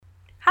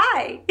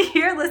Hi,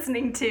 you're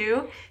listening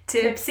to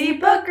Tipsy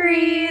Book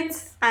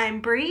Reads. I'm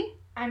Bree.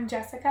 I'm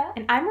Jessica.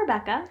 And I'm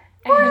Rebecca.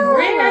 And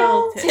we're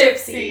all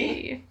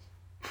tipsy.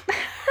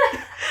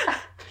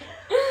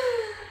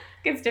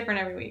 Gets different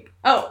every week.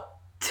 Oh.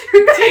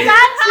 Too many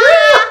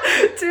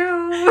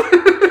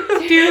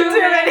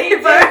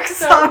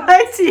books on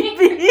my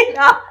TV.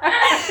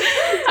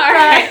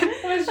 Alright.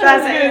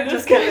 That's it.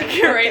 Just kidding.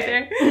 Get right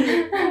there.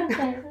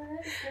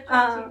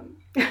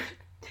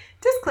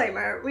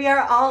 Disclaimer, we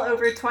are all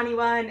over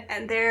 21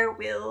 and there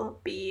will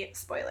be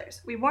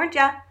spoilers. We warned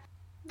ya.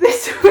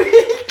 This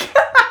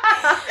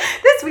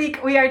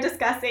week we are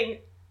discussing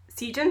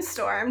Siege and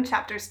Storm,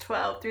 chapters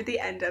 12 through the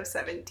end of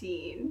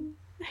 17.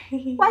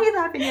 Why are you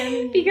laughing at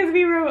me? Because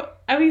we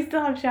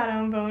still have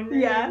Shadow and Bone.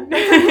 Right? Yeah.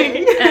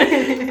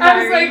 Okay.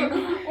 I was like,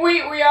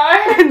 wait, we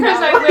are? Because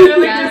I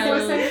literally just No.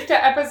 listened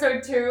to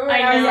episode 2 and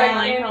I was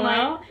like,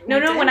 hello? We No,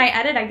 did. when I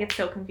edit I get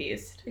so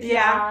confused.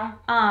 Yeah.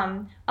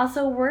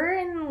 Also we're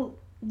in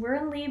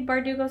Lee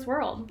Bardugo's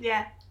world.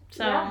 Yeah.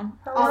 So Yeah.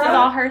 this is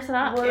all her set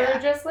up. We're Yeah.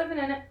 just living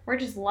in it. We're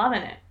just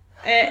loving it.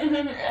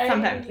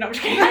 Sometimes. No, I'm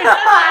just kidding.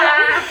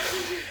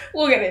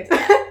 We'll get into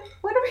that.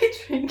 What are we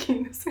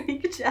drinking this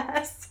week,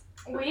 Jess?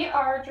 We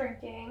are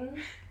drinking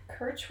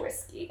Kirch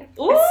whiskey.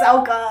 Ooh. It's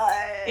so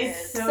good.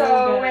 It's So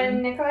good.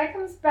 when Nikolai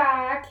comes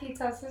back, he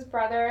tells his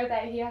brother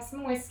that he has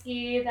some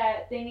whiskey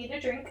that they need to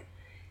drink.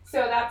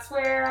 So that's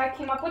where I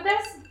came up with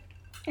this.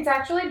 It's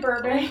actually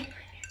bourbon.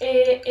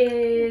 It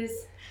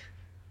is...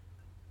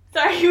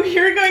 Sorry, we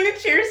were going to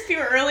cheers too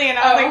early, and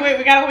I was like, wait,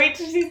 we gotta wait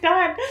till she's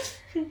done.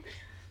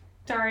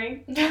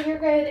 Sorry. No, you're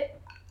good.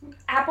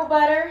 Apple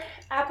butter,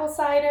 apple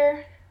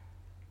cider,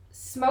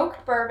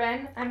 smoked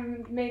bourbon. I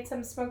made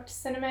some smoked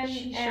cinnamon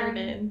She sure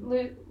and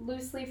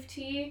loose leaf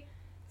tea.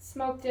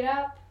 Smoked it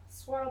up,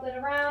 swirled it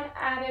around,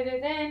 added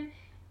it in.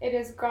 It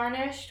is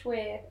garnished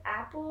with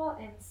apple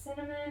and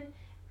cinnamon.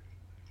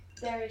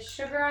 There is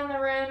sugar on the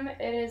rim.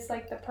 It is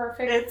like the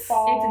perfect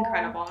fall. It's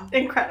incredible.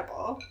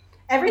 Incredible.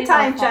 Every We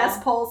time love Jess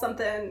fall. pulls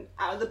something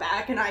out of the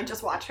back and I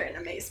just watch her in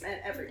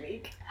amazement every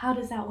week. How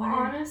does that work?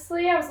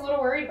 Honestly, I was a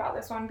little worried about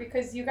this one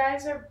because you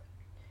guys are,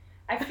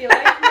 I feel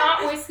like,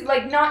 not whiskey,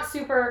 like not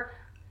super,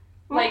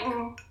 like,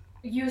 Mm-mm.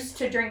 used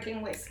to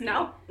drinking whiskey.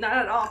 No, not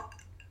at all.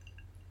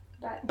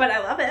 But But I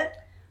love it.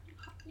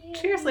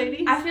 Cheers,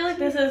 ladies. I feel like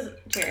this is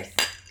cheers.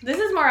 This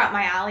is more up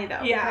my alley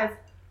though. Yeah. Because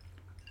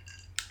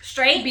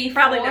Straight? before,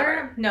 Probably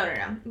never.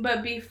 No.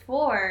 But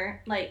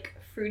before, like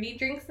fruity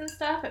drinks and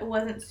stuff, it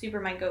wasn't super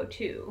my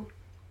go-to.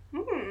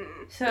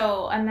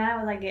 So, and then I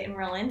was like getting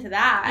real into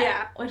that.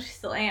 Yeah. Which I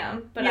still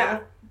am. But Yeah. I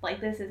was like,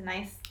 this is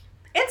nice.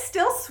 It's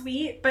still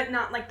sweet, but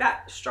not like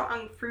that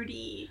strong,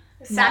 fruity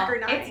No,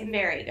 saccharine. it's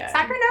very good.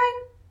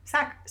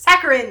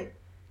 Saccharin.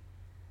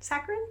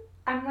 Saccharin?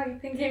 I'm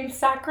like thinking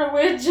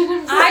sacrilege and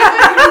I'm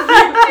I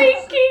was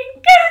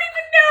thinking, I don't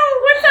even know.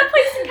 What's that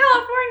place in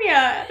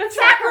California? That's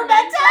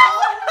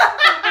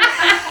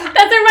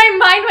That's where my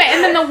mind went,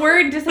 and then the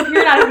word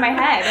disappeared out of my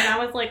head, and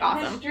I was like, This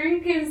awesome.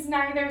 drink is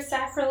neither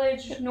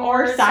sacrilege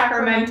nor Or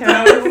Sacramento.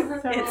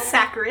 Sacramento. It's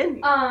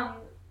saccharin. But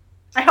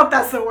I hope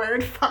that's the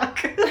word. Fuck.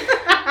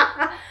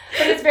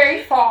 it's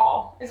very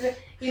fall. Is it?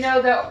 You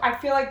know, though, I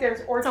feel like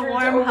there's orchards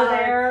warm over hug.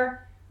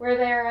 there where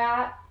they're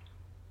at.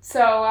 So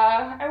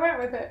I went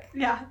with it.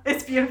 Yeah,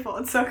 it's beautiful.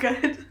 It's so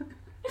good.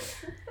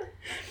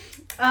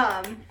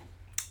 All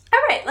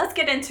right, let's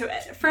get into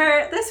it.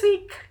 For this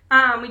week,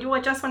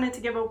 we just wanted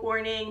to give a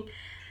warning.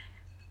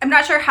 I'm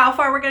not sure how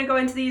far we're going to go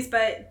into these,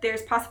 but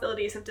there's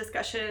possibilities of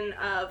discussion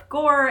of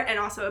gore and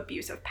also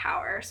abuse of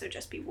power. So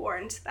just be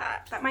warned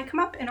that that might come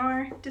up in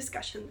our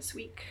discussion this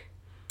week.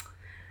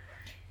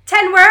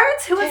 10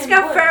 words? Who wants to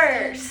go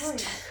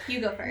first? You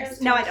go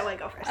first. No, I don't want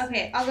to go first.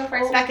 Okay, I'll go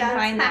first. Oh, Back in that's-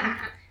 time then.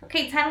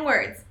 Okay, 10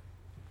 words.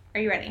 Are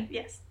you ready?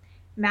 Yes.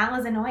 Mal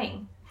is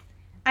annoying.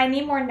 I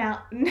need more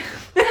now.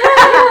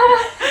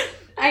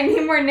 I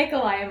need more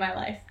Nikolai in my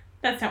life.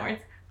 That's 10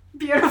 words.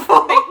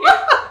 Beautiful. Thank you.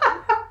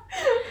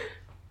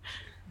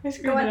 I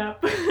screwed Go it on.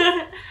 up.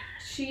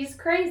 She's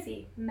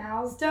crazy.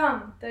 Mal's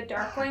dumb. The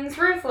Darkling's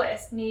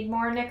ruthless. Need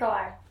more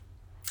Nikolai.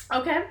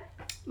 Okay.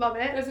 Love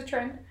it. There's a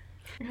trend.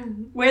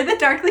 Where the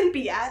Darkling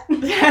be at?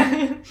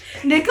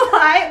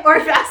 Nikolai or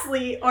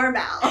Vasily or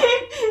Mal?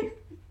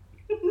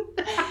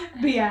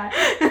 But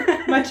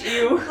yeah, much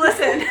you.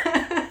 Listen,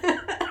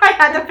 I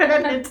had to fit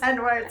it in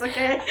 10 words,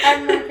 okay?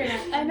 I'm looking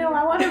at I know,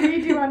 I want to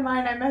redo on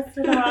mine. I messed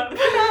it up.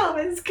 No,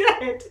 it's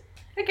good.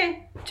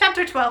 Okay,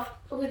 chapter 12.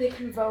 Oh, they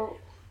can vote.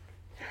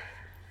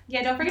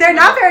 Yeah, don't forget. They're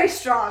not very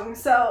strong,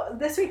 so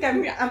this week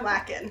I'm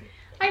lacking.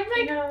 I'm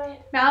like,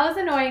 No. Mal is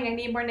annoying. I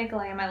need more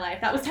Nikolai in my life.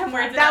 That was 10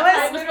 words. and That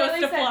that's was how it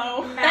was supposed to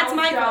flow. That's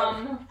my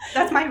dumb.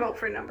 That's my vote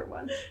for number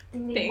 1.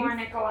 Need Thanks. more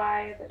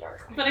Nikolai, the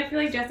Darkling. But I feel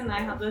like Jess and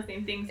I have the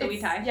same thing, so we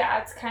tie. Yeah,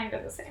 it's kind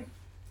of the same.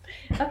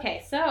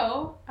 Okay,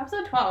 so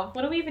episode 12.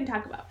 What do we even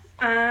talk about?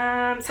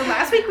 So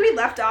last week we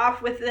left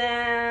off with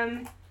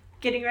them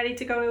getting ready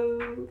to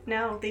go.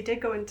 No, they did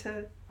go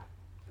into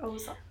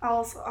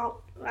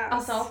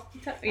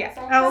Yeah.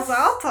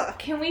 Alzalta.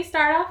 Can we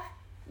start off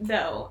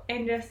though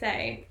and just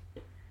say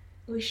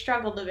we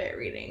struggled a bit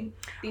reading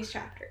these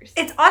chapters.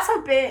 It's also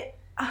a bit,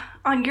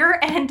 on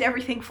your end,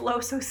 everything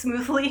flows so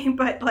smoothly,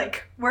 but,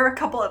 like, we're a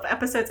couple of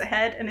episodes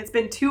ahead, and it's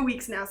been 2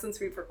 weeks now since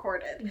we've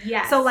recorded.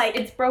 Yes. So, like,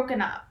 it's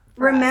broken up.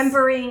 for us.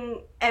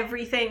 Remembering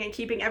everything and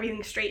keeping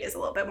everything straight is a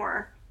little bit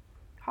more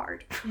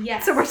hard.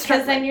 Yes. So we're Because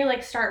struggling. then you,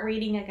 like, start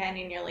reading again,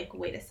 and you're like,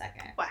 wait a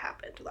second. What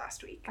happened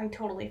last week? I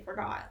totally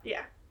forgot.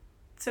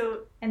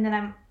 So, And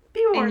then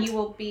be warned. and you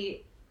will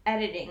be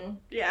editing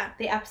Yeah,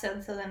 the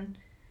episode, so then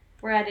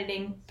we're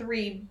editing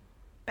 3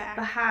 back.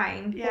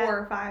 behind, Yeah. 4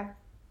 or 5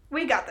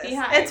 We got this.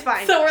 behind. It's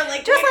fine. So we're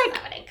like, Just what's like-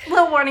 happening?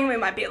 Little warning, we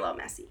might be a little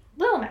messy.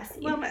 Little messy.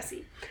 A little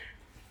messy.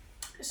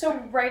 So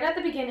right at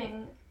the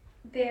beginning,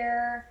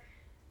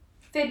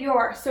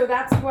 Fedor, so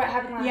that's what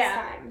happened last Yeah.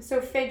 time.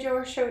 So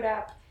Fedor showed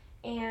up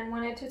and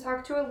wanted to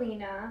talk to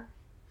Alina.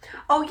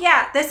 Oh,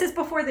 yeah. This is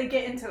before they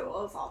get into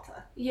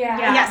Ozalta. Yeah.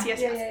 Yeah.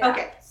 Yes.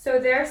 Okay. So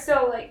they're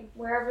still, like,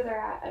 wherever they're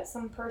at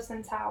some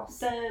person's house.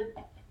 The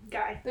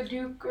guy. The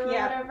Duke or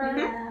Yeah.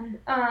 whatever.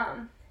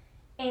 Mhm.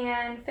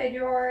 And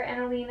Fedor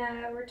and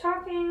Alina were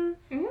talking.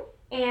 Mhm.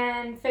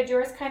 And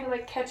Fedor's kind of,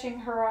 like, catching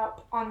her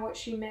up on what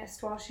she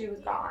missed while she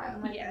was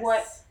gone. Like,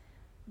 what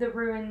the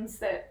ruins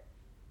that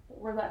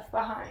were left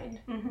behind.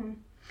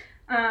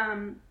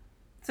 Mm-hmm.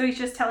 So he's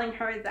just telling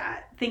her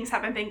that things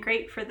haven't been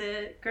great for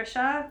the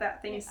Grisha,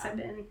 that things have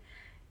been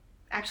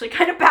actually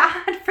kind of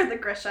bad for the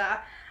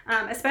Grisha,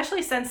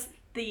 especially since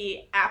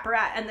the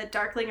Apparat and the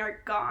Darkling are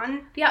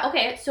gone. Yeah,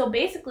 okay, so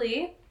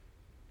basically,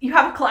 You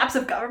have a collapse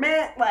of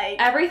government, like,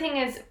 everything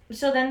is...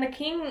 So then the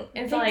king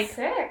is like...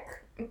 sick.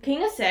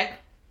 King is sick.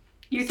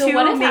 your so two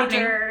what is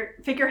major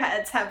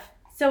figureheads have...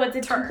 So it's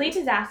a Turned. complete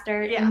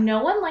disaster. Yeah.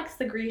 No one likes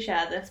the Grisha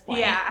at this point.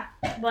 Yeah.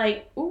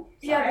 Like, ooh,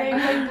 Yeah, sorry.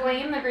 they like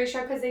blame the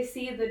Grisha because they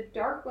see the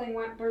Darkling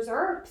went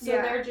berserk. So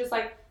Yeah. they're just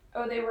like,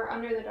 oh, they were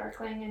under the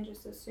Darkling and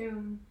just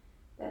assume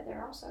that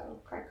they're also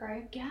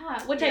cray-cray. Yeah,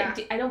 which Yeah.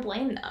 I don't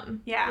blame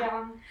them.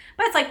 Yeah.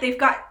 But it's like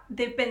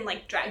they've been,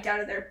 like, dragged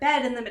out of their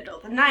bed in the middle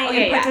of the night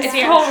Okay, and yeah, put to it's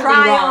stand totally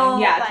trial.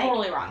 wrong. Yeah, like,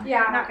 totally wrong.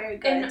 Yeah. Not very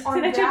good. And on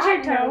Did I touch that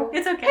your toe? note-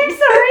 It's okay. I'm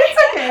sorry. It's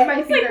okay. My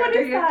It's feet like, are what is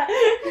dirty. that?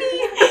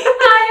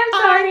 Hi, I'm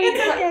sorry.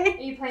 It's okay.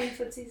 Are you playing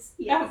footsies?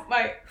 Yes. Oh,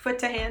 my. Foot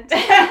to hand.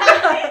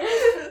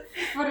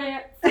 Foot in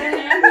hand.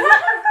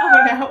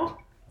 Oh, no.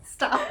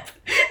 Stop.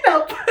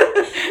 Nope.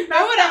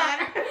 Moving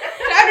on.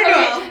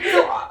 Okay,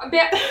 so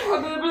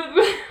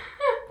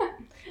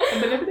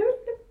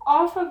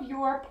off of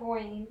your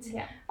point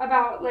Yeah.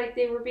 about, like,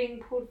 they were being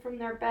pulled from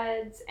their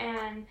beds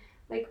and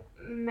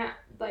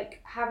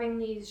like having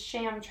these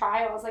sham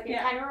trials, like, it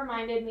Yeah. kind of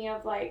reminded me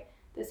of, like,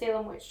 the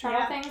Salem witch trial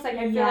Yeah. things. Like,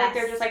 I feel like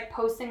they're Yes. just, like,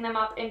 posting them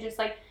up and just,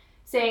 like,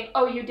 saying,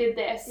 oh, you did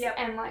this, Yep.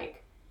 and,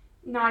 like,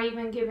 not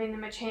even giving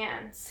them a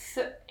chance.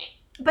 So,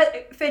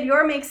 But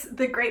Fedor makes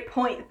the great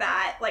point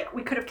that, like,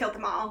 we could have killed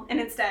them all, and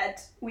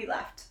instead we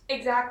left.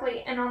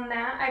 exactly. And on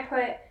that, I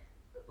put,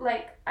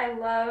 like, I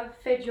love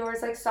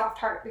Fedor's, like, soft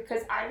heart,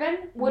 because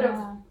Ivan would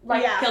have,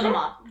 like, Yeah. Killed them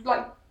all.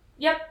 like,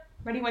 yep.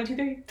 Ready? 1, 2,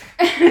 3.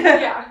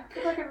 Yeah.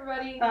 Good luck,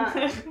 everybody. Yeah,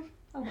 Goose.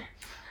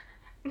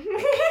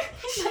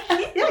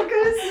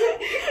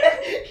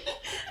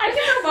 I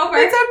can move over.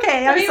 It's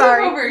okay. Let I'm me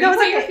sorry. move over. No, You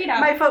it's put your okay. feet up.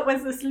 My foot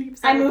was asleep,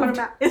 so I I put moved.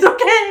 them out. It's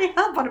okay.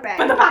 I'll put it back.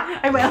 Put them back.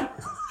 I will.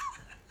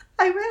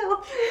 I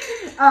will.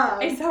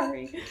 I'm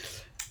sorry.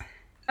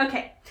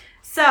 Okay,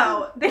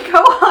 so they go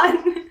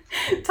on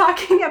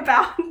talking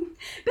about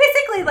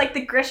basically, like,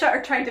 the Grisha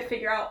are trying to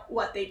figure out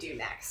what they do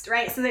next,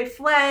 right? So they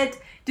fled.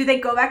 Do they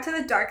go back to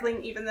the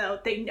Darkling even though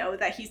they know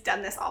that he's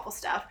done this awful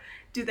stuff?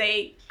 Do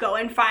they go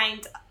and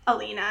find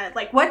Alina?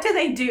 Like, what do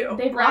they do?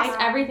 They've right? lost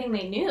everything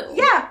they knew.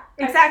 Yeah,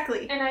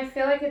 exactly. And I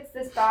feel like it's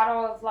this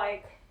battle of,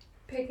 like,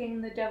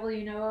 picking the devil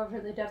you know over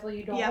the devil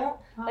you don't.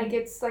 Yep. Like,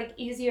 it's, like,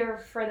 easier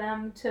for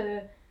them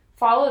to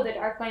follow the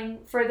Darkling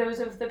for those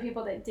of the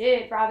people that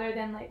did, rather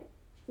than, like,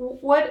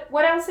 what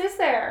else is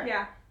there?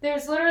 Yeah.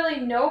 There's literally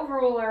no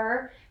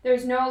ruler.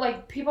 There's no,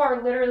 like, people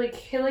are literally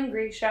killing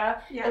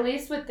Grisha. Yeah. At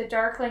least with the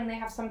Darkling, they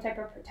have some type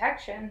of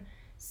protection.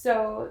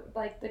 So,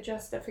 like, the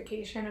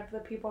justification of the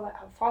people that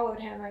have followed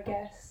him, I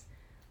guess.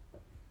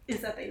 Is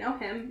that they know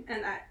him,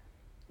 and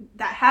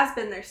that has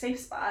been their safe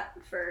spot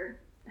for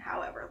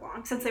however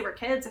long, since they were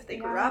kids, if they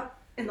grew Yeah. up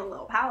in the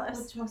little palace.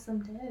 Which most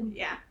of them did.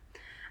 Yeah.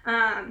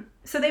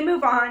 So they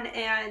move on,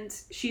 and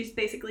she's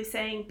basically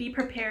saying, be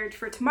prepared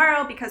for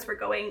tomorrow because we're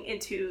going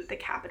into the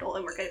capital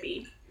and we're going to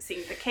be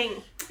seeing the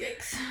king.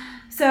 Yikes.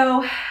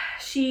 So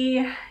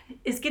she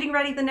is getting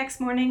ready the next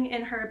morning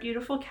in her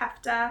beautiful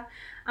kefta.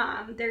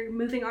 They're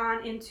moving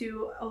on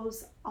into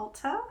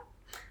Ozalta.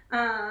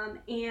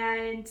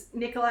 And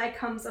Nikolai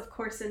comes, of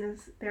course, and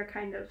they're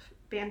kind of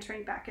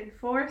bantering back and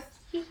forth.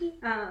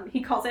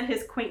 He calls it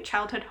his quaint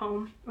childhood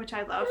home, which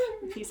I love.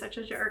 He's such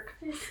a jerk.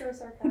 It's so I'm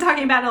sarcastic.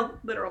 talking about a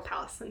literal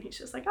palace, and he's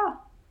just like, oh,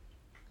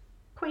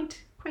 quaint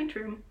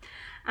room.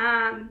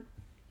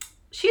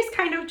 She's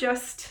kind of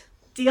just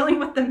dealing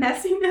with the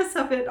messiness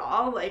of it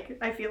all. Like,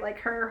 I feel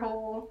like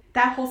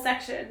that whole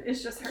section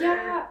is just her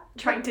Yeah.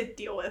 trying to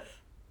deal with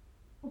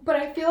But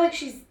I feel like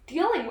she's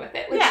dealing with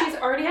it. Like, Yeah. she's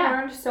already Yeah.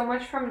 learned so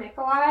much from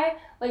Nikolai.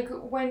 Like,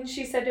 when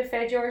she said to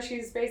Fedor,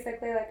 she's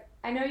basically like,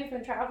 I know you've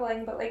been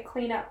traveling, but, like,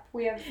 clean up.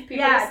 We have people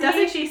to see.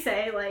 Doesn't she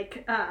say,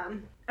 like,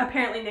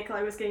 apparently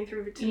Nikolai was getting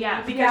through to me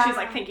because she's,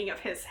 like, thinking of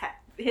his head.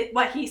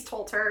 What he's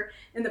told her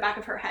in the back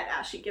of her head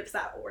as she gives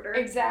that order.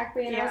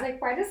 Exactly. And I was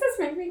like, why does this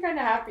make me kind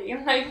of happy?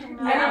 Like, I don't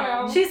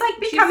know. She's, like,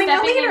 becoming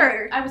a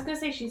leader. I was going to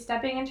say, she's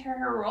stepping into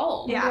her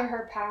role. Yeah. Into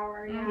her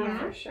power,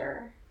 for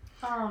sure.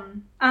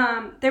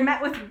 They're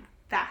met with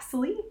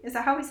Vasily. Is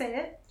that how we say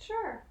it?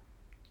 Sure.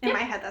 In my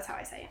head, that's how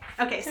I say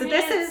it. Okay, so To me,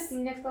 this it's is...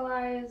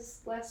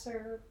 Nikolai's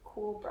lesser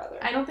cool brother.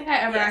 I don't think I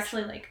ever Yes.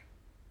 actually, like,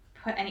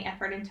 put any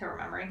effort into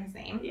remembering his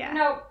name. Yeah.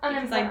 No,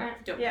 Because I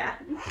unimportant. don't. Yeah.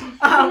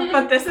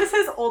 But this is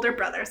his older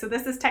brother, so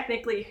this is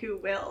technically who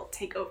will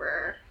take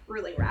over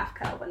ruling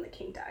Ravka when the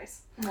king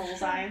dies.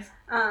 Roll's eyes.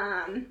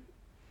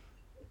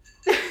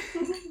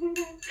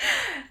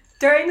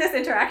 During this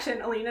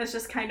interaction, Alina's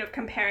just kind of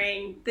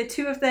comparing the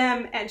two of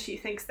them, and she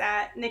thinks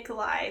that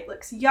Nikolai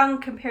looks young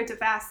compared to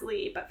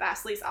Vasily, but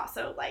Vasily's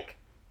also, like,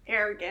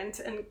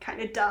 arrogant and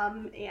kind of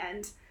dumb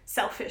and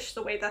selfish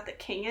the way that the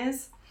king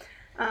is.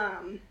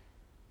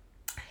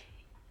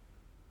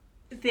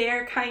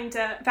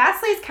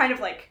 Vasily's kind of,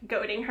 like,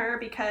 goading her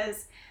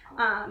because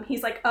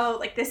he's like, oh,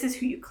 like, this is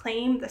who you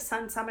claim the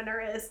sun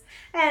summoner is.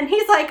 And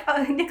he's like,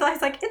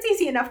 Nikolai's like, it's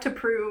easy enough to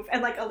prove.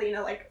 And, like,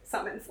 Alina, like,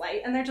 summons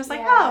light. And they're just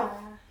like, oh,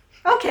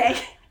 okay,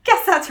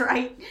 guess that's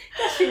right.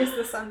 Guess she is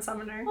the sun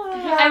summoner.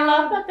 I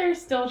love that they're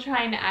still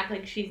trying to act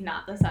like she's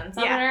not the sun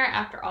summoner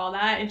after all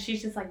that, and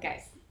she's just like,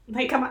 guys,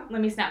 like, come on,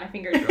 let me snap my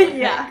fingers really quick.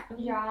 Yeah.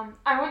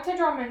 I want to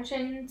draw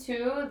mention,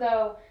 too,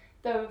 though,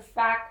 the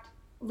fact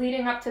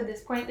leading up to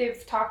this point,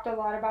 they've talked a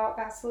lot about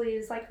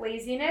Vasily's, like,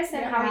 laziness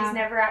and how he's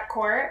never at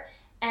court,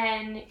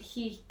 and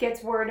he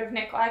gets word of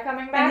Nikolai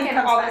coming back, and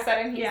all of a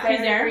sudden he's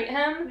there to greet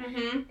him.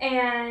 Mm-hmm.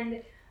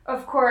 And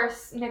of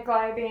course,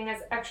 Nikolai, being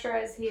as extra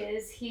as he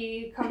is,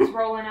 he comes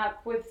rolling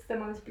up with the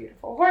most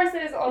beautiful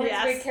horses, all these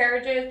big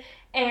carriages,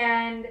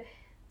 and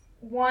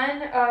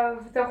one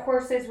of the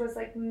horses was,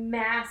 like,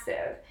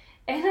 massive.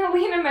 And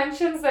Alina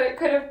mentions that it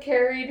could have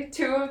carried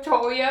 2 of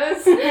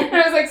Tolia's. And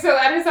I was like, so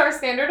that is our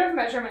standard of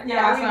measurement.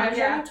 Now we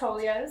measure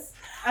Tolia's.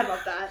 I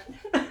love that.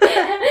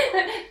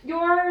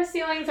 Your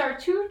ceilings are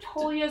 2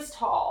 Tolia's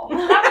tall. That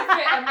would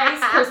fit a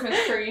nice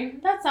Christmas tree.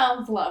 That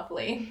sounds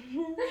lovely.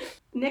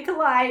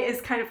 Nikolai is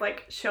kind of,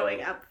 like,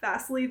 showing up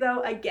Vasily,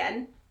 though,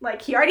 again.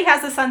 Like, he already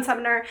has the sun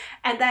summoner,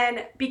 and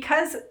then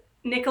because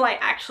Nikolai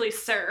actually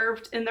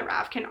served in the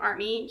Ravkan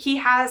army, he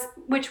has,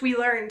 which we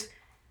learned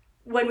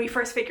when we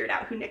first figured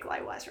out who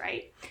Nikolai was,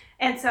 right?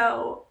 And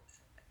so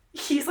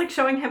he's, like,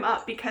 showing him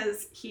up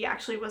because he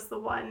actually was the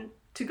one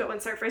to go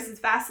and serve versus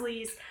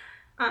Vasily's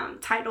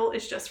title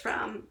is just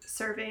from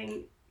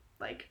serving,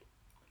 like,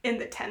 in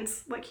the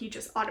tents. Like, he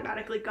just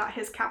automatically got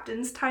his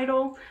captain's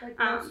title. Like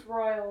most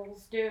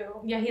royals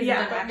do. Yeah, he's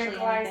Yeah. not But actually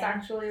Nikolai's anything.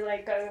 actually,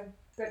 like, a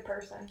good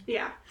person.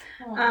 Yeah.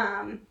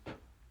 Oh.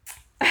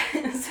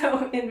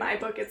 So in my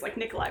book, it's like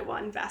Nikolai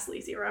 1,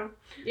 Vasily 0.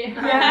 Yeah.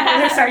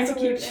 They're starting to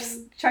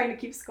Absolutely. trying to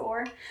keep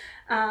score.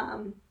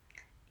 And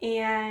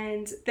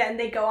then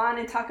they go on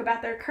and talk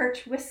about their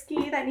Kirch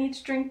whiskey that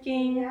needs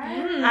drinking.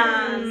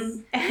 Yes.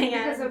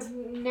 Because And of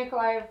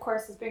Nikolai, of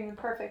course, is being the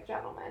perfect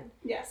gentleman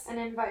yes, and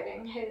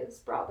inviting his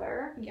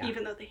brother. Yeah.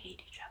 even though they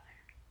hate each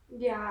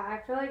other. Yeah, I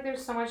feel like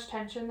there's so much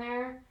tension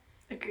there.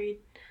 Agreed.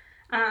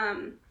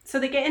 So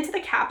they get into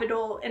the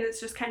capital, and it's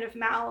just kind of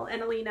Mal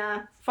and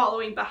Alina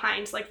following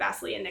behind, like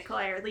Vasily and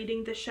Nikolai are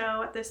leading the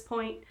show at this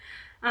point.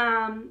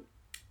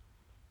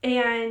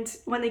 And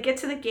when they get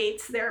to the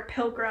gates, there are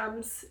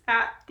pilgrims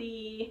at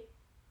the,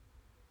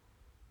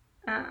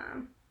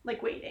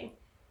 like, waiting.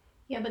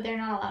 Yeah, but they're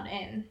not allowed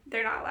in.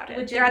 They're not allowed in.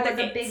 Which They're at was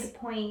the a gates. big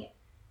point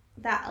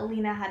that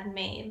Alina had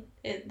made.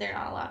 They're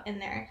not allowed in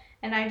there.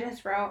 And I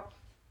just wrote,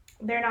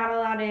 they're not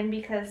allowed in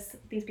because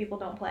these people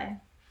don't play.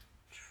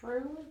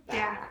 True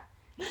that.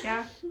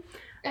 Yeah.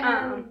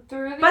 And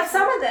through But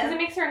some of Because it them,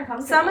 makes her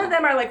uncomfortable. some of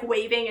them are, like,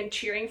 waving and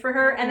cheering for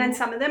her, and then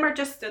some of them are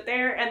just stood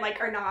there and, like,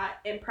 are not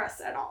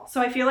impressed at all.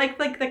 So I feel like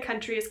the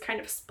country is kind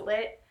of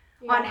split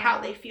on how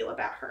they feel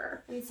about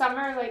her. And some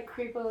are, like,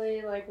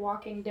 creepily, like,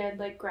 Walking Dead,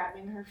 like,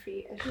 grabbing her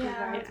feet as she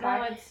rides no,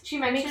 by. it's She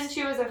mentioned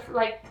she was,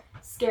 like,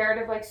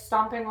 scared of, like,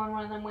 stomping on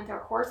one of them with her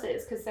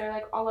horses because they're,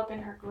 like, all up in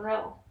her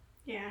grill.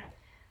 Yeah.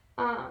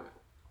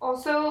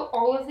 Also,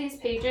 all of these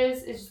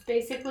pages is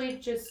basically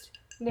just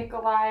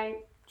Nikolai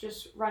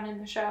just running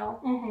the show.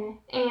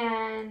 Mm-hmm.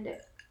 And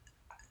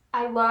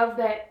I love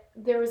that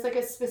there was, like,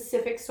 a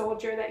specific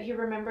soldier that he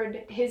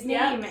remembered his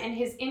name and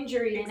his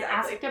injury and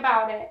asked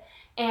about it.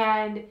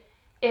 And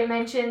it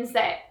mentions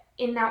that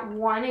in that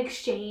one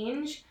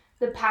exchange,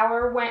 the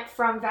power went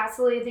from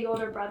Vasily, the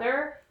older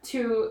brother,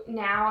 to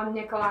now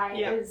Nikolai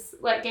is,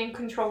 like, in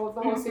control of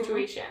the whole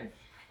situation.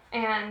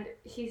 And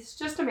he's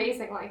just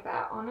amazing like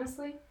that,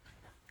 honestly.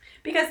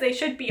 Because they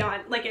should be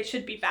on, like, it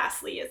should be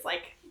Vasily as,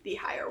 like, the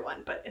higher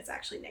one, but it's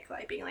actually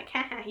Nikolai being like,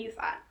 haha, you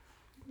thought.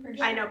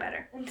 I know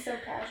better. And so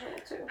casual,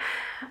 too.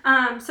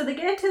 So they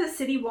get into the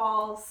city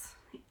walls,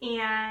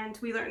 and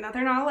we learn that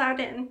they're not allowed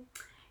in.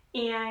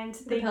 And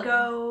they Pilgrims.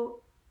 go...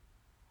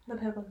 The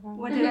Pilgrims.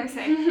 What did I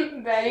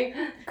say? They.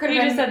 Could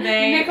You just said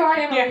they. Nikolai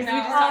and Yeah, Alina. we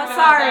just Oh, talked about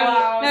sorry.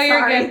 that. No, you're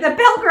Sorry. good. The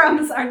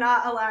Pilgrims are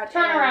not allowed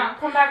Turn in. around.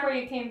 Come back where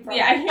you came from.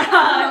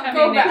 Yeah.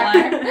 Go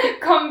Nikolai.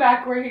 back. Come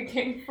back where you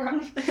came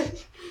from.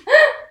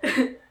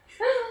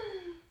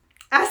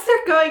 As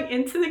they're going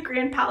into the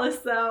Grand Palace,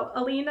 though,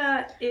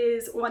 Alina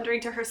is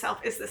wondering to herself,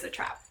 is this a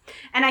trap?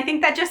 And I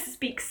think that just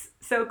speaks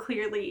so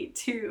clearly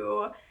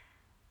to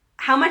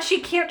how much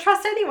she can't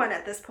trust anyone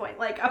at this point.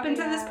 Like, up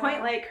until this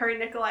point, like, her and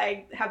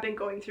Nikolai have been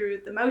going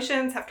through the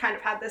motions, have kind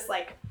of had this,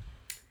 like,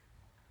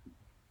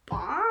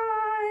 bond,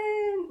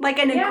 like,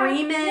 an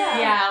agreement.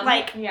 Yeah.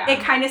 Like, Yeah.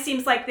 it kind of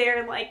seems like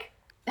they're, like...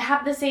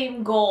 Have the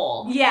same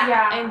goal.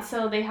 Yeah. And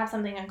so they have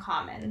something in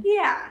common.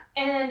 Yeah.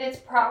 And it's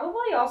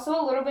probably also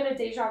a little bit of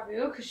deja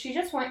vu because she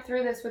just went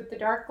through this with the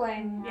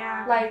Darkling.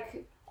 Yeah.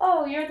 Like,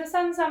 oh, you're the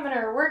Sun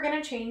Summoner. We're going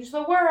to change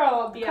the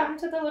world. Yeah. Come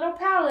to the little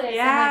palace.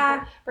 Yeah.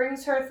 And, like,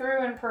 brings her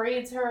through and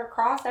parades her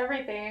across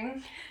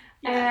everything.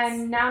 Yes.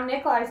 And now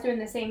Nikolai's doing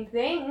the same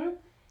thing.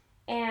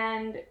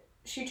 And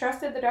she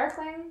trusted the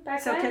Darkling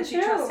back So then, can she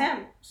too. trust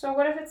him? So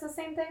what if it's the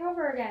same thing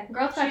over again?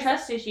 Girl's got She's-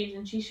 trust issues,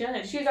 and she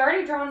should. She's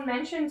already drawn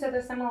mention to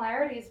the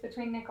similarities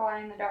between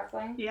Nikolai and the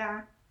Darkling.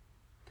 Yeah.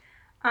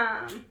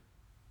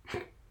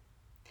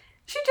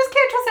 She just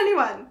can't trust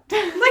anyone.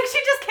 Like, she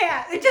just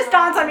can't. It just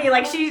dawns on me.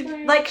 Like,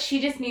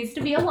 She just needs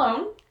to be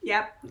alone.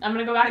 Yep. I'm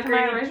gonna go back to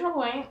my Agreed. original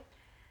point.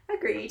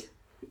 Agreed.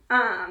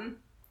 So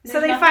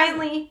There's they nothing-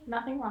 finally...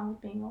 Nothing wrong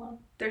with being alone.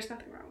 There's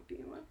nothing wrong with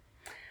being alone.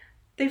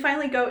 They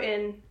finally go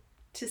in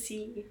to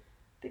see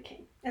the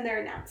king. And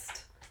they're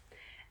announced.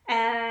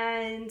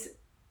 And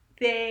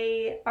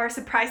they are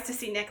surprised to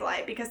see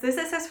Nikolai because this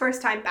is his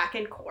first time back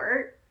in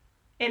court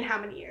in how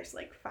many years?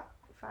 Like five?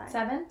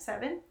 7?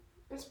 7?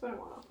 It's been a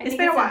while. I It's think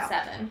been a while.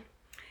 7.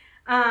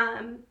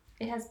 Um,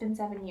 It has been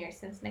 7 years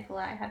since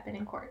Nikolai had been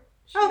in court.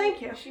 Oh,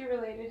 thank you. She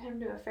related him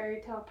to a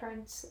fairy tale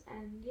prince,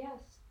 and yes.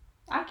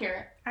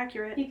 Accurate.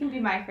 accurate. He can be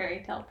my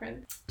fairy tale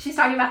prince. She's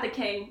talking about the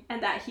king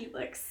and that he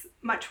looks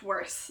much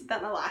worse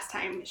than the last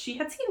time she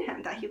had seen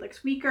him, that he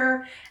looks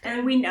weaker.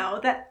 And we know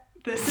that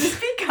this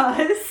is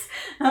because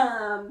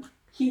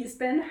he's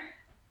been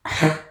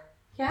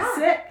Yeah.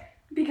 sick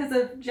because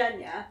of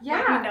Jenya. Yeah.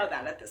 Like, we know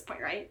that at this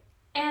point, right?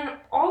 And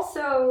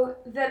also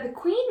that the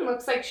queen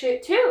looks like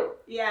shit too,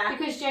 Yeah.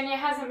 because Jenya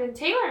hasn't been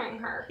tailoring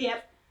her.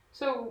 Yep.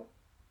 So,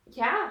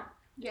 yeah.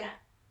 Yeah.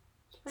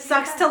 Pretty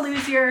Sucks to intense.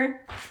 lose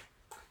your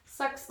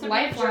Sucks to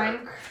Lifeline. be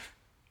a jerk.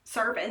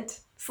 servant.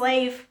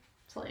 Slave.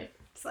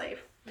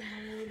 Slave.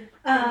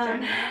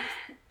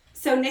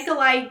 So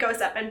Nikolai goes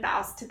up and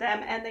bows to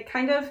them, and they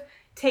kind of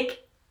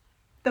take,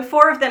 the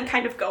 4 of them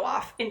kind of go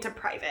off into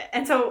private.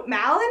 And so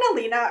Mal and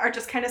Alina are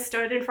just kind of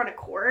stood in front of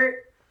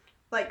court,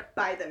 like,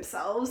 by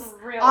themselves,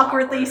 Real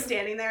awkwardly awkward.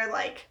 standing there,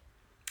 like,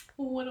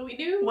 What do we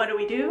do? what do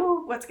we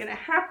do? What's gonna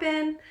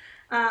happen?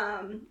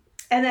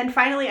 And then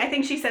finally, I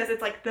think she says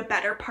it's like the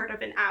better part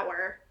of an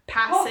hour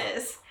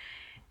passes.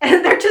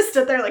 And they're just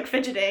stood there, like,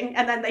 fidgeting,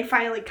 and then they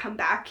finally come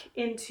back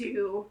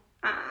into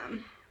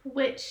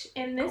Which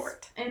in this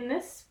court.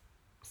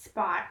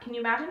 spot, can you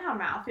imagine how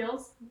Mal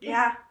feels?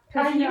 Yeah.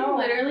 Because I he know.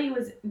 literally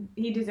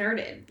he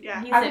deserted.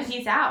 Yeah. He I said was-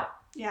 peace out.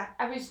 Yeah.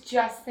 I was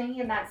just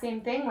thinking that same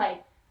thing,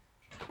 like,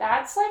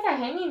 that's like a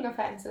hanging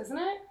offense, isn't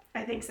it?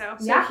 I think so.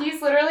 So Yeah.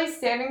 he's literally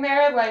standing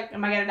there, like,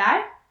 Am I gonna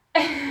die?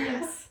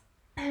 Yes.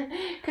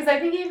 Because I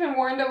think he even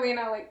warned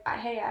Alina, like,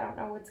 hey, I don't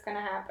know what's going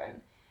to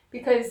happen.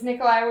 Because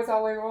Nikolai was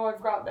all like, oh,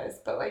 I've got this.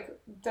 But, like,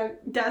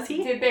 Does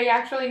he? did they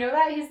actually know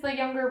that? He's the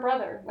younger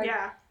brother. Like,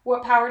 Yeah.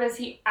 what power does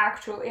he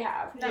actually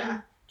have?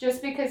 Yeah.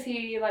 Just because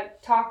he,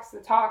 like, talks the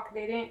talk,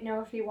 they didn't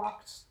know if he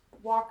walked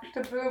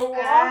through the walk.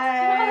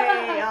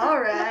 Hey, all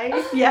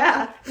right.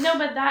 Yeah. No,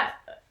 but that,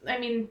 I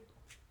mean,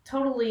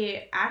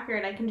 totally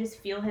accurate. I can just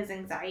feel his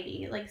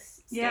anxiety, like,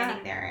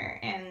 standing there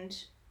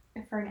and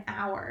for an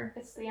hour.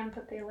 It's the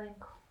empathy link.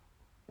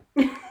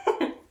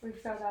 We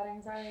feel that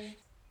anxiety.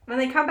 When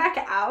they come back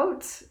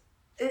out,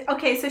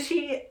 okay, so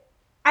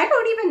I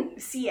don't even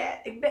see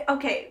it. But,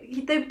 okay,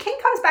 the king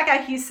comes back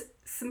out, he's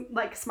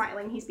like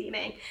smiling, he's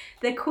beaming.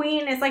 The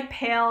queen is like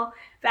pale,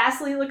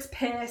 Vasily looks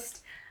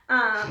pissed.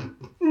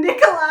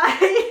 Nikolai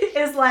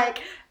is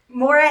like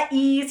more at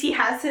ease, he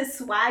has his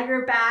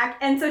swagger back,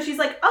 and so she's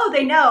like, oh,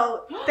 they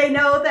know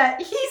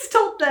that he's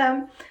told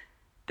them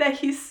that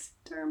he's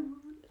Sturmhond.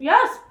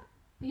 Yes,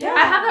 Yeah. I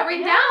have that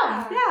written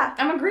down. Yeah,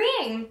 I'm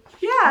agreeing.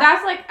 yeah.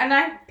 That's like, and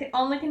I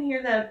only can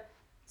hear the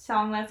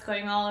song that's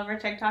going all over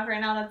TikTok right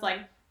now. That's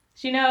like,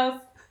 she knows.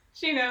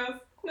 You know.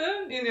 I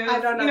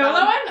don't know You know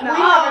that that one. one? No. We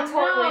have a Oh,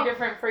 totally no.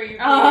 different for you,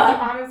 Oh.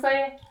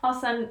 honestly. I'll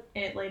send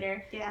it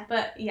later. Yeah.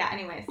 But yeah,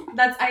 anyways,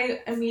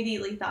 I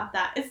immediately thought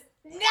that. It's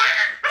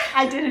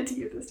I did it to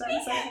you this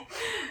time,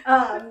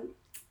 so.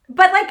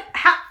 But like,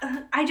 how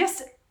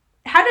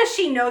does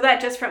she know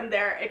that just from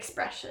their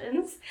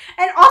expressions?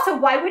 And also,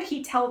 why would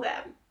he tell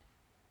them?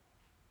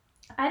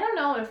 I don't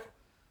know if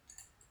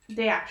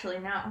they actually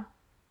know.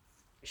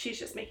 She's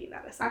just making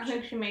that I assumption.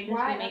 think she may just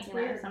Why? be That's making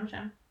that weird.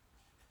 assumption.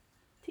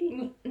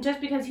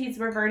 Just because he's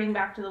reverting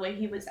back to the way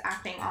he was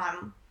acting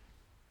on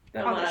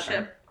the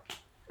ship.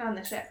 On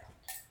the ship.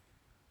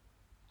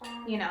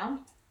 You know?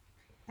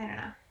 I don't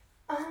know.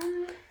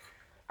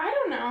 I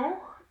don't know.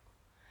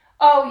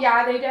 Oh,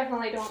 yeah, they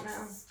definitely don't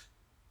know.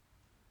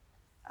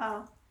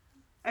 Oh,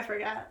 I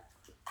forgot.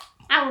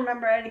 I don't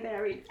remember anything I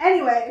read.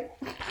 Anyway.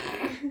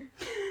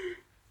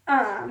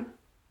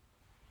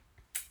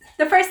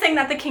 The first thing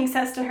that the king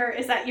says to her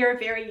is that you're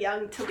very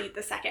young to lead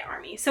the second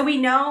army. So we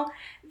know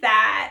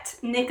that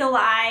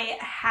Nikolai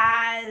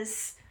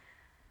has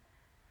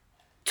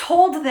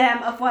told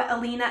them of what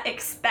Alina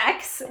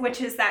expects,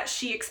 which is that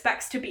she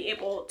expects to be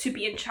able to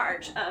be in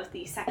charge of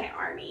the second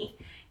army.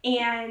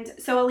 And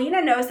so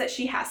Alina knows that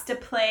she has to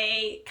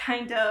play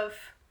kind of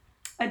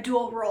a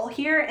dual role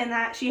here, and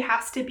that she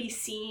has to be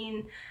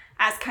seen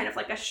as kind of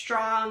like a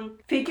strong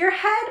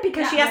figurehead,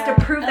 because she has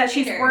to prove that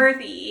she's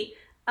worthy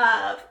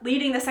of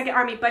leading the second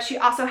army, but she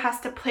also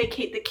has to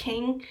placate the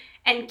king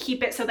and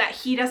keep it so that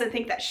he doesn't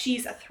think that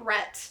she's a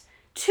threat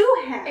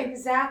to him.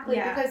 Exactly,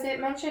 because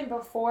it mentioned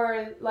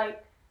before,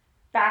 like,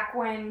 back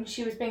when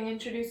she was being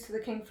introduced to the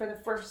king for the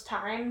first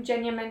time,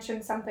 Genya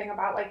mentioned something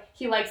about, like,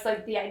 he likes,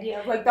 like, the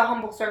idea of, like, the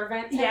humble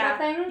servant type of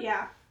thing.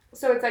 Yeah.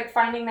 So it's, like,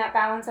 finding that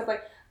balance of,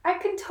 like, I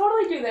can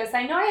totally do this.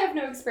 I know I have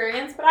no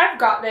experience, but I've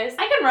got this.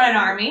 I can run an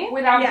army.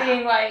 Without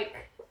being, like,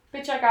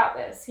 bitch, I got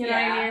this. You know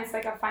what I mean? It's,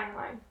 like, a fine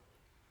line.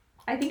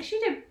 I think she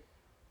did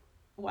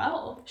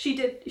well. She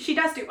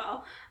does do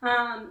well.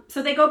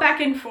 So they go back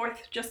and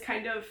forth, just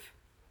kind of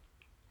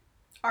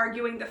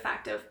arguing the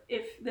fact of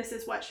if this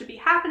is what should be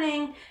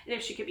happening and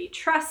if she could be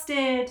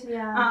trusted,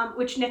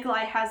 which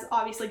Nikolai has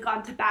obviously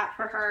gone to bat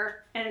for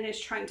her and is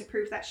trying to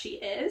prove that she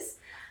is.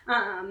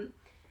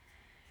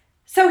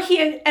 So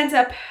he ends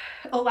up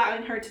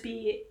allowing her to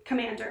be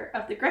commander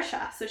of the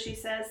Grisha. So she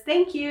says,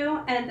 thank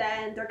you. And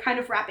then they're kind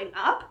of wrapping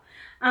up.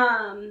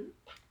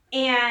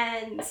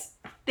 And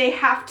they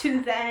have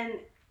to then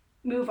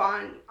move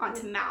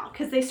onto Mal,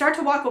 because they start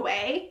to walk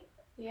away.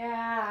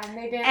 Yeah, and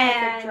they didn't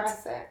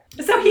address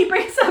it. So he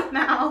brings up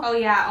Mal. Oh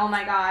yeah, oh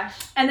my gosh.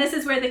 And this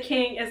is where the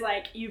king is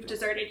like, you've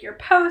deserted your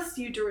post,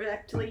 you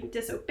directly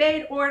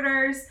disobeyed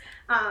orders.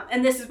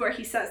 And this is where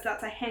he says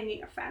that's a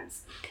hanging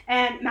offense.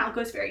 And Mal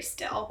goes very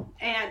still.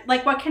 And,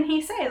 like, what can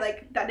he say?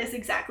 Like, that is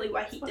exactly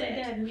what he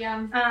did.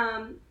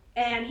 Yeah.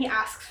 And he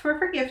asks for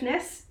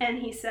forgiveness, and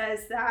he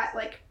says that,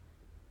 like,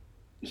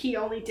 he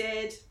only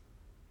did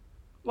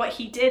what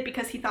he did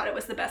because he thought it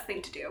was the best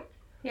thing to do.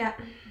 Yeah.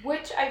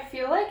 Which I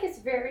feel like is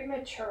very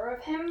mature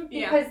of him,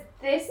 because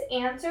this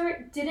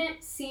answer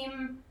didn't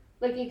seem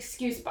like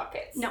excuse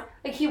buckets. No.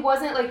 Like, he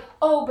wasn't like,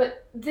 oh,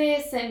 but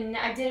this, and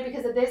I did it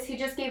because of this. He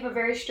just gave a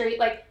very straight,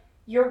 like,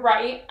 you're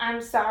right,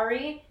 I'm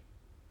sorry,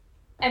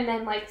 and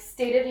then, like,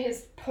 stated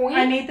his point,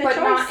 I made the choice.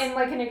 Not in,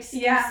 like, an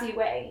excusey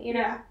way, you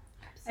know? Yeah,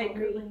 I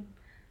agree.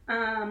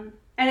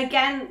 And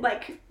again,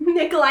 like,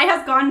 Nikolai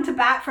has gone to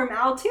bat for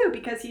Mal too,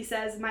 because he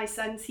says, my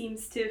son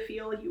seems to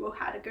feel you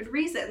had a good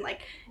reason.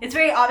 Like, it's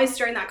very obvious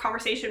during that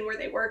conversation where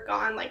they were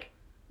gone, like,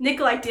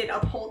 Nikolai did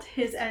uphold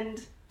his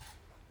end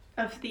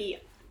of the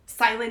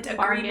silent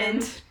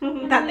agreement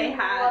that they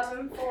had. Love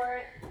him for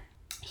it.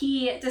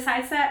 He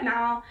decides that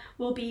Mal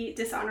will be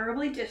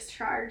dishonorably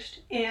discharged,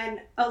 and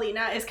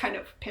Alina is kind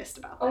of pissed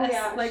about this.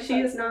 Yeah, like,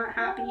 she is not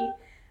happy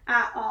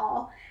at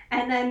all.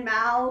 And then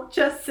Mal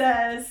just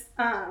says,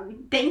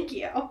 thank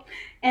you.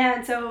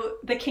 And so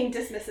the king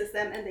dismisses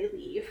them and they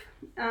leave.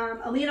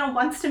 Alina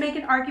wants to make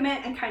an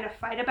argument and kind of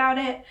fight about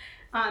it.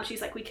 She's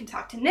like, we can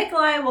talk to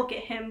Nikolai. We'll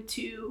get him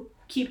to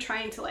keep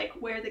trying to, like,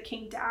 wear the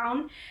king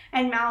down.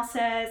 And Mal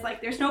says,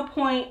 like, there's no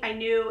point. I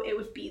knew it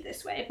would be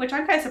this way. Which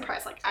I'm kind of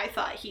surprised. Like, I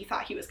thought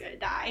he was going to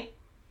die.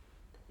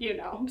 You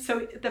know?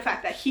 So the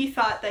fact that he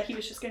thought that he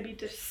was just going to be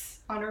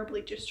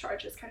dishonorably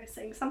discharged is kind of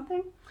saying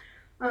something.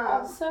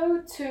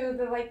 Also, to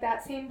the, like,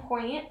 that same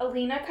point,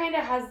 Alina kind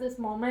of has this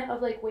moment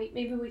of, like, wait,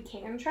 maybe we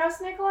can trust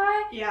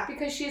Nikolai? Yeah.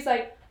 Because she's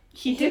like,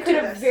 he could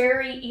have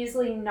very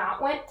easily not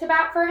went to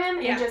bat for him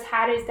and just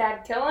had his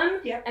dad kill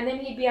him, and then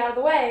he'd be out of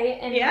the way,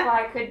 and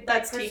Nikolai could,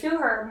 like, pursue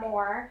her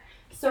more.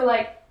 So,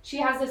 like, she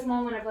has this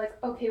moment of, like,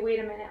 okay, wait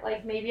a minute,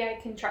 like, maybe I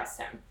can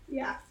trust him.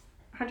 Yeah,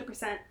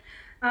 100%.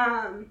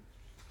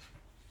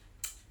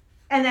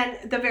 And then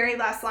the very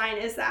last line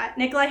is that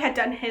Nikolai had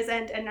done his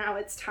end, and now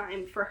it's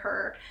time for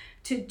her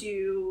to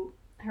do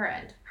her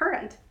end.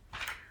 On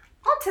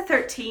to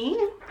 13.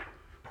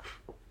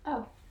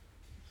 Oh.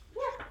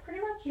 Yeah,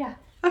 pretty much. Yeah.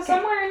 Okay.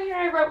 Somewhere in here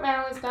I wrote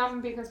Mal is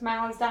dumb because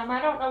Mal is dumb. I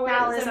don't know what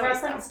Mal it was is in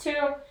always reference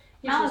to.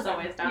 Mal is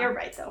always dumb. You're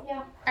right, though.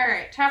 Yeah.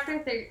 Alright, chapter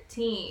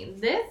 13.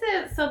 This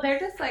is, so they're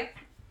just, like,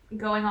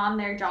 going on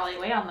their jolly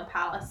way on the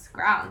palace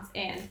grounds,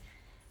 and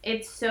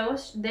it's so,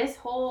 this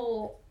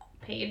whole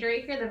page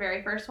right here, the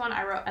very first one,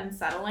 I wrote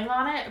unsettling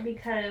on it,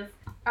 because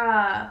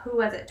who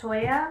was it?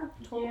 Toya?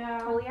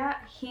 Toya?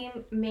 He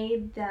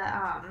made the,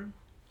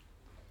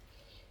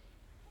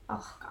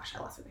 oh gosh, I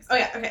lost my place. Oh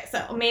yeah, okay,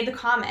 so made the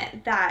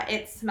comment that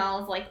it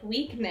smells like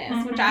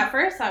weakness, which at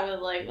first I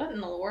was like, what in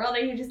the world are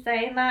you just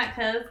saying that?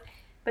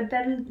 But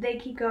then they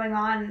keep going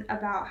on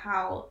about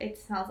how it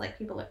smells like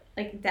people,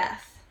 like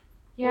death.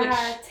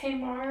 Yeah,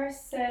 Tamar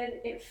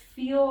said it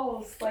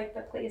feels like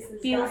the place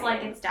is feels dying.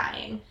 like it's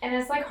dying. And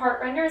it's like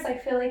heartrenders. I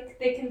feel like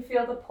they can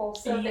feel the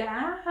pulse of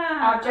Yeah.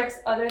 objects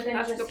other than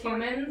That's a just good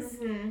point. humans.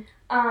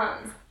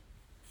 Mm-hmm.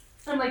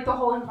 And like the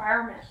whole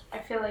environment. I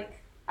feel like,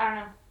 I don't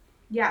know.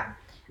 Yeah.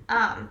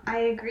 I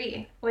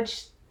agree.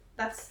 Which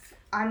that's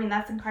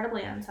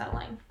incredibly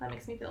unsettling. That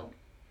makes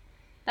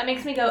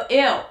me go,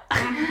 ew.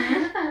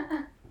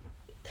 I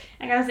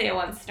gotta say it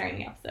once during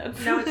the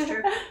episode. No, it's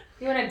true.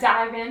 You want to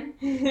dive in?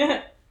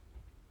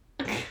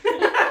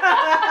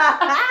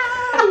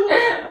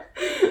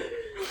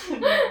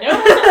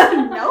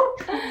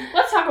 Nope.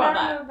 Let's talk about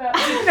I that.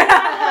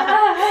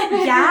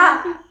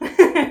 Yeah.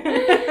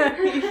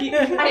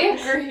 I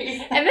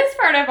agree. In this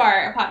part of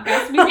our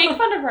podcast, we make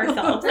fun of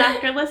ourselves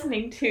after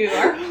listening to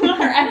our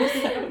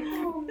episodes.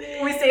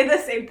 We say the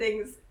same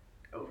things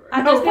over. At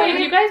and this over. point, if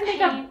you guys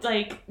make up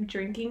like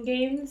drinking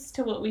games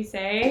to what we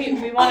say,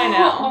 we want to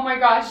know. Oh my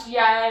gosh,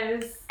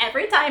 yes.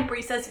 Every time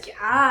Bree says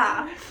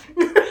yeah,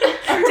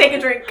 take a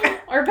drink.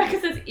 Or Becca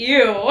says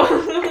ew.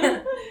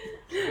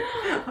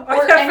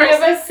 Or any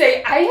of us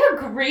say, I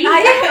agree.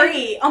 I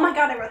agree. Oh my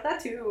god, I wrote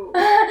that too.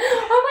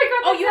 Oh my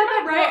god. Oh, you had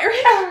that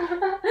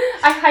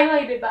right. I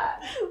highlighted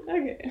that.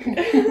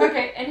 Okay.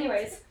 Okay,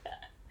 anyways.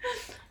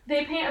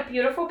 They paint a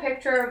beautiful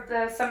picture of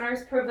the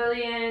Summer's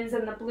Pavilions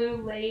and the blue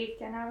lake,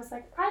 and I was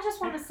like, I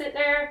just want to sit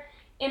there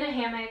in a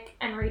hammock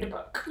and read a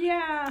book.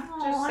 Yeah.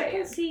 Oh, I can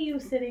saying. see you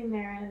sitting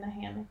there in the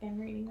hammock and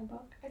reading a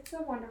book. It's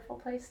a wonderful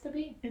place to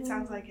be. It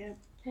sounds like it.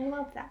 I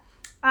love that.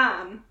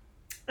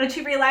 And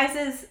she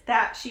realizes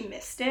that she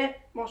missed it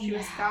while she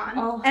was gone.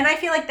 Oh. And I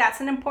feel like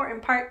that's an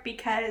important part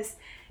because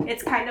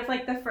it's kind of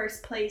like the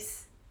first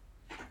place.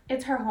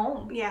 It's her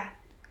home. Yeah.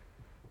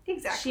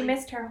 Exactly. She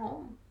missed her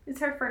home. It's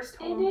her first It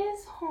home.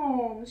 is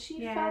home.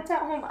 She Yeah. felt at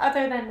home,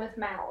 other than with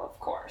Mal, of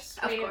course.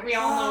 Of course. We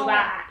all know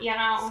that, you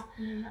know.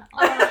 No.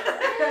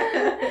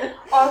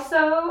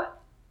 Also,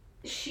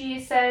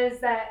 she says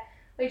that,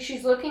 like,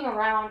 she's looking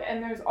around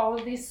and there's all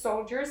of these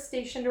soldiers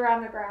stationed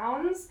around the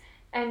grounds.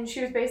 And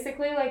she was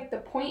basically like, the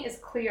point is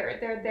clear.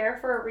 They're there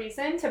for a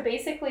reason to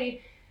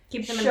basically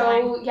Keep them in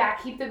line.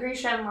 keep the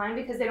Grisha in line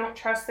because they don't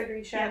trust the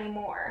Grisha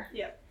anymore.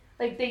 Yep.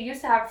 Like, they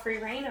used to have free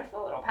reign of the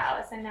little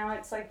palace, and now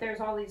it's like there's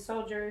all these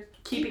soldiers.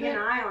 Keeping an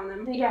eye on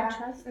them. They Yeah, don't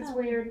trust it's them.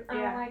 weird. I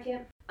Yeah. don't like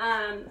it.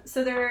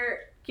 So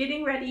they're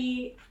getting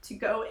ready to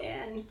go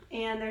in,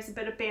 and there's a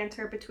bit of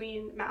banter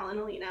between Mal and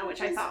Alina, which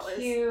I thought was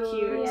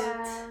cute.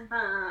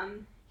 Yeah.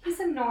 He's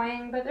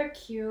annoying, but they're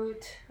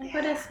cute. I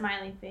put a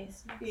smiley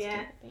face next Yeah.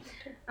 to the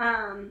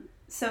banter.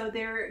 So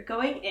they're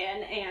going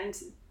in, and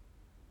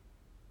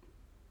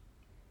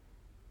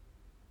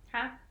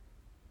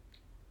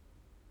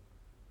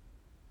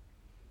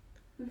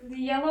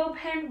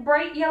The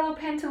bright yellow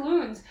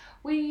pantaloons.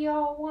 We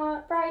all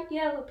want bright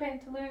yellow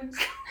pantaloons.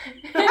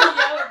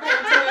 Yellow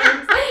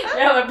pantaloons.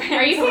 Yellow pantaloons.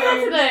 Are you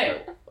saying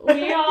that to the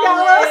we all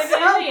Yellow live in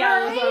the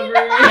yellow submarine?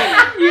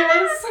 submarine?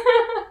 Yes.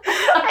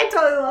 I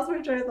totally lost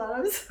my train of thought.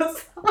 I'm so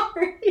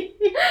sorry.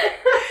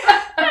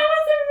 That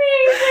was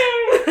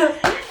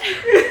amazing.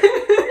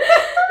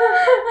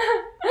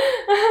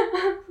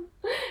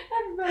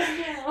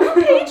 What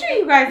page are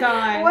you guys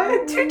on?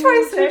 What?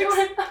 226.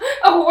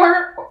 Oh,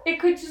 or it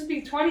could just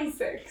be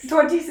 26.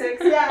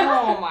 26, yeah.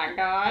 Oh my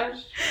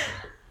gosh.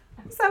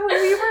 Is that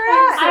where we were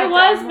I at?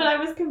 was, but I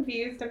was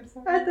confused. I'm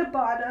sorry. At the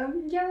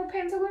bottom. Yellow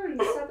pantaloons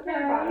at the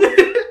very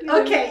bottom.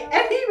 Okay,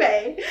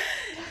 anyway.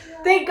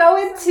 They go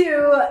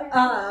into,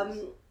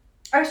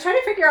 I was trying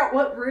to figure out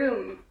what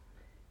room.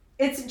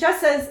 It just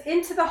says,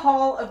 into the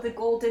hall of the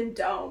Golden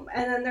Dome.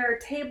 And then there are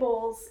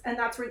tables, and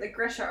that's where the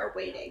Grisha are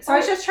waiting. So I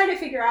was just trying to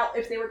figure out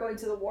if they were going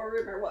to the war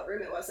room or what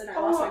room it was, and I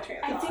lost my train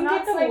of I thought. think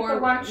Not it's the like war the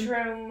room.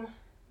 lunchroom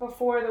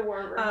before the war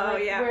room. Oh,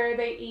 like yeah. where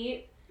they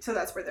eat, So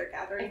that's where they're I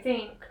gathering.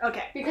 think.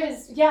 Okay.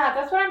 Because, yeah,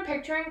 that's what I'm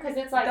picturing, because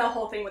it's like... The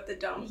whole thing with the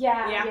dome.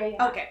 Yeah.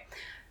 Okay.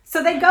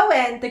 So they go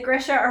in, the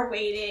Grisha are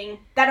waiting,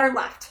 that are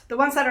left. The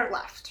ones that are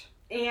left.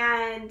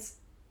 And...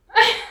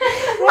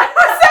 What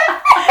was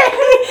that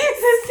face?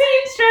 The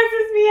scene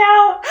stresses me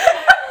out.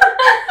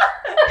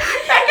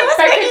 Becca was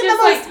Becca making the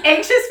just, most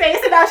anxious face,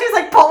 and now she's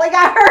like pulling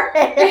out her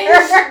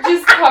hair. She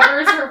just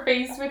covers her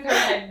face with her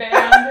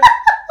headband.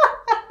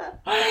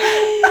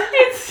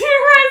 It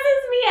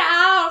stresses me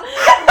out.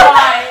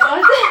 Why?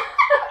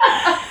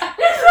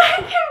 Because I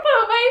can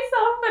put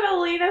myself in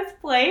Alina's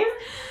place.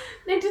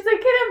 And just I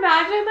can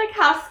imagine like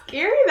how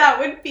scary that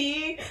would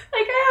be.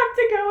 Like I have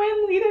to go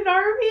and lead an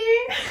army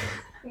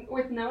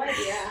With no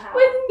idea how.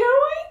 with no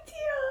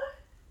idea.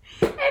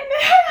 And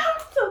then I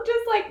have to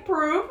just like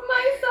prove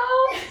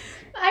myself.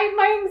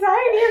 My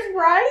anxiety is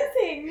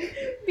rising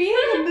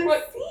being in this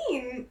What-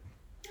 scene.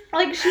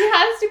 Like she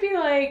has to be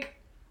like,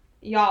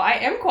 y'all, I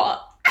am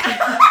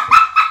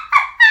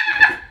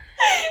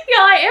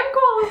Y'all, I am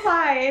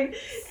qualified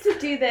to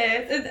do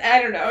this.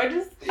 I don't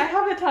know. I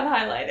have a ton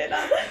highlighted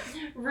on it.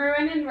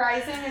 Ruin and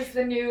Rising is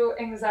the new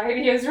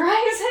Anxiety is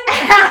Rising.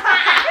 I'm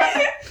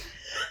hiding.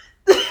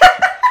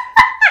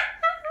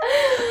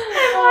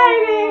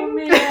 Oh,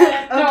 man.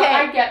 No, Okay.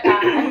 I get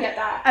that.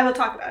 that. I will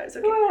talk about it. It's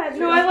okay. Go ahead.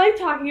 No, I like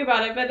talking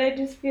about it, but I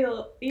just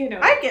feel,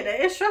 I get it.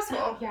 It's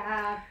stressful.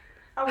 Yeah.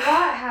 A lot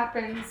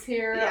happens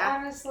here, Yeah.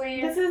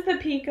 honestly. This is the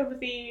peak of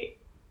the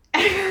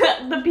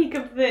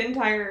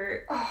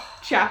entire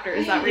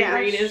chapters that we Yeah,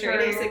 read is sure.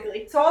 right here.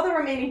 Basically. So all the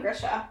remaining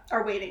Grisha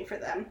are waiting for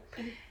them.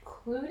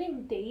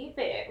 Including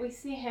David. We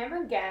see him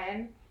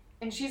again,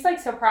 and she's like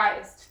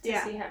surprised to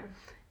Yeah. see him.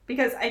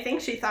 Because I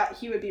think she thought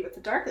he would be with the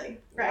Darkling,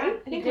 right? I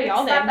think He we did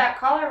all slap did. that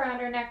collar around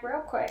her neck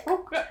real quick.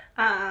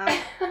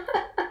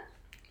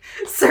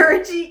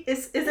 Sergi,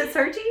 is it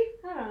Sergi?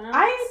 I don't know.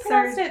 I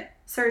pronounced it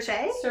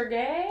Sergei? Sergey?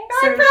 I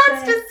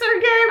pronounced it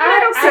Sergei, but I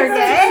don't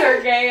Sergei.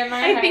 Sergey in my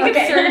head. I think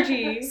Okay. it's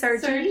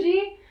Sergi.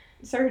 Sergi?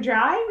 Sergi?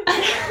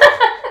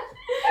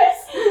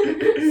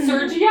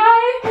 Sergei?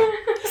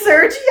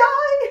 Sergey.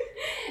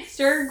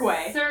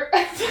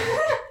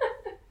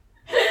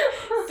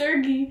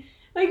 Sergi.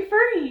 Like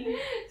Fergie.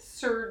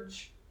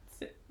 Surge.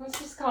 Let's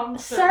just call him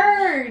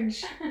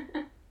Surge.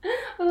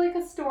 Or like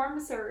a storm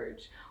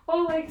surge.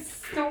 Or like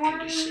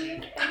storm.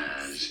 Same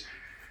as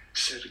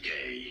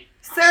Sergei.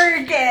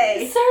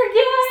 Sergei.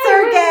 Sergey!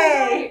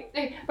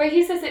 Sergey! But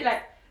he says it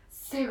like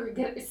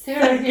Sergey.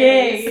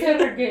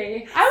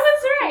 Sergey. I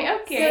was right.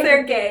 Okay.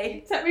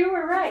 Sergei. So we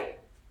were right.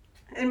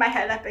 In my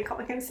head, I've been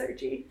calling him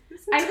Sergi.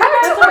 I That's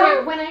thought why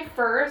when I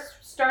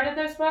first started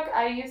this book,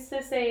 I used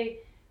to say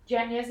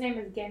Jenya's name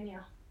is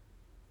Genya.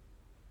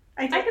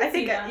 I can see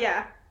think, that.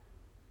 yeah.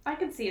 I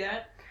could see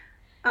that.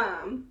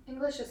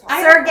 English is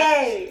hard.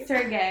 Sergei.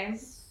 Sergey.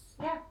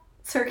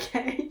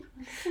 Sergei.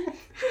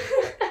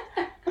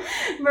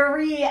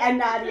 Marie and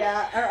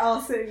Nadia are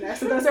all sitting there.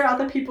 So those are all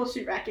the people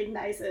she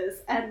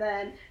recognizes. And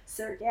then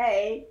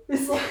Sergei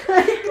is like, just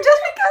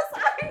because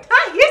I'm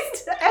not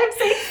used to I'm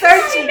saying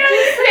Sergi.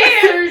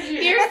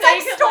 You're It's saying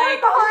like it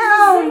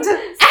Stormbound.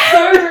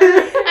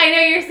 I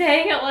know you're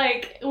saying it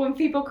like when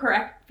people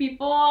correct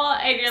people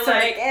and you're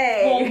like,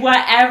 Sergei. well,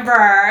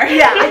 whatever.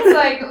 Yeah. It's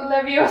like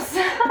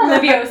Leviosa.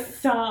 Leviosa.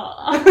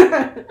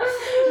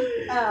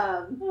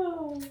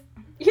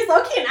 He's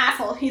low-key an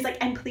asshole. He's like,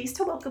 and please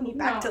to welcome me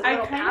back to the I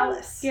little kind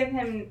palace. of give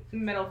him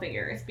middle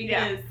fingers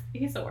because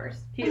he's the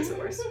worst. He is the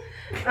worst.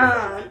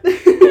 I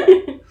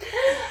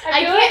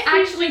can't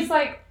actually just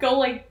like go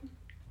like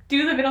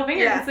do the middle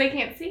finger Yeah. because they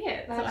can't see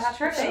it. So That's it has to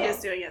true. She show. is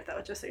doing it though,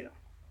 just so you know.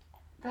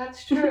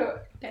 that's true.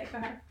 Okay, go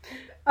ahead.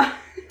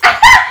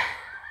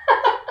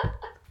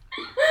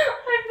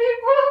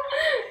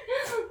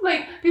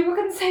 When people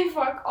can say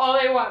fuck all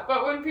they want,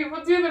 but when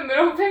people do the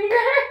middle finger,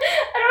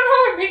 I don't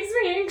know, it makes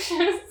me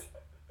anxious.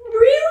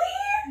 Really?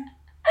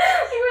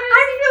 When I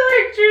see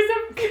pictures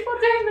of people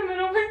doing the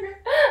middle finger,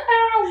 I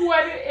don't know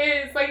what it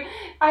is. Like,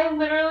 I don't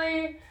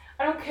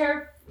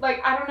care. Like,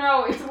 I don't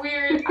know. It's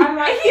weird. I'm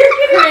like, You're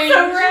getting cringe.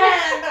 so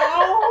red.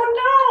 Oh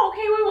no.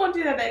 Okay, we won't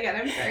do that again.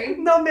 I'm sorry.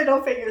 No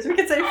middle fingers. We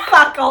can say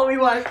fuck all we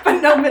want,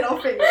 but no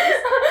middle fingers.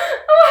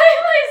 Why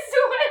am I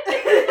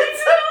sweating?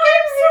 It's okay.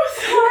 I'm so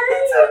sorry.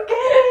 It's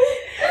okay.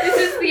 This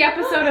is the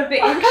episode of the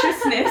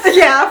anxiousness.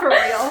 Yeah, for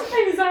real.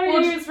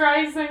 Anxiety is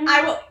rising.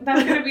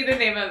 That's gonna be the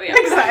name of the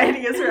episode.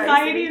 Anxiety is rising.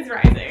 Anxiety is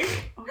rising.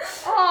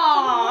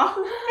 Aww.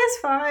 It's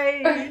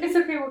fine. It's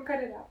okay, we'll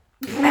cut it out.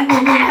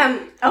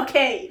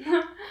 Okay.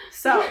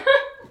 So.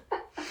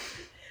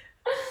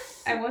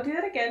 I won't do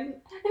that again.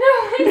 No,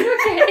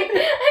 it's okay. I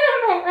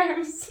don't know why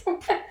I'm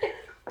sweating.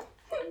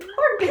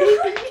 Poor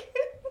baby.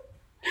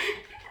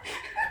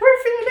 We're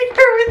fanning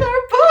her with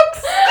our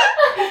books.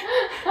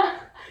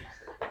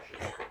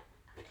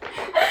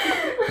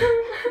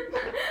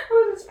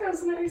 Oh, this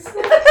feels nice.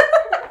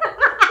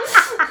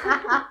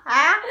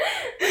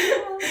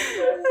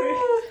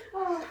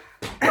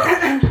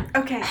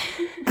 Okay.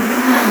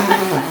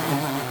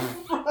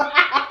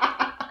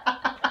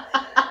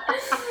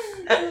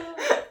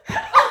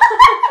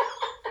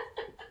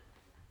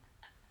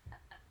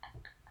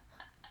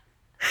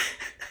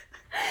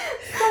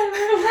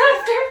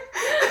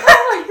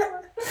 Oh my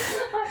god.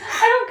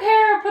 I don't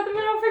care. Put the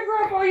middle finger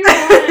up all you want.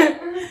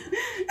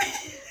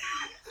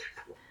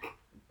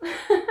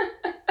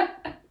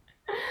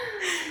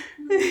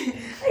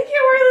 I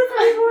can't wear this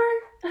anymore.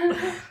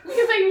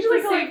 Because I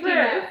usually go like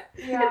this.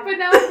 Yeah. But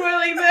now I'm going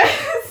like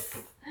this.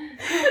 But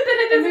then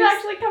it doesn't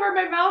actually cover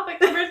my mouth, it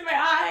covers my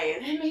eyes.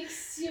 It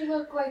makes you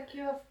look like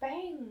you have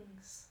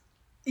fangs.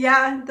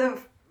 Yeah, it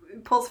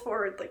pulls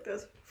forward like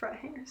those front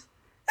hairs.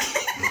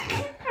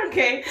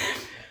 Okay.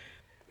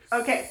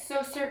 Okay.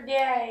 So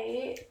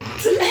Sergey.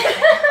 Basically,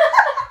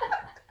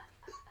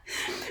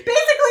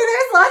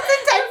 there's lots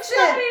of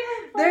tension.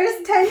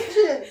 There's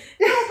tension.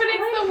 No, but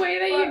it's the way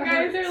that you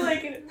guys are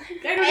like,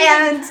 I don't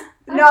And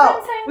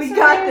no, we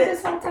got this.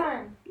 this whole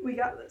time. We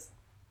got this.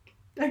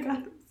 I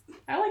got this.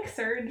 I like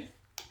Surge.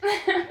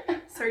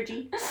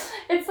 Sergi.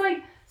 It's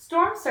like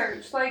Storm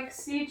Surge, like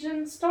Siege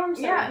and Storm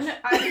Surge. Yeah, no,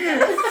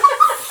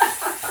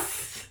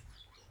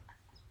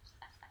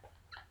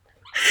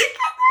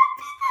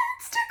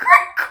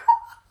 Instagram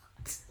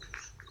quote.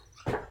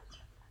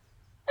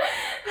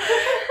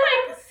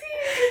 like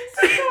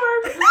Siege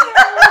Storm.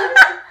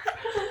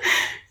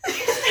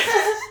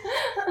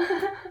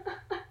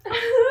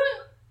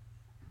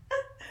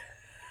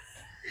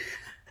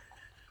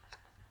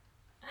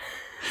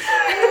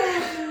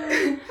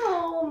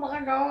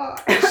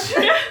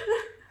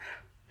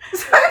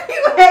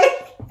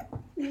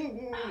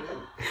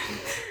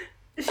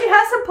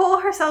 pull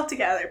herself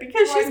together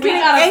because she's We getting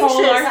gotta anxious.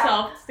 pull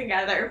ourselves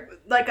together.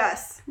 Like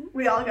us.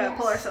 We all gotta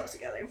pull ourselves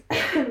together.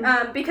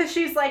 Because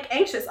she's like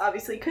anxious,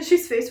 obviously, because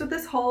she's faced with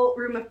this whole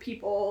room of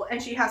people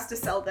and she has to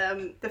sell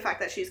them the fact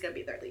that she's gonna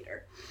be their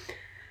leader.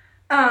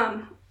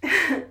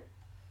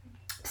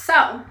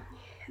 So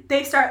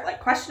they start like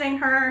questioning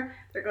her.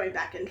 They're going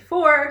back and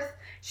forth.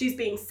 She's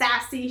being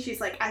sassy. She's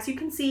like, as you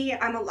can see,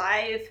 I'm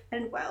alive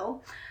and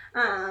well.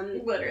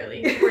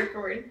 Literally, word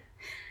for word.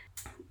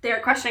 They're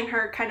questioning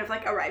her, kind of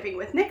like arriving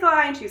with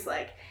Nikolai, and she's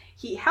like,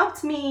 he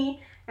helped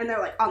me. And they're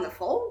like, on the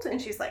fold?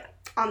 And she's like,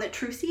 on the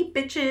trucy,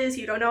 bitches.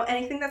 You don't know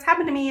anything that's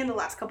happened to me in the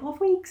last couple of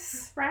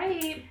weeks.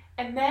 Right.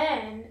 And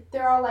then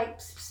they're all like,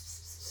 pss,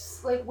 pss,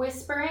 pss, like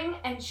whispering,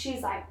 and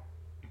she's like,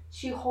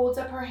 she holds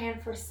up her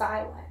hand for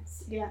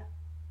silence. Yeah.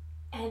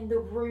 And the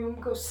room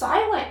goes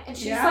silent, and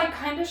she's Yeah. like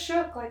kind of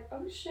shook, like,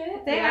 oh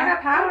shit. They Yeah.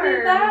 got power. I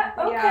did that?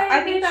 Okay, Yeah.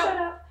 I think shut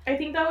that up. I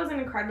think that was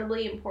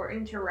incredibly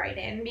important to write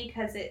in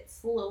because it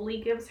slowly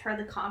gives her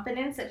the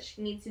confidence that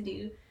she needs to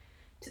do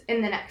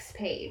in the next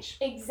page.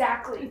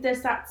 Exactly.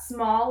 There's that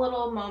small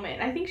little moment.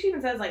 I think she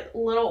even says like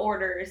little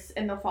orders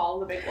in the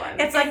fall, the big one.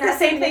 It's like And the that's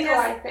same a thing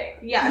Nikolai as... thing.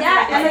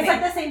 yeah, and it's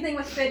like like the same thing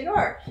with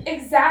Fedor.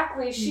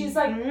 Exactly. She's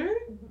like, Mhm.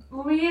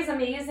 Lee is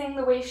amazing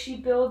the way she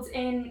builds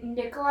in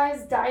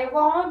Nikolai's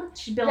dialogue.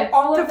 She builds That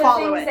all to of the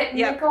follow things it, that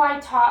yep. Nikolai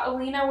taught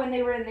Alina when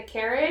they were in the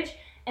carriage,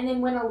 and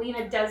then when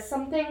Alina does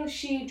something,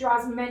 she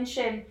draws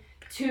mention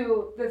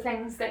to the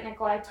things that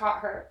Nikolai taught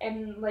her,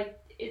 and like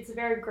it's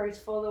very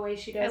graceful the way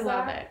she I does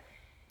love that. it.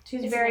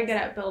 She's It's very nice. good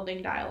at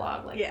building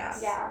dialogue like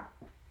Yes. that.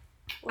 Yeah,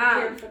 we're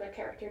here Um, for the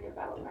character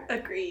development.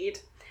 Agreed.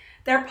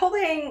 They're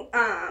pulling,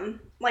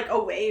 like,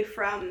 away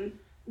from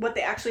what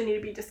they actually need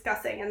to be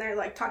discussing, and they're,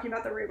 like, talking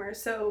about the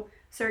rumors. So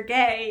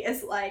Sergei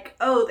is like,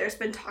 oh, there's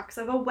been talks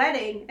of a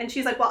wedding. And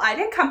she's like, well, I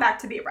didn't come back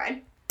to be a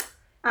bride.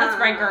 That's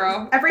right,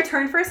 girl. I've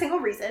returned for a single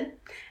reason,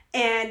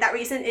 and that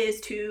reason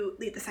is to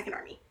lead the Second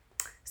Army.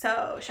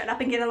 So shut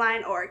up and get in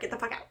line or get the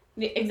fuck out.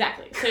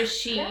 Exactly. So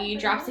she Yeah.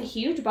 drops a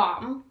huge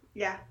bomb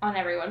Yeah. on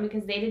everyone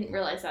because they didn't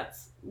realize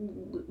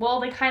well,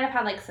 they kind of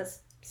had like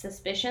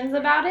suspicions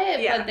about it,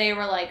 Yeah. but they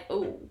were like,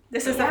 oh,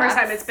 This is the Yeah. first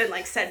time it's been,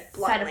 like, said said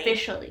bluntly.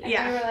 officially. And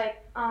yeah. they were like,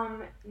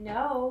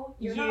 no,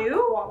 you're You?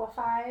 not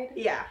qualified.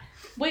 Yeah.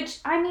 Which,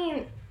 I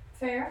mean,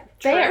 Fair.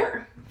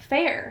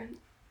 fair.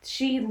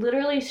 She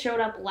literally showed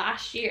up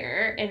last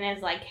year and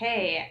is like,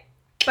 hey,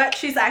 But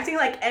she's acting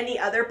like any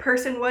other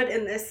person would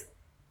in this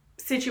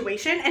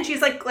situation, and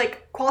she's like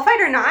qualified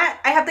or not,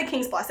 I have the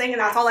king's blessing,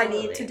 and that's all I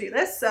need Absolutely. to do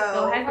this. So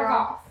go ahead, Fuck girl.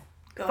 off.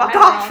 Go fuck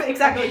ahead, off. girl.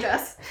 Exactly,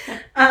 Jess.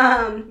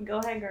 Go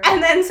ahead, girl.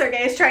 And then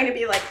Sergei is trying to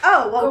be like,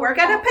 oh, well, Go we're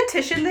gonna off.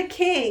 petition the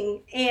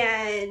king,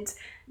 and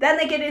then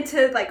they get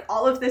into like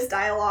all of this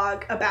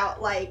dialogue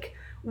about like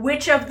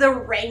which of the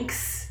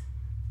ranks,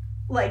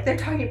 like they're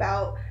talking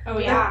about Oh,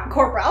 Yeah.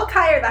 Corporal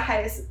Kai are the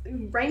highest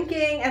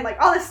ranking, and like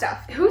all this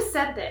stuff. Who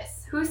said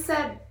this? Who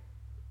said?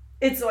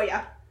 It's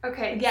Zoya.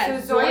 Okay, Yeah,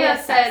 so Zoya Zoya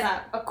sets said,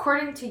 up.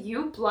 according to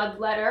you,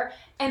 bloodletter.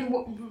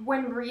 And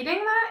when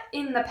reading that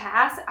in the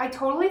past, I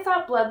totally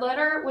thought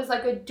bloodletter was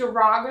like a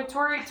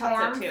derogatory thought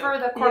so term too. for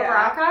the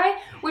Yeah. Corporakai,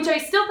 which I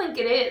still think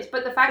it is.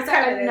 But the fact It's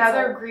that kind of an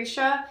another insult.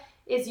 Grisha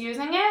is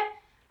using it,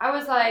 I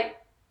was like,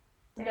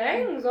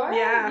 dang, Zoya,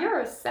 Yeah. you're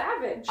a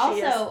savage.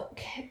 Also,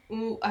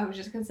 I was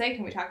just going to say,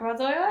 can we talk about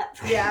Zoya?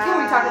 Yeah.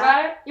 Can we talk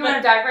about it? You want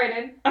to dive right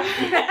in?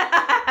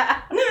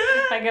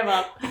 I give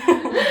up.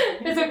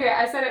 It's okay.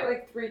 I said it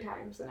like 3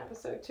 times in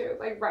episode 2,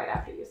 like right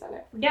after you said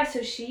it. Yeah,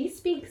 so she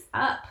speaks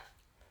up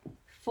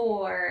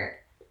for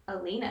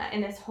Alina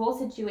in this whole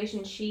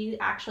situation. She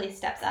actually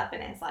steps up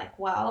and is like,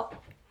 well,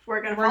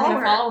 We're gonna we're follow going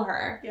her. to follow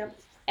her. Yep.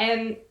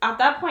 And at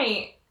that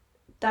point,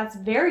 that's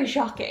very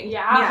shocking.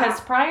 Yeah. Because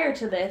prior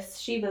to this,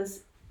 she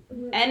was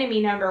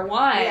enemy number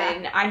 1.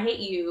 Yeah. I hate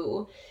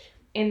you.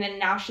 And then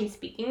now she's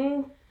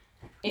speaking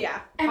Yeah.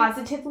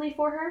 positively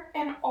for her.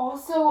 And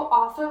also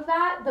off of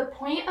that, the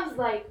point of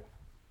like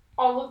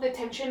all of the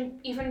tension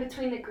even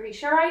between the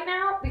Grisha right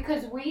now,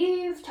 because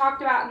we've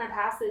talked about in the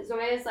past that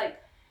Zoya is like,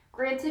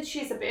 granted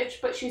she's a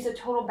bitch, but she's a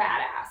total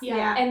badass.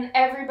 Yeah. And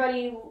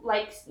everybody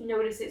like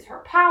notices her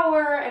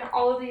power and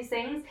all of these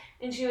things.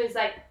 And she was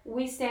like,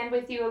 we stand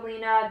with you,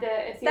 Alina,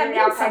 the That means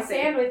Etherealkai something.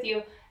 stand with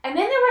you. And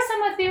then there were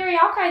some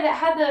Etherealkai that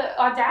had the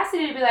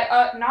audacity to be like,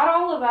 not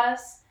all of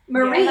us.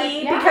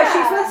 Marie, Yeah. because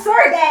she's with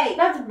Sergei.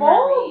 That's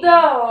bold, Marie.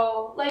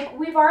 though. Like,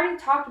 we've already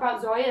talked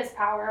about Zoya's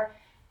power,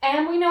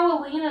 and we know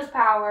Alina's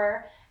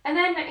power. And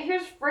then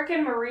here's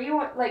frickin' Marie,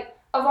 like,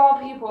 of all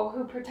people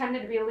who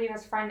pretended to be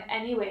Alina's friend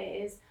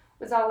anyways,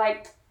 was all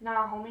like,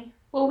 nah, homie.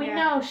 Well, we Yeah.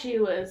 know she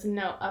was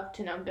up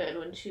to no good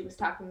when she was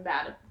talking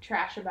bad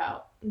trash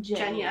about Jenya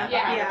Jenya, behind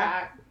yeah. her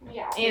back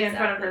Yeah. and in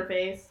front of her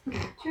face.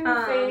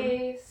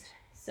 Two-faced.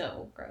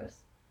 So gross.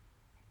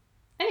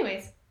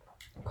 Anyways,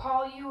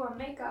 Call you a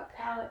makeup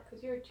palette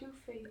because you're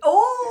two-faced.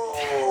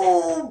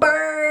 Oh,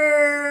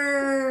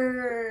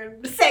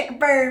 burn. Sick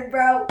burn,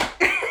 bro.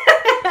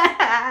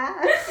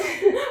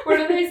 What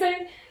do they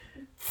say?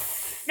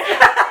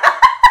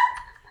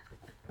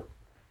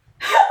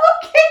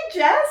 Okay,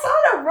 Jess,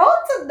 on a roll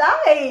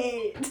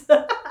tonight.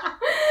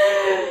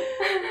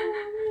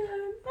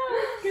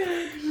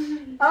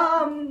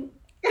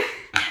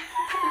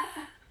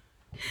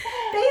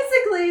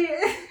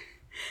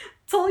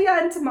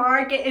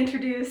 get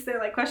introduced. They're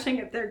like questioning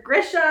if they're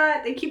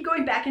Grisha. They keep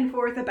going back and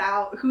forth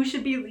about who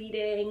should be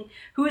leading,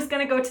 who is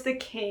going to go to the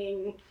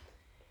king.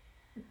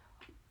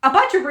 A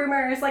bunch of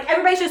rumors. Like,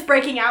 everybody's just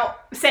breaking out,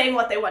 saying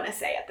what they want to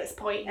say at this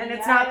point, and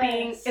it's not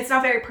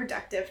very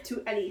productive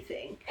to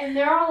anything. And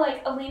they're all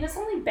like, Alina's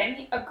only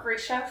been a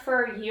Grisha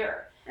for a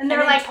year. And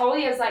they're like,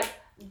 Tolia's like,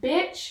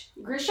 bitch,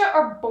 Grisha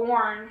are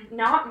born,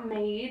 not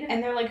made.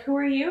 And they're like, who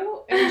are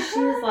you? And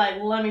she's like,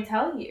 well, let me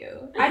tell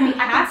you. I'd be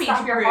happy stop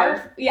to your prove.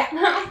 heart. Yeah.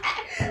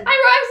 I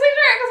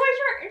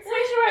wrote, it's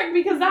my Shrek,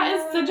 because that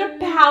is such a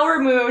power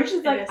move.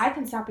 She's like, I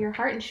can stop your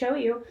heart and show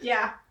you.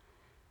 yeah.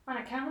 On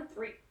a count of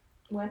 3.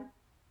 1,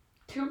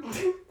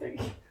 2, 3.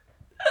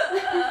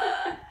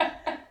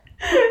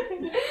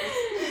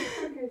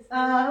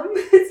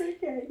 It's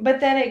okay. But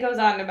then it goes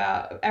on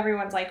about,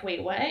 everyone's like,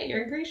 wait, what?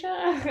 You're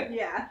Grisha?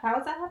 Yeah. How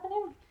is that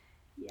happening?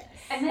 Yes.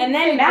 And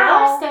then Fedora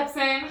Mal steps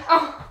in.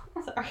 Oh,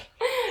 Sorry.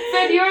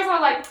 Fedora's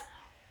all like,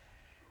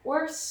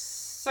 we're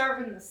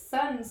serving the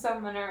sun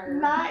summoner.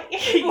 Not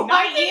you.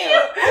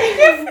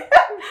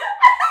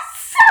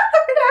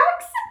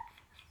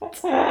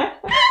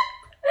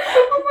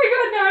 Oh my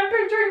god, now I'm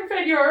picturing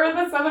Fedora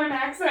with a southern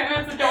accent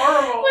and it's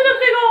adorable. With a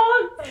big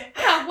old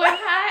cowboy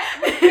hat.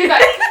 He's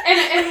like,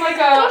 and like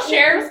a Little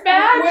sheriff's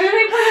badge. What do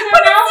they put in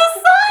their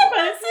mouth?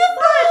 But it's the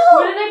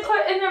What do they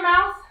put in their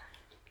mouth?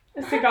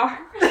 A cigar.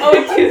 Oh,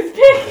 a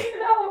toothpick.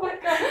 No,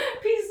 like a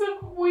piece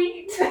of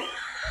wheat.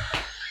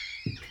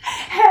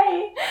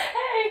 Hey.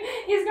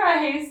 He's got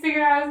hay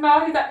sticking out of his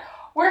mouth. He's like,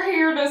 we're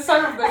here to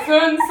serve the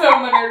sun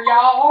summoner,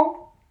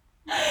 y'all.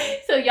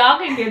 So y'all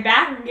can get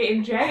back and get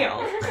in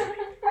jail.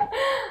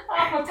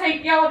 I'm gonna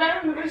take y'all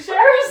down to the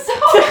sheriff's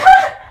office.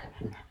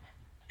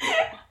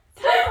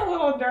 That's a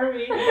little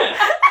dirty.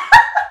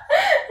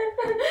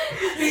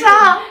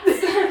 Stop.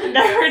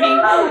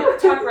 Dirty.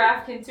 Talk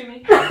Rafkin to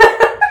me.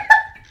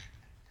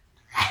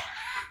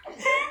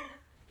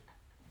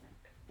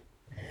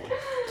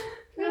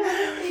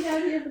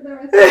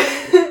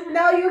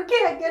 No, you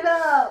can't get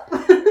up.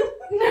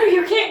 No,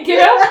 you can't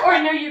get up,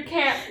 or no, you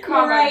can't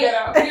get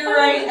up. You're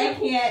right, I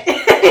can't.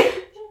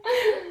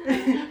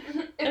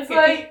 It's Okay.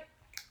 like,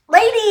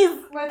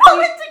 Ladies, let's pull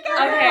see. it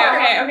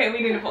together. Okay,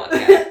 we need to pull it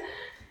together.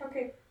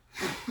 Okay.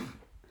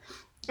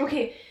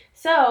 Okay,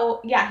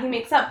 so, yeah, he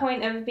makes that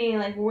point of being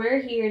like,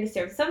 we're here to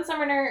serve the Sun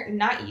Summoner,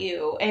 not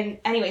you. And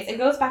anyways, it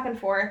goes back and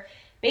forth.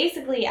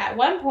 Basically, at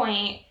one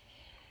point,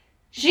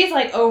 she's,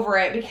 like, over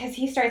it because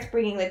he starts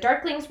bringing the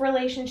Darklings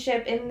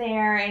relationship in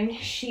there, and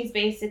she's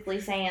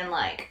basically saying,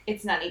 like,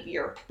 it's none of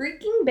your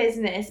freaking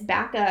business,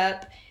 back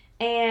up.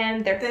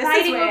 And they're This is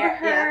fighting where- over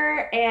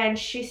her, and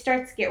she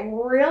starts to get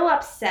real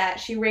upset.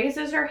 She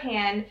raises her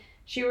hand.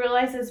 She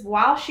realizes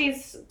while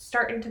she's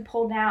starting to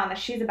pull down that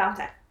she's about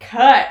to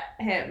cut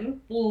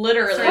him,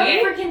 literally. So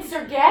freaking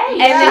Sergei. And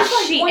then Like,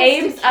 she wants to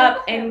aims kill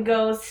up him. and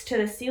goes to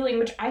the ceiling,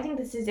 which I think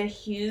this is a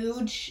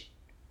huge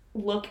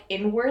look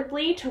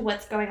inwardly to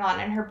what's going on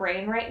in her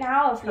brain right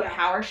now of her Yeah.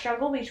 power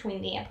struggle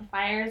between the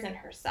amplifiers and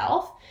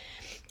herself.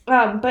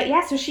 But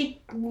yeah, so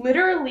she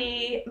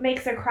literally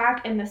makes a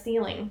crack in the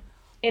ceiling,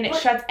 and it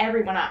But- shuts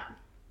everyone up.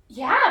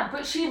 Yeah,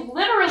 but she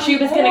literally She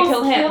was gonna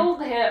kill him.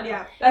 killed him.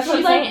 Yeah, That's what She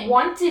I'm like saying.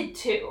 wanted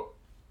to.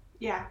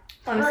 yeah.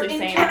 Honestly, Her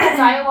same. internal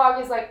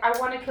dialogue is like, I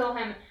want to kill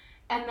him,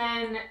 and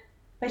then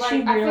But like,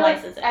 she I feel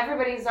realizes like it.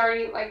 everybody's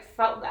already like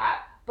felt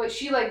that, but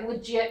she like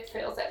legit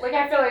feels it. Like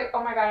I feel like,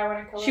 oh my god, I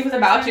want to kill. She this was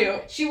about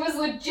person. to. She was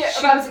legit She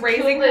about was to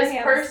raising kill her this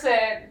hands.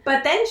 person.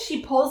 But then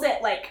she pulls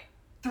it like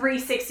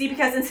 360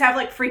 because instead of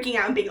like freaking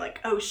out and being like,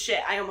 oh shit,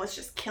 I almost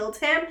just killed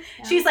him,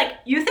 Yeah. she's like,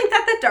 you think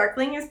that the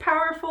Darkling is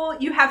powerful?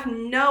 You have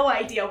no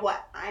idea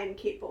what I'm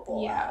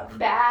capable Yeah. of.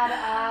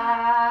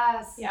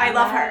 Badass. Yeah. I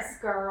love her. Yes,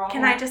 girl.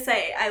 Can I just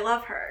say, I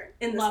love her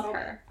in this Love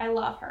moment. her. I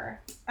love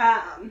her.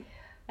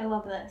 I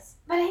love this.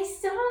 But I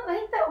still don't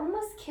like the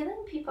almost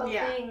killing people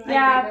Yeah. thing.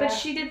 Yeah, but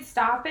she did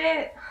stop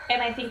it,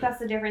 and I think that's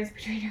the difference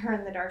between her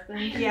and the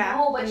Darkling. Yeah.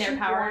 No, but in their she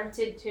power.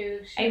 wanted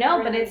to. She I know,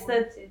 but really it's the-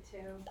 wanted to.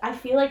 I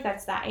feel like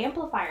that's that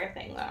amplifier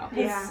thing, though. 'Cause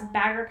Yeah.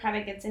 Bagger kind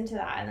of gets into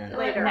that in the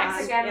Later next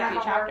on, Again, yeah. few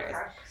the chapters.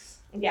 Horcrux.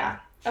 Yeah.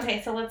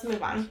 Okay, so let's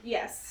move on.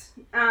 Yes.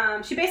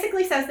 She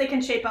basically says they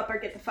can shape up or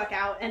get the fuck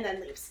out and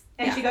then leaves.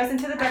 And Yeah. she goes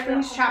into the I feel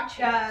Darkling's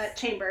hope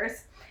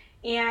chambers.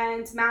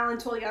 And Mal and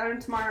Talia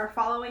and Tamara are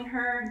following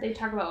her. They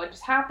talk about what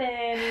just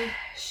happened.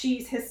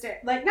 She's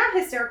not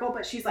hysterical,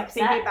 but she's like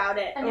Upset. thinking about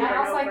it And over I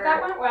was and like, over.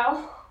 that went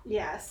well.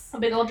 Yes. A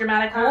big old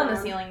dramatic hole in the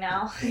Um, ceiling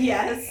now.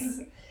 Yes.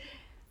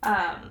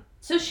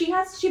 So she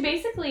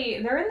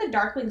basically, they're in the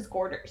Darkling's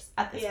quarters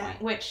at this Yeah.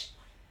 point, which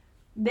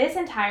this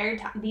entire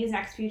these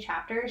next few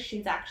chapters,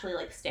 she's actually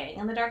like staying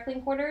in the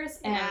Darkling quarters,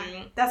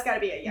 and That's gotta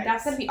be a yikes.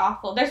 that's gonna be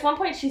awful. There's one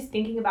point she's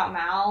thinking about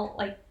Mal,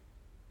 like,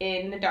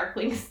 in the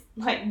Darkling's,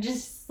 like,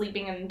 just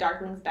sleeping in the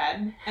Darkling's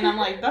bed, and I'm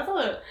like, that's a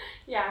little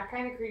Yeah,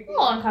 kind of creepy.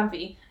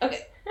 uncomfy.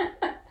 Okay. What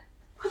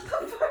the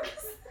fuck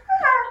is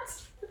that?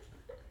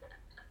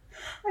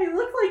 I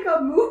look like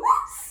a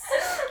moose.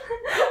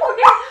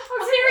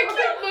 Very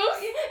cute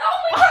moose. Oh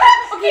my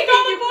god. Okay,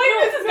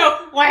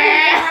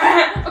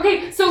 Go,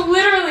 Okay, so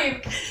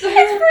literally, It's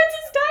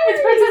Princess Diaries.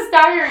 it's Princess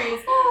Diaries.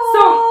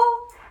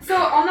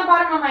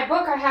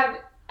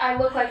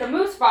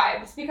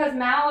 vibes because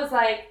Mal was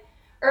like,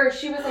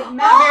 she was like,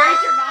 Mal. Very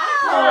dramatic.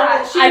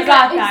 Yeah, she I was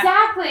got like, that.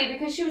 Exactly,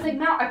 because she was like,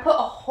 Mal, I put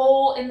a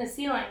hole in the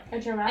ceiling. A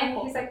dramatic And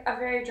hole. he's like, a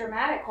very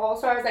dramatic hole.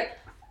 So I was like,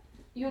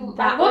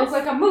 That I look was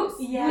like a moose.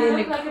 Yeah. You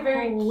look like a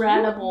very cute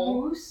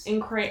Incredible. moose.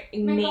 Make all the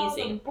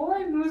Amazing.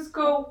 boy moose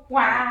go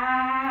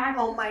wah.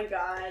 Oh my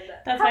god.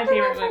 That's How my did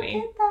favorite I movie.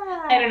 forget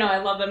that? I don't know. I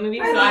love that movie,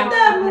 so I I'm love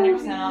that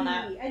 100% on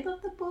that. movie. I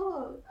love the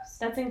books.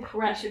 That's I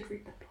incredible. should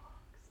read the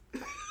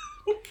books.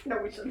 No,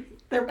 we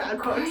shouldn't. They're bad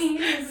books.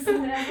 Green is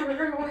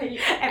never white.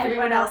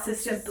 Everyone else is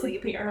simply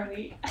Simply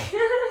early.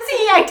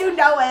 See, I do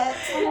know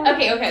it.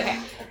 Okay.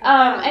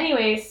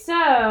 Anyway,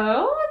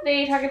 so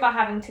they talk about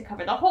having to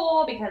cover the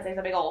hole because there's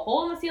a big old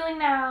hole in the ceiling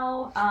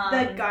now.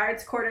 The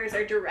guards' quarters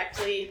are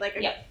directly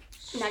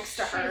next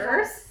to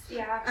hers.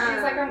 Yeah,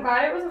 she's like, I'm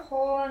glad it was a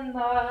hole in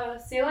the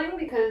ceiling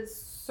because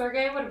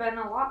Sergei would have been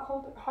a lot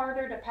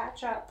harder to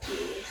patch up.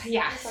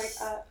 Yes.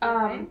 It's like,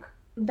 you think?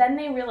 Then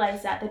they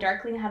realized that the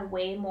Darkling had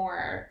way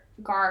more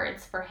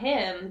guards for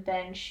him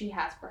than she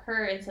has for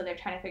her, and so they're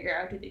trying to figure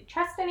out, do they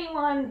trust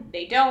anyone?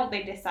 They don't.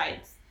 They decide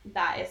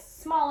that is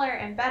smaller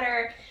and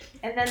better,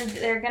 and then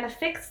they're gonna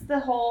fix the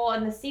hole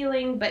in the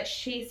ceiling, but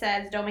she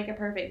says don't make it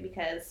perfect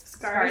because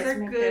Scars are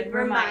make good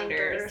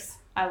reminders.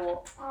 I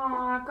will.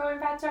 Aw, going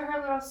back to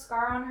her little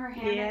scar on her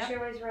hand Yeah. that she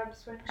always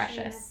rubs when Precious.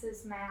 she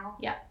misses Mal.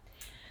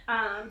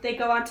 They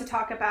go on to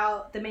talk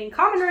about the main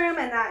common room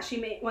and that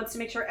she wants to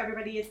make sure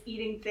everybody is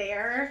eating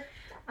there.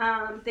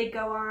 They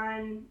go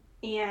on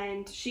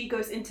and she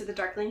goes into the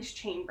Darkling's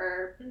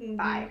chamber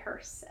by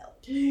herself.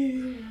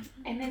 And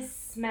it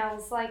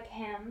smells like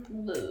him.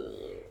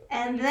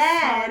 And Smells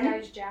then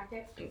like his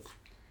jacket.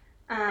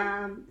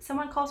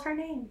 someone calls her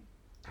name.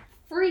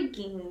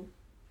 Freaking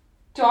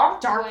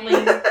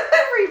Darkling.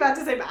 Were you about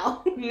to say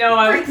Mal? no,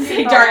 I was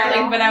saying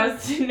Darkling, but I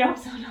was no.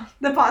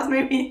 The pause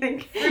made me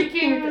think.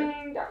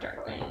 Freaking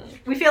Darkling.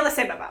 We feel the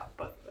same about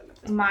both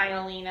of them. My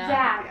Alina.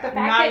 Yeah, the fact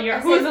Not that your.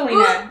 it Who's says,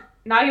 Alina?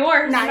 Not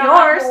yours. Not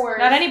Not yours.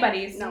 Not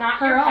anybody's. No. Not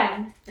her your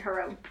own.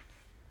 Her own.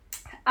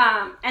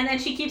 And then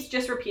she keeps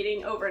just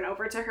repeating over and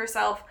over to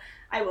herself,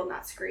 I will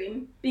not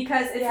scream.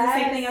 Because it's the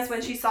same thing as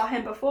when she saw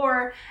him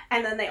before,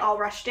 and then they all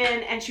rushed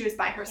in, and she was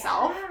by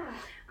herself.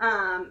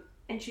 Yeah.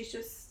 And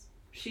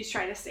she's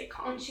trying to stay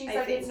calm. And she's I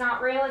like, think. it's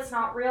not real,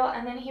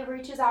 and then he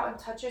reaches out and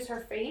touches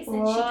her face,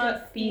 and she can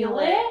What? feel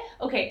it.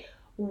 Okay,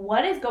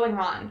 what is going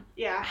on?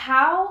 Yeah.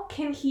 How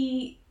can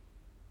he?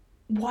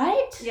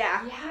 What?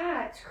 Yeah.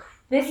 Yeah, it's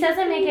This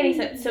doesn't make any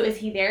sense. So is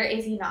he there?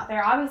 Is he not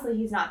there? Obviously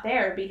he's not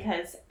there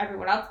because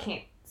everyone else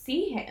can't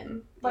see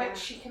him. But Yeah.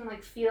 she can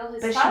like feel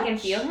his But touch. she can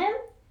feel him?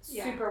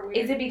 Yeah. Super weird.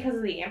 Is it because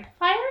of the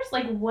amplifiers?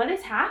 Like, what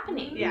is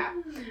happening? Yeah.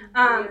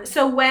 Weird.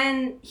 So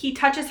when he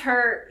touches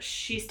her,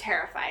 she's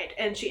terrified,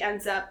 and she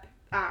ends up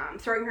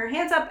throwing her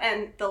hands up,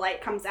 and the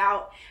light comes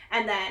out,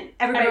 and then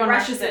everybody Everyone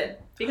rushes rushes in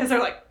because they're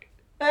like,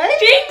 hey,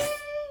 Jinx!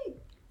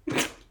 they're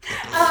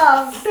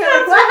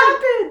like,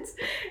 what happened?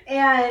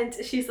 And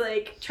she's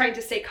like trying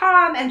to stay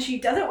calm, and she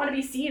doesn't want to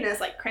be seen as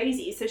like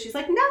crazy, so she's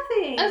like,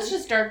 nothing. It's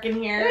just dark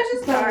in here. It's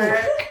just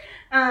dark.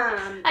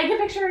 I can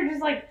picture her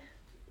just like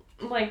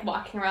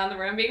walking around the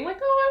room being like,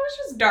 oh, it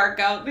was just dark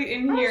out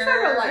in I'm here.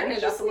 sure to lighten I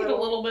it just up a need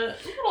little. a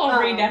little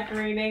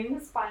redecorating.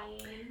 It's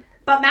fine.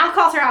 But Mal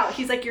calls her out.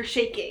 He's like, you're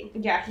shaking.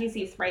 Yeah, he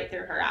sees right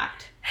through her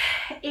act,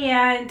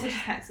 And which is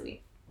kind of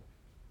sweet.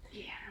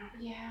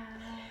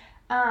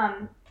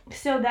 Yeah.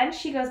 So then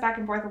she goes back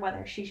and forth on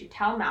whether she should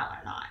tell Mal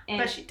or not. And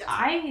But she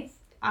doesn't.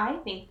 I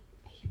think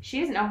she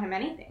doesn't owe him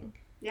anything.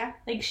 Yeah.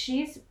 Like,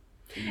 she's...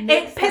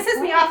 it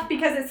pisses me off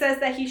because it says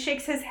that he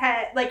shakes his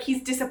head like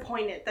he's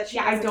disappointed that she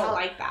Yeah, I doesn't don't tell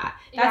like that.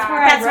 Yeah. That's where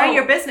That's I wrote, not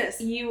your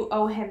business. you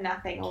owe him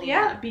nothing, Alina.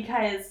 Yeah.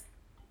 Because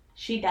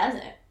she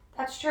doesn't.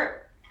 That's true.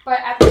 But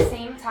at the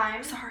same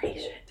time, Sorry,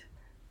 shit.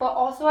 but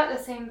also at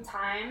the same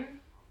time,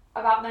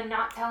 about the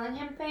not telling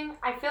him thing,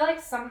 I feel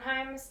like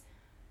sometimes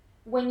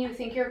when you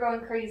think you're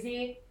going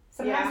crazy,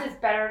 sometimes Yeah. it's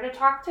better to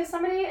talk to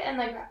somebody and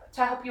like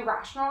to help you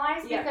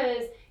rationalize Yeah.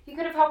 because he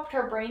could have helped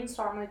her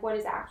brainstorm like what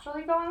is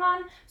actually going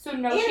on. So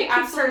no, And she it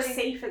keeps her absolutely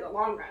safe in the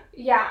long run.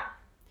 Yeah.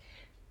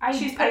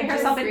 She's putting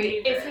herself in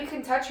disagree. danger. If he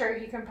can touch her,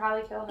 he can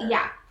probably kill her.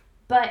 Yeah.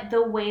 But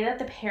the way that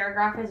the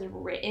paragraph is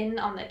written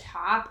on the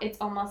top, it's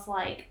almost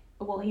like,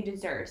 well, he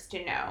deserves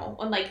to know.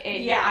 And like,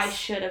 Yes. I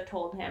should have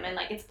told him. And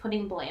like, it's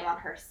putting blame on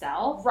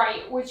herself.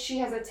 Right, which she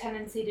has a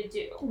tendency to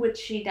do. Which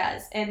she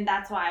does. And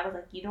that's why I was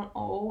like, you don't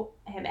owe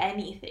him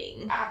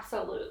anything.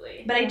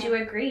 Absolutely. But I do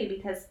agree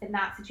because in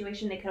that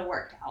situation, they could have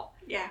worked out.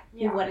 Yeah.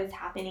 Yeah. What is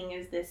happening?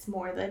 Is this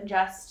more than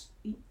just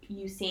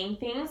you seeing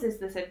things? Is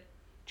this a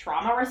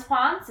trauma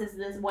response? Is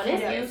this, what is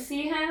Can you it?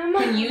 see him?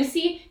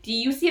 Do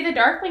you see the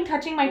Darkling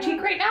touching my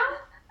cheek right now?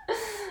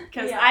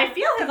 Because Yeah. I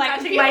feel him 'Cause I can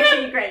touching feel my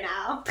him. cheek right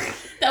now.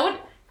 That would,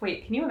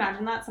 wait, can you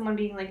imagine that? Someone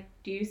being like,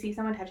 do you see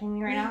someone touching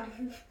me right now?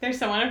 There's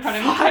someone in front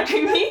of me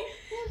touching me.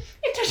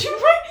 You're touching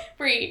my,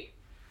 Bree.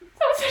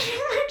 Someone's touching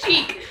my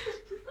cheek.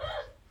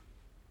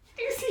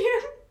 Do you see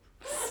him?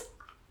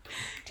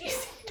 Do you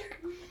see the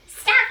Darkling?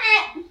 Stop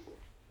it!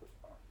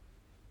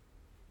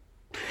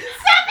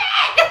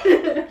 Stop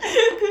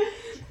it!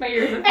 My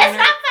ears are It's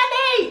not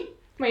funny!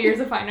 years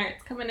of fine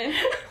arts coming in.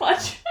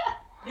 Watch.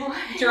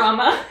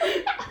 Drama.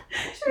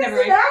 She Never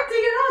was mind. acting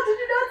it out. Did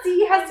you not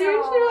see how I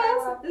serious know, she I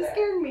was? loved It it.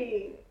 scared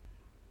me.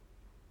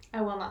 I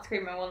will not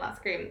scream. I will not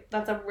scream.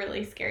 That's a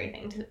really scary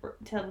thing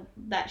to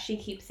that she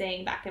keeps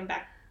saying back and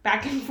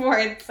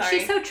forth. Sorry.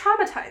 She's so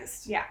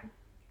traumatized. Yeah.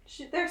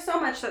 There's so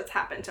much that's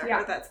happened to her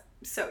Yeah. that's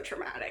so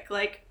traumatic.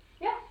 Like,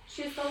 Yeah,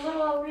 she's the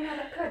little Alina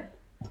that could.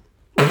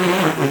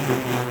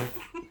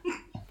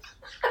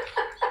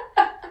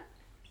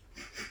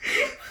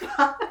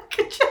 fuck,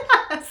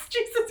 Jess.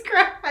 Jesus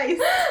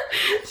Christ.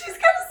 She's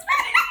gonna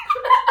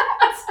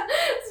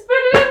Spit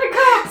it in the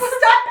cup.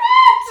 Stop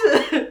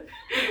it!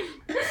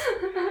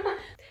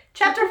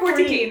 Chapter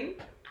 14.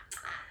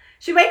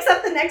 She wakes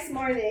up the next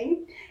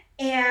morning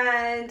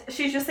and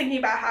she's just thinking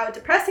about how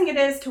depressing it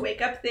is to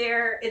wake up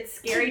there. It's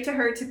scary to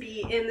her to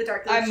be in the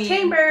Dark Lord's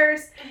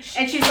chambers.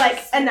 And she's like,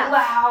 enough.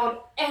 Loud,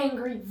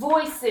 angry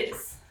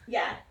voices.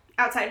 Yeah,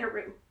 outside her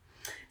room.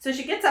 So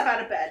she gets up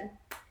out of bed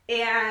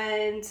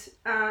and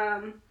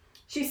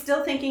she's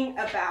still thinking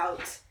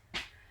about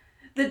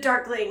the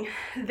Darkling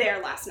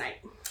there last night.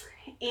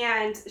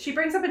 And she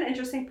brings up an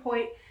interesting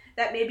point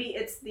that maybe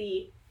it's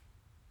the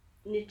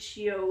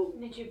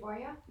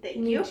Nichiboya? thank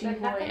you,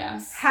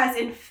 Nichiboya. has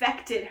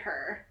infected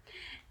her.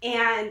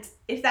 And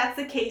if that's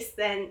the case,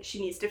 then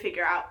she needs to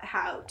figure out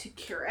how to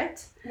cure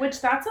it.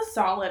 Which that's a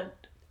solid.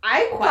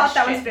 I thought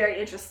that was Question. very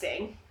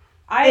interesting.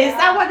 Is Is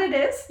that what it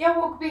is? Yeah,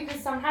 well,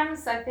 because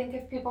sometimes I think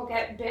if people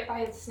get bit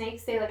by the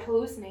snakes, they like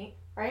hallucinate,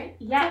 right?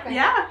 Yeah. Okay.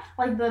 Yeah.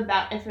 Like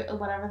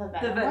whatever the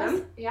venom. The venom.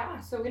 was. Yeah,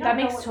 so we don't That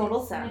know makes what total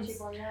these sense.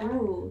 Nichiboya are.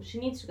 Ooh, she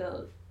needs to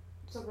go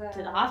To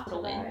to the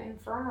hospital to the then.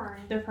 infirmary.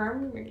 The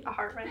firm, A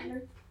heart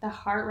render. the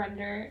heart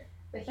render.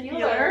 The Healer.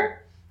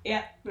 healer.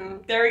 Yeah.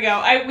 No. There we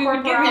go. We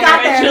would get Corporal. there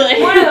Got there.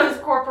 eventually. One of those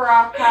corporate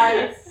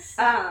archives.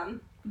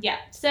 Yeah.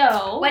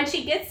 So When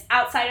she gets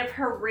outside of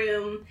her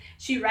room,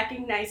 she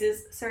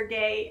recognizes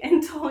Sergei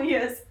and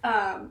Tolia's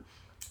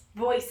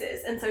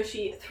voices. And so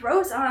she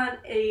throws on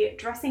a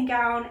dressing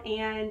gown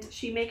and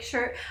she makes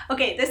sure...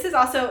 Okay, this is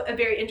also a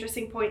very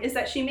interesting point, is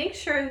that she makes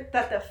sure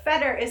that the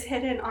fetter is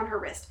hidden on her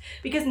wrist.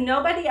 Because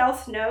nobody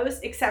else knows,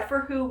 except for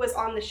who was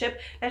on the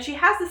ship, that she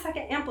has the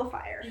second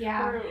amplifier.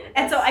 Yeah.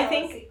 And so That's I still a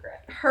think secret.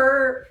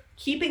 her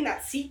keeping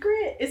that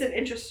secret is an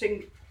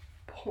interesting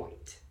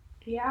point.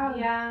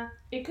 Yeah.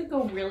 it could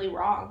go really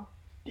wrong.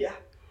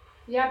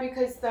 Yeah,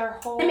 because their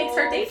whole It makes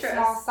her dangerous.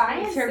 small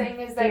science Makes her thing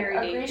is that very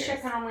Agrisha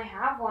dangerous. can only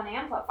have one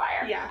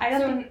amplifier. Yeah. I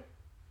don't So, think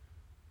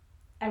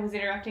I was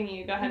interrupting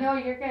you. Go ahead. no,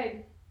 you're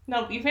good.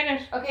 No, you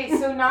finish. Okay,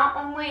 so not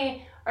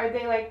only are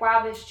they like,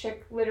 wow, this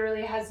chick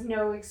literally has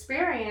no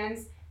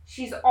experience,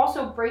 she's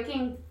also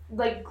breaking,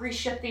 like,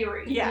 Grisha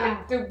theory. Yeah.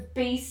 Like, the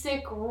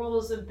basic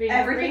rules of being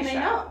Everything Grisha. they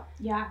know.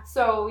 Yeah,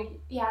 So,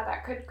 yeah,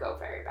 that could go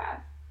very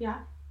bad.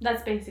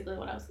 that's basically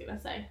what I was gonna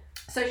say.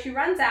 So she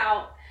runs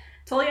out.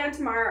 Tolia and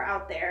Tamara are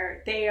out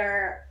there. They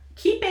are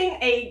keeping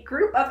a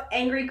group of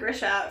angry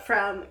Grisha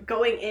from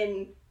going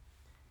in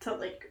to,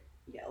 like,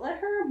 yell at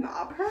her,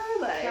 mob her,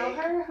 like... Kill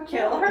her? Who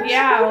Kill knows? her?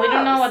 Yeah, we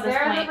don't know knows? at this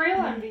They're point. the real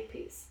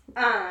MVPs.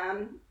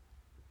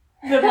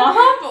 The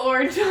mob or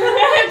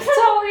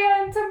Talia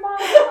and Tamara.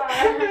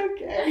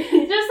 Okay.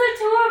 Just the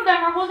two of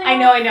them are holding I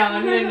know.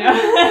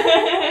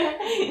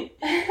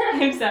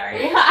 I'm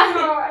sorry.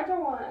 No, I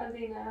don't want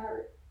Alina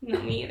hurt. No,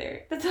 me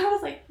either. That's why I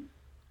was like,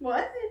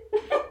 What?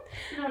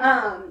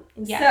 No.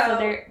 yeah. So So-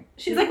 they're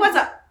She's like, what's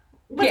up?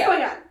 What's Yeah.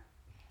 going on?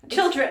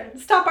 Children,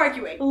 stop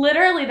arguing.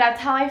 literally that's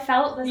how I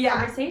felt this Yeah.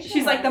 conversation.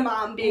 She's like the was.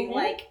 mom being Mhm.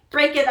 like,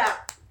 break it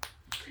up.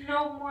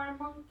 No more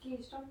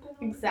monkeys jumping on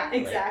Exactly.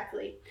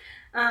 Exactly.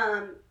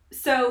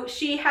 So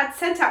she had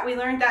sent out, we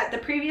learned that the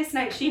previous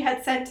night she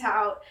had sent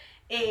out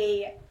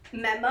a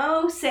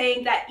memo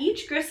saying that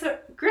each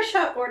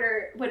Grisha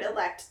order would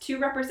elect 2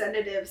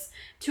 representatives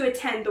to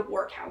attend the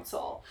War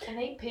Council. And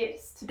they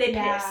pissed. They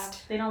Yeah,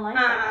 pissed. they don't like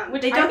that.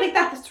 Which They I don't think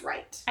that's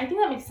right. I think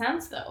that makes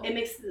sense though. It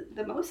makes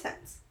the most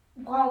sense.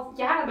 Well,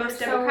 yeah, Most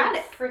they're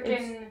democratic. so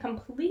freaking... It's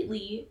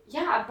completely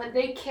Yeah, but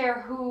they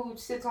care who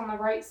sits on the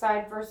right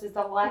side versus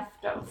the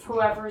left of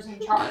whoever's in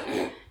charge.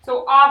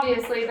 So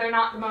obviously they're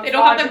not the most they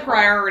don't have their logical.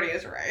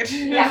 priorities right.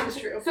 Yeah. This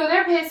is true. So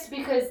they're pissed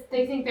because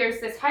they think there's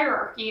this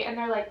hierarchy, and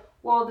they're like,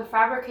 well, the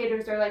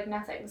fabricators are like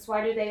nothings.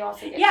 Why do they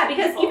also get Yeah, two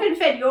because people? even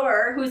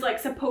Fedor, who's like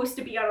supposed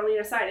to be on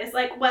Alina's side, is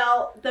like,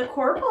 well, the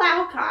Corporal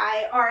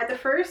Alkai are the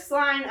first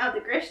line of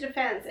the Grish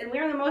defense, and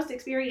we're the most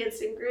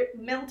experienced in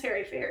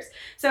military affairs,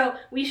 so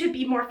we should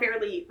be more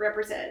fairly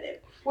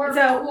representative. We're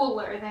so-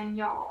 cooler than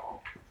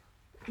y'all.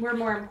 We're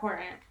more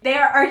important. They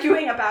are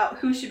arguing about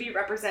who should be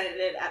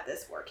represented at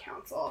this War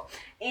Council,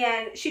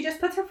 and she just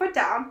puts her foot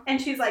down,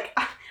 and she's like,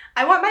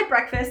 I want my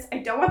breakfast. I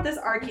don't want this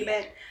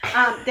argument.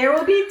 There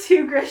will be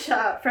 2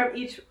 Grisha from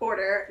each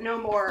order, no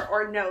more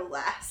or no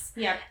less.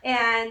 Yeah.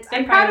 And They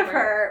I'm proud fight of over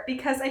her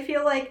because I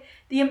feel like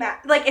the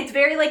amount, like, it's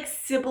very like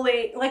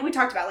sibling, like we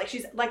talked about, like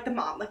she's like the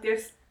mom. Like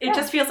it Yeah.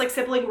 just feels like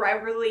sibling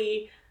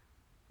rivalry.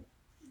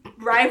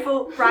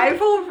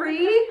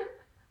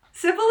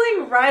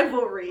 Sibling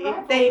rivalry.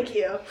 Rivalry. Thank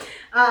you.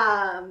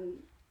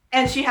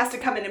 And she has to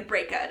come in and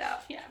break it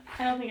up. Yeah,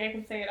 I don't think I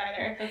can say it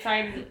either. That's why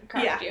I didn't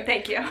correct you.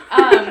 Thank you.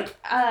 I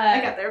I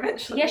got there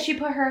eventually. Yeah, she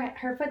put her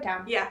foot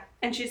down. Yeah,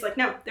 and she's like,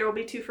 no, there will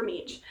be 2 from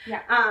each.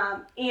 Yeah.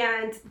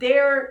 And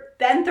they're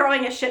then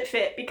throwing a shit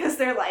fit because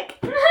they're like,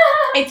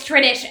 It's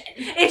tradition.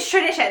 it's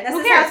tradition. This Who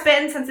is how cares? it's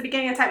been since the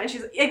beginning of time. And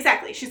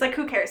she's like,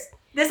 who cares?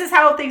 This is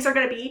how things are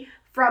going to be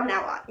from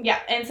now on. Yeah,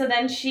 and so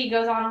then she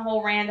goes on a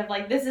whole rant of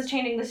like, this is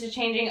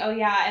changing, oh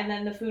yeah, and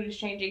then the food is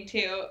changing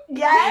too.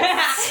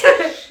 Yes.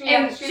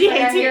 Yeah, And she's she like,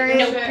 hates I hear it.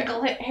 your No shit.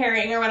 pickle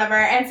herring or whatever.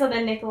 And so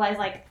then Nikolai's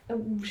like,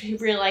 she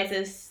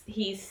realizes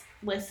he's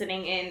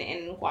listening in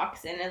and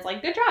walks in and is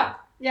like, good job.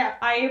 Yeah.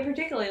 I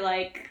particularly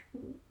like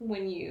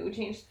when you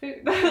change the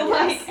food.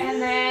 Yes.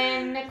 And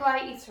then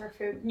Nikolai eats her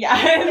food. Yeah.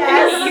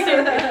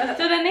 Yes.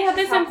 So then they have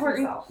this Helps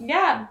important, himself.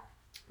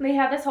 they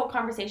have this whole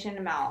conversation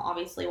and Mal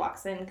obviously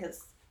walks in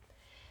because,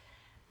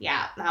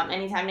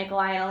 anytime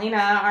Nikolai and Alina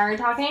are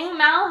talking,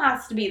 Mal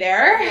has to be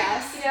there.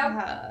 Yes.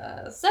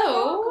 Yep.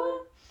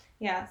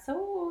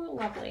 So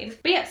lovely.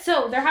 But yeah,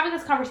 so they're having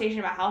this conversation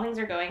about how things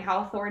are going,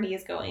 how authority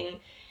is going,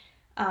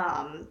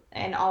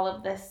 and all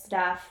of this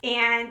stuff.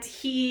 And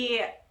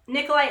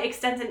Nikolai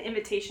extends an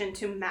invitation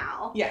to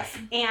Mal. Yes.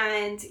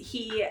 And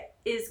he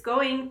is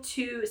going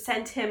to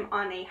send him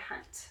on a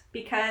hunt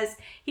because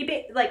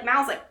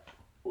Mal's like,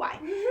 why?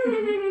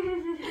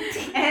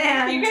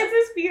 And You guys'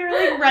 feet are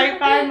like right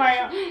by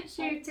my.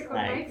 She tickled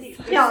my Nice. feet.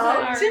 no,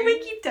 Sorry. should we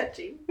keep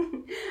touching?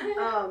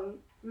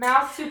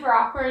 Mal's super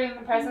awkward in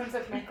the presence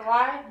of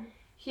Nikolai.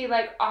 He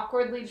like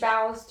awkwardly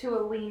bows to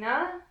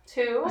Alina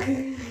too.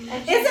 And Is she's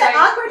it like-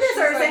 awkwardness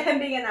or she's is like- it him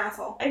being an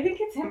asshole? I think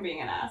it's him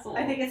being an asshole.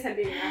 I think it's him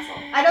being an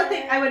asshole. I don't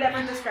think I would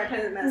ever describe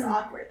him as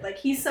awkward. Like,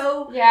 he's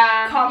so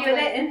Yeah. he,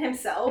 confident like- in I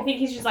himself. think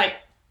he's just like.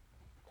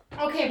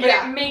 Okay, but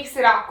Yeah. it makes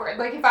it awkward.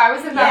 Like if I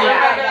was in that Yeah,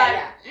 room, I'd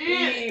be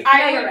yeah, like, No,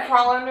 I you're would right.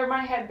 crawl under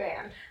my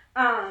headband.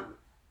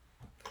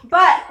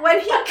 But when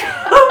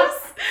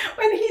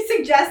he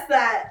suggests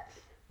that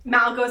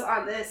Mal goes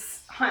on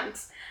this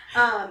hunt,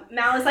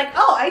 Mal is like,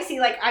 oh, I see,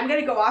 like, I'm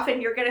gonna go off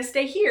and you're gonna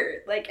stay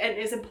here, like, and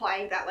is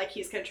implying that, like,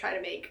 he's gonna try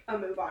to make a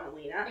move on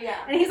Alina. Yeah.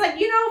 And he's like,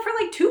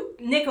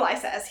 Nikolai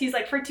says, he's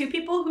like, for 2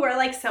 people who are,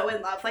 like, so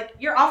in love, like,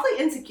 you're awfully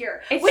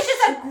insecure, It's which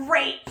is a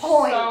great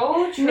point.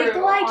 So true.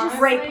 Nikolai just honestly.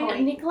 Great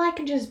point. Nikolai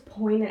can just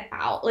point it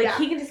out. Like Yeah.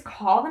 he can just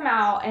call them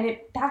out, and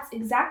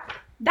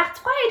that's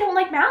why I don't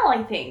like Mal.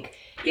 I think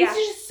he's Yeah.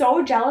 just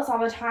so jealous all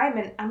the time,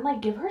 and I'm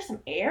like, give her some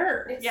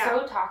air. It's Yeah.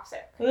 so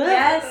toxic.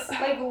 Yes.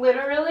 Like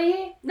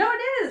literally, No,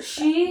 it is.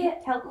 she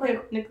Tell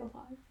Nikolai.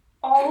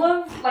 all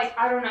of like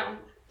I don't know.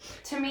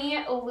 To me,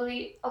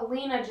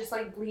 Alina just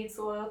like bleeds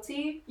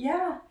loyalty,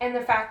 Yeah. and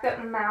the fact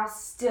that Mal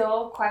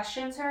still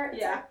questions her.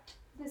 It's Yeah. like,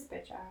 this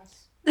bitch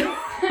ass.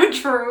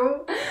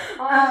 True.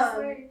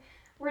 Honestly,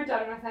 we're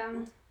done with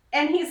him.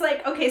 And he's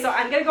like, okay, so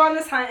I'm gonna go on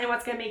this hunt, and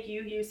what's gonna make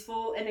you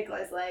useful? And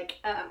Nikolai's like,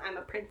 I'm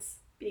a prince.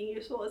 Being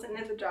useful isn't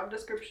in the job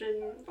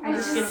description. I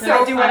just get to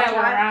So do what I funny.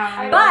 want.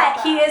 I But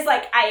love he that. is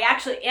like, I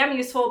actually am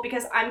useful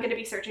because I'm gonna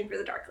be searching for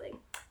the Darkling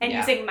and Yeah.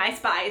 using my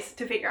spies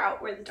to figure out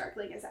where the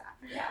Darkling is at.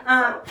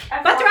 Yeah.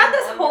 But throughout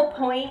this whole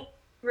point,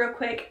 real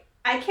quick,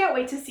 I can't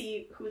wait to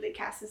see who they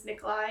cast as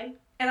Nikolai.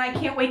 And I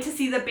can't wait to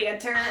see the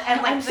banter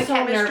and like I'm the so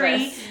chemistry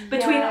nervous.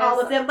 between Yes. all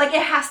of them. Like,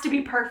 it has to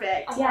be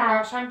perfect. Oh Yeah. my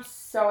gosh, I'm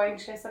so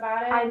anxious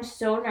about it. I'm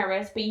so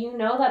nervous, but you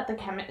know that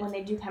when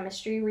they do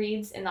chemistry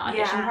reads in the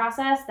audition Yeah.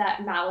 process,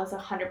 that Mal is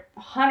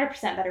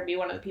 100% better be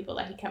one of the people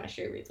that he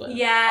chemistry reads with.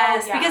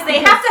 Yes, Oh, yeah. because they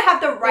have to have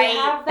the They right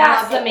have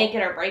That's that- the make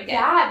it or break it.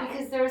 Yeah,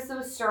 because there's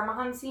those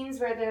Surmahan scenes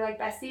where they're like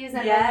besties, and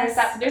then Yes. there's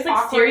that There's like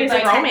awkward, serious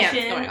like, romance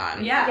tension. going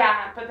on. Yeah.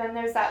 Yeah, but then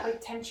there's that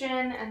like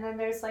tension, and then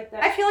there's like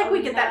that. I feel like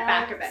we get that Alina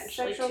back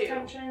eventually, sexual too.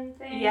 tension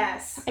thing.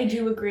 Yes. I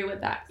do agree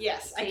with that.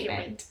 Yes, I can't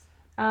Statement.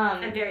 wait.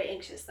 I'm Um, very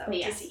anxious though But to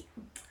yes. see.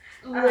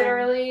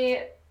 Literally,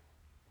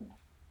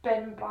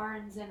 Ben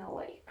Barnes in a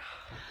lake.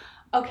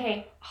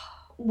 okay,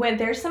 when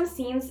there's some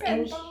scenes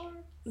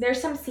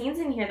there's some scenes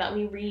in here that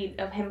we read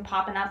of him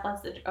popping up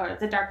as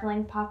the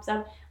Darkling pops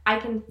up. I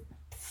can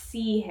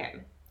see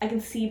him. I can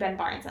see Ben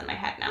Barnes in my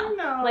head now.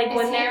 No. Like, Is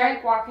when he they're-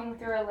 like walking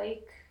through a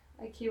lake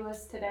like he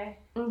was today?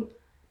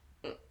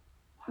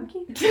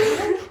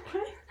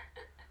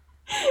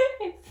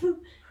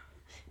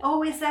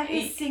 Oh, is that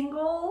his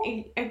single?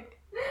 I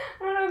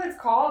don't know if it's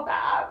called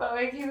that, but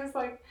like he was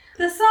like.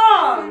 The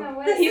song.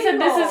 No, The He said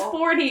this is single.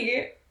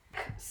 40.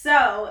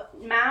 So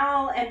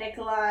Mal and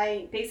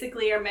Nikolai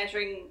basically are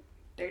measuring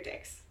their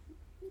dicks.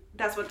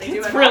 That's what they do.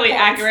 It's at really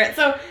that point. accurate.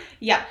 So,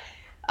 yeah.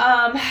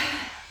 I'm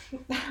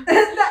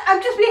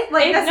just being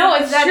like, that's No,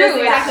 it's that true. is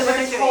exactly what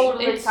It's they're doing.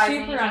 totally It's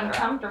sizing super each other up.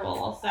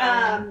 uncomfortable. So,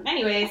 Um,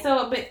 anyway,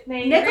 but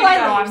they Nikolai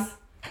go on. leaves.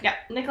 Yeah,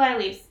 Nikolai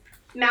leaves.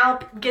 Mal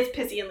gets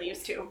pissy and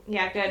leaves too.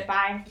 Yeah, good.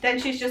 Bye. Then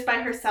she's just by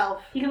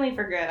herself. He can leave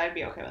for good. I'd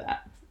be okay with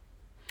that.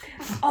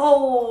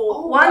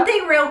 Oh, one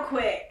thing real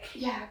quick.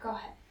 Yeah, go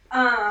ahead.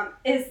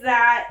 Is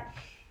that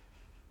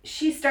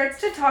she starts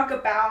to talk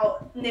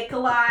about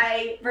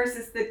Nikolai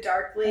versus the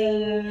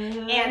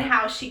Darkling and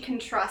how she can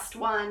trust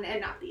one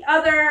and not the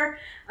other.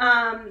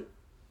 And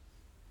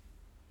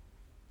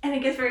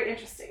it gets very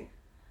interesting.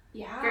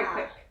 Yeah. Very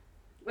quick.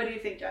 What do you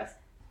think, Jess?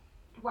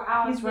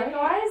 Wow, He's right.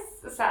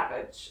 Nikolai's a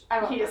savage.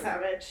 I love He him. is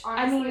savage.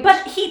 Honestly.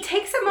 But he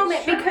takes a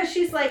moment Sure. because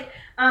she's like,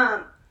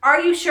 are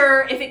you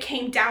sure if it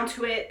came down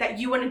to it that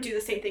you wouldn't do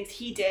the same things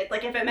he did?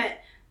 Like, if it meant,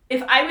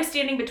 if I was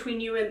standing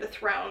between you and the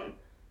throne,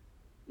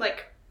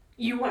 like,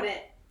 you want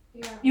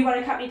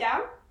to cut me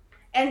down?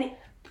 And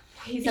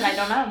He said, I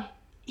don't know.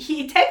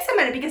 he takes a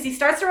minute because he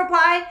starts to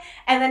reply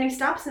and then he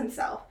stops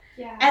himself.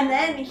 Yeah. And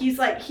then he's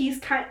like,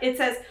 it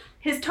says,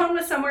 his tone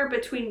was somewhere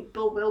between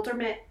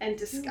bewilderment and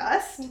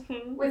disgust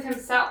with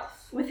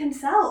himself. with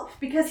himself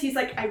because he's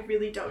like, I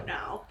really don't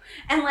know.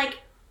 And like,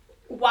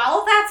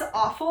 while that's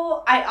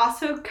awful, I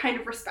also kind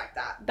of respect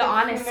that. The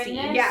honesty.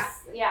 humanness,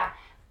 Yeah. Yeah.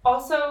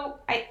 Also,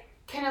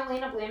 can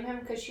Elena blame him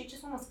because she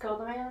just almost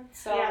killed a man?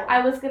 So Yeah.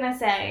 I was gonna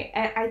say,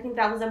 I think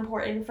that was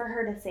important for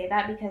her to say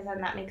that because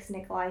then that makes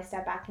Nikolai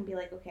step back and be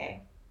like,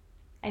 okay,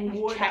 I need to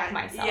Would check I?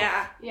 myself.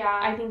 Yeah. yeah,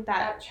 I think that,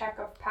 that check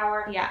of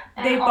power. yeah.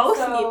 And They both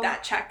also- need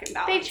that check and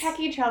balance. They check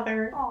each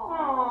other.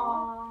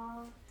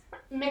 Aww.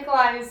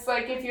 Nikolai is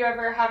like, if you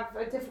ever have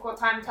a difficult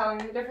time telling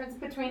the difference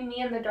between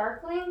me and the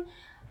Darkling,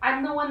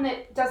 I'm the one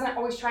that doesn't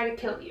always try to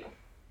kill you.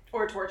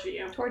 Or torture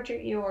you. Torture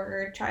you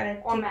or try to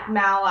Or take Mal.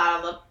 Mal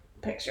out of the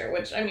picture,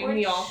 which, I mean, we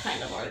Which- all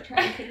kind of are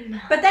trying to take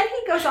Mal. But then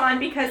he goes on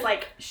because,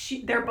 like,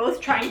 they're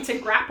both trying to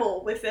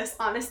grapple with this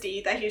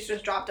honesty that he's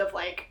just dropped of,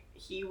 like,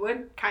 he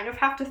would kind of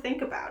have to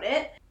think about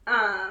it.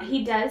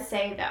 He does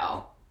say,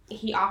 though,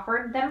 he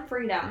offered them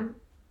freedom,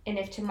 and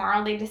if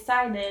tomorrow they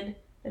decided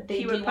that they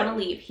He do would want to put-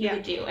 leave, he yeah.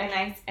 would do.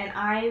 And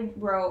I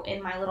wrote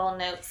in my little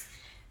notes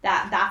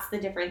that that's the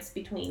difference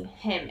between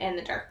him and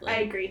the Darkling. I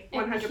agree,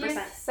 And 100%.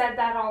 he's said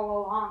that all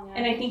along.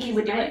 And I think he he's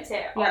would do meant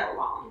it. all Yeah.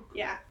 along.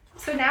 Yeah.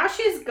 So now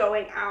she's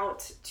going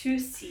out to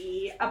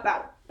see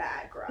about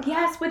Bagra.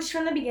 Yes, which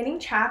from the beginning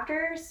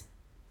chapters,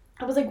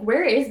 I was like,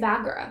 where is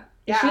Bagra? Is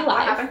Yeah, she what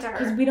alive? happened to her?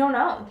 Because we don't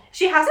know.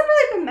 She hasn't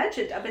really been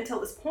mentioned up until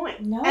this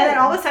point. No. And then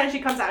all of a sudden she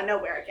comes out of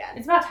nowhere again.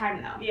 It's about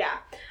time, though. Yeah.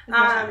 It's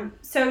about time.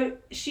 So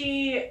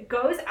she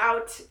goes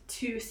out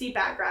to see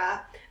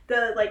Bagra.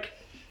 The, like,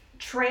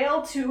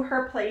 trail to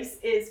her place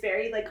is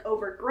very, like,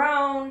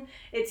 overgrown.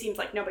 It seems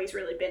like nobody's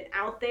really been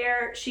out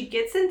there. She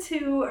gets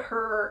into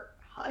her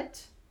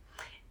hut,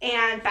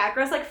 and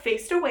Bagra's, like,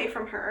 faced away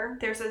from her.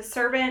 There's a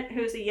servant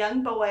who's a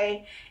young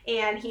boy,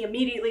 and he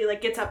immediately,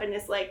 like, gets up and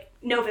is like,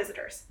 no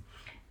visitors.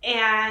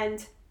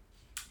 And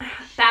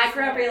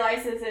Bagra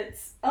realizes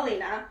it's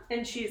Alina,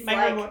 and she's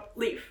Bagra like,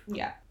 leave.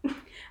 Yeah.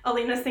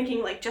 Alina's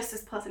thinking, like, just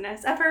as pleasant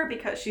as ever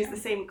because she's the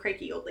same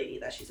cranky old lady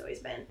that she's always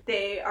been.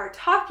 They are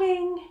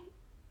talking,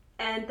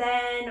 and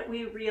then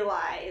we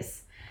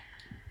realize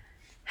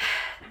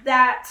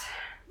that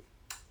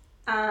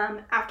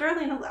after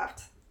Alina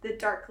left, the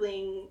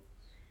Darkling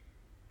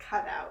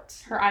cut out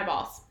Her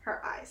eyeballs.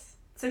 her eyes.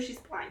 So she's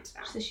blind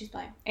now. So she's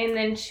blind. And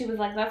then she was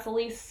like, that's the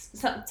least...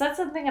 So, said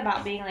something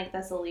about being like,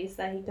 that's the least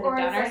that he could have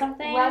done it's or like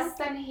something. less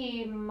than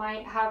he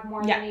might have,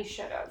 more Yeah. than he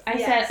should have. I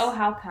Yes. said, oh,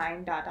 how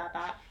kind, ...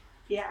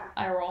 Yeah.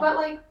 I roll. But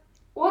like,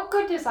 what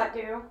good does that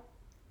do?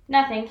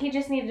 Nothing. He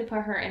just needed to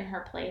put her in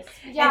her place.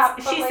 Yeah,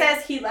 It's- but she like,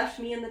 says he left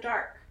me in the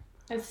dark.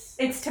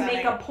 It's to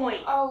make a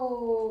point.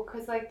 oh,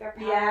 because like their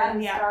power Yeah,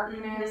 is yeah.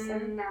 darkness, Mhm.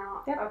 and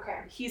now Yep. okay,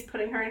 He's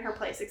putting her in her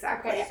place,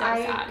 exactly. okay, so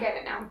I sad. get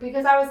it now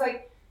because I was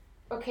like,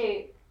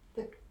 okay,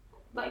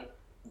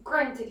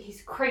 granted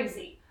he's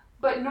crazy,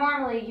 but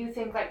normally you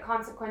think like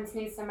consequence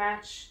needs to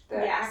match the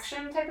Yes.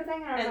 action type of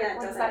thing, and I was And like, that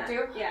what does doesn't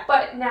that do? Yeah.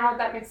 But now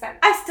that makes sense.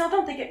 I still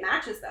don't think it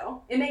matches,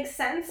 though. It makes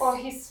sense. Well,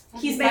 he's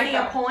Making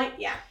a psycho. point.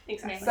 Yeah,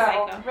 exactly.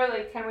 Yeah. So Psycho.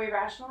 really, can we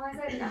rationalize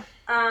it?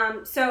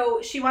 No.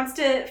 So she wants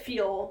to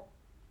feel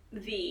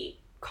the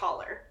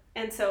collar,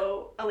 and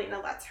so Alina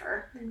lets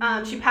her.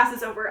 She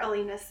passes over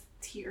Alina's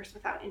tears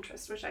without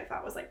interest, which I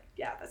thought was like,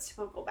 yeah, that's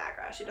typical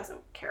Bagra. She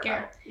doesn't care Yeah.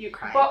 about you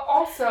crying. But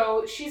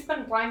also, she's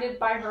been blinded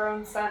by her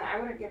own son. I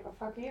wouldn't give a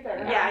fuck either.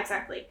 yeah,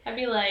 exactly. I'd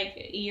be like,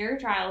 your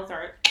trials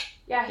are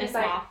Yeah, this he's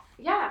like, small.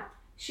 yeah.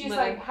 She's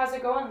Little. like, how's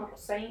it going, little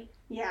saint?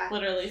 Yeah.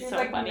 Literally She's so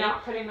like funny.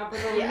 not putting up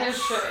with Alina's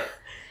shit.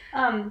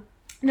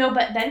 No,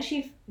 but then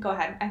she... Go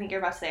ahead. I think you're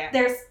about to say it.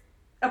 There's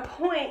a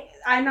point,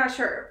 I'm not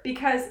sure,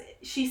 because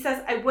she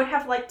says, I would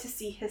have liked to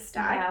see his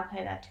stag. Yeah,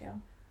 okay, that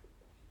too.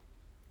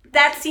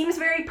 That seems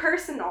very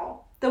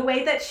personal. The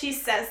way that she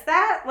says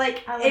that,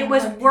 like, I would it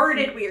was have liked to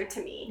worded see- weird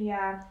to me.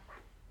 Yeah.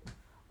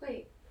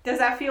 Wait, Does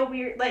that feel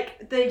weird?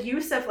 Like, the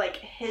use of, like,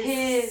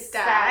 his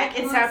stag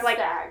stag instead of, like,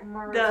 stag? the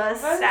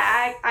Morozovas?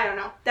 stag. I don't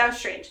know. That was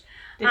strange.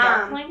 The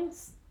Um,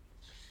 Darklings?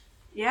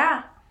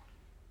 Yeah.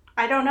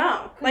 I don't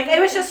know. Like, Because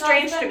it was it's just not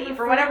strange to been me.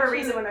 For whatever referred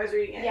reason, to- when I was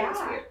reading it, it was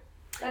Yeah. weird.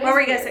 That What is were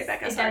you going to weird. say,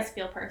 Becca? It Sorry. does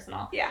feel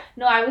personal. Yeah.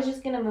 No, I was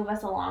just gonna move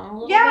us along a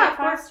little Yeah, bit of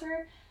course.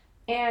 faster,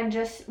 and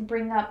just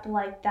bring up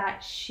like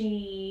that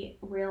she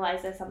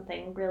realizes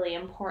something really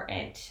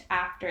important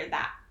after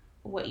that.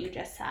 What you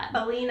just said.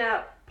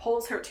 Alina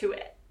pulls her to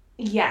it.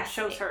 Yes.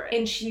 Shows her it.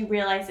 And she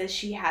realizes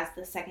she has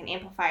the second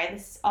amplifier.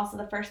 This is also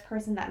the first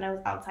person that knows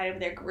outside of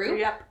their group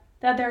Yep.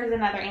 that there's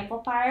another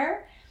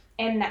amplifier,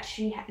 and that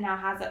she now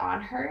has it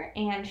on her,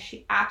 and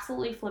she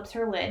absolutely flips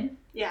her lid.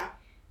 Yeah.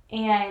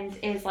 and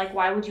is like,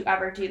 why would you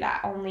ever do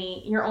that?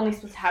 You're only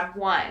supposed to have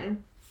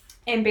one.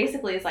 And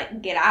basically is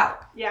like, get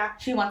out. Yeah.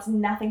 She wants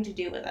nothing to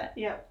do with it.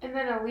 Yep. And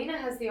then Alina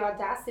has the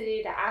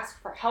audacity to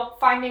ask for help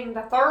finding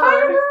the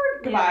third.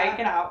 Goodbye, Yeah.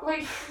 get out.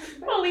 Like,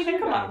 Alina,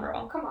 come on,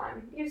 girl. Come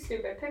on, you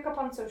stupid. Pick up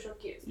on social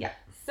cues. Yeah.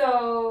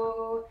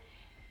 So,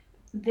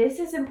 This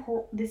is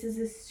important. This is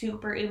a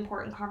super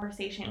important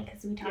conversation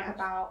because we talk Yeah.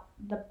 about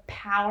the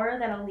power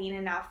that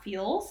Alina now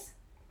feels,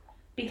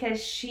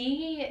 because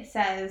she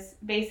says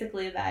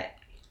basically that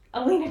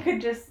Alina could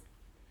just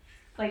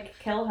like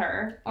kill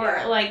her or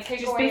Yeah. like Take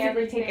just away basically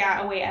everything.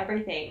 take away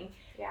everything.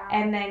 yeah.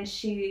 And then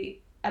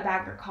a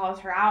bagger calls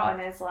her out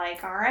and is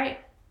like, all right,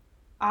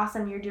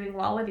 awesome, you're doing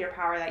well with your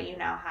power that you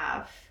now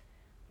have.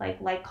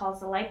 Like calls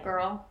the light,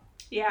 girl.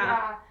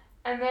 Yeah.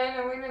 And then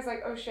Alina's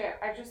like, oh shit,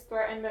 I just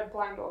threatened a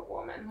blind old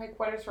woman. Like,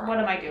 what is wrong What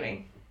am with I me?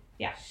 doing?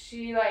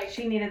 She, like,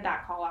 She needed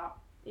that call out.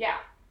 yeah.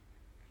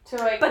 To,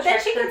 like, But then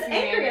check she her gets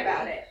angry humanity.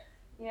 about it.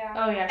 Yeah.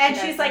 Oh yeah. And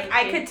she she's does, like, doesn't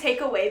I she? could take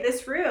away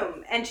this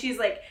room. And she's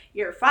like,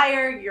 you're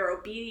fired, you're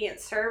obedient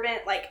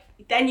servant. Like,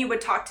 then you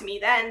would talk to me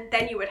then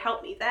you would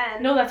help me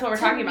then. No, that's what we're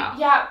talking about.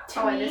 Yeah,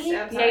 to Oh, I me, missed it.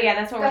 I'm Yeah, sorry. yeah,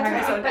 that's what we're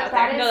that's talking what, about. but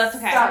that is No, that's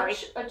okay.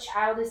 such a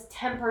childish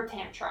temper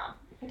tantrum.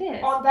 It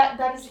is. Oh,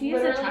 that is She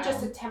is a literally just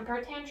child. a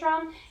temper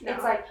tantrum. No.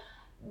 It's like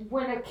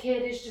when a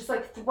kid is just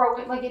like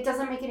throwing, like it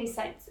doesn't make any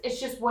sense. It's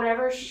just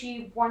whatever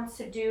she wants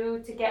to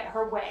do to get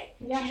her way.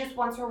 Yeah. She just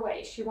wants her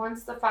way. She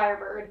wants the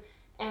Firebird,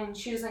 and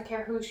she doesn't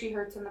care who she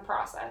hurts in the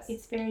process.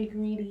 It's very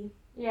greedy.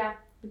 Yeah,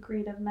 The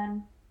greed of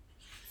men.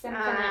 it's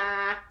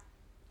infinite.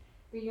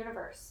 The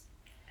universe.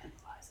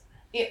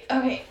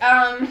 Okay.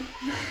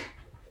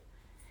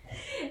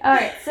 All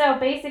right. So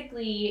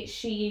basically,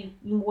 she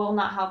will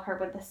not help her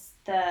with this.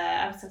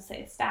 I was gonna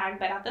say stag,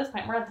 but at this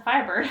point, we're at the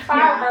Firebird.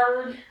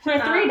 Firebird. We're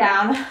 3 Um,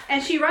 down.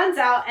 And she runs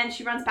out and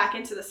she runs back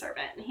into the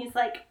servant. And he's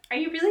like, are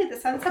you really the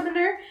sun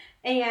summoner?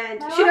 And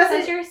My she mom says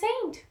doesn't you're a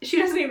saint. she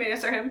doesn't even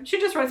answer him. She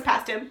just runs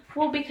past him.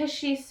 Well, because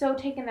she's so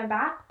taken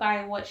aback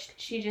by what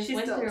she just She's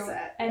went still through,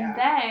 upset, and yeah.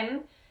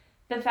 then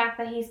the fact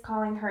that he's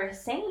calling her a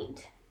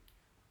saint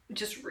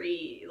Just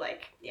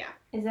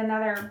is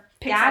another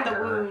picks at the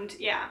dagger. wound.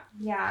 Yeah.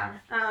 Yeah.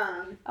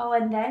 Um Oh,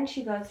 and then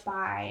she goes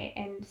by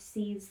and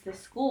sees the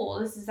school.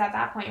 This is at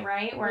that point,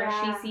 right? Where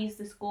Yeah. she sees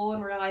the school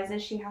and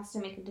realizes she has to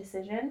make a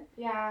decision.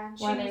 Yeah, and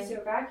she What needs is-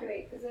 to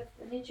evacuate because if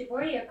the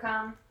Nichiboya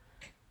come,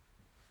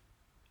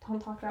 Don't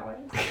talk that way.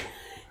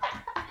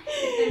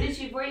 if the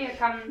Nichiboya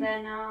come,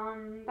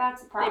 then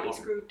that's a they'd problem. be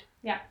screwed.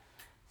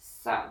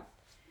 So,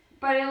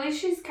 but at least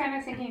she's kind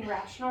of thinking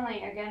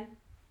rationally again.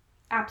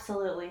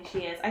 Absolutely, she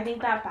is. I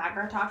think that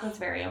bagger talk is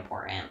very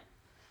important.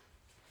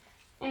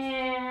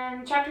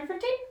 And chapter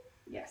 15?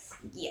 Yes.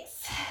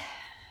 Yes.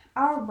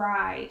 All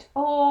right.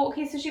 Oh,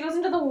 okay, so she goes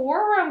into the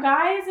war room,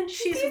 guys, and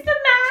she sees the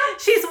map.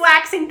 She's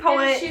waxing And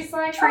poetry she's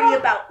like,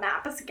 about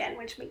maps again,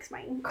 which makes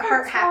my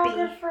heart happy.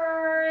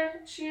 Cartographer.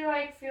 She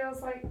like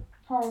feels like,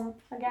 Home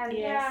again.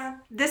 yeah.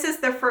 This is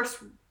their first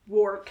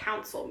war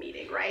council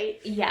meeting, right?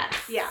 Yes.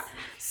 Yeah.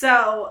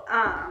 So,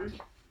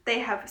 they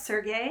have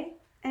Sergei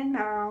and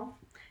Mao,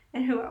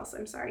 and who else?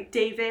 I'm sorry,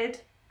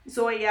 David,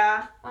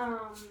 Zoya,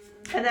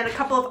 and then a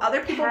couple of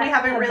other people we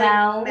haven't really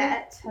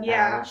met. Pavel,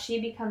 Yeah, she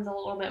becomes a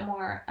little bit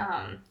more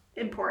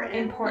important.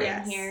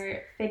 Yes.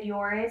 here.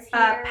 Fedora is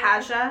here.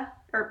 Paja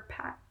or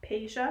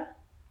Paja.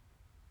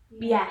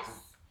 Yes.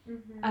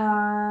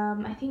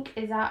 Mm-hmm. I think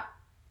is that.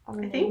 All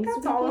the I think names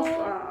that's we all get?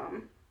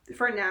 of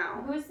for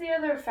now. Who's the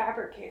other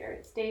fabricator?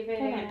 It's David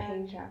I meant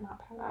and... Paja, not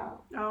Pavel.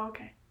 Oh. Oh,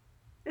 okay.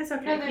 It's No,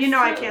 okay. there's You know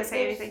I two. can't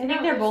say There's- I anything. think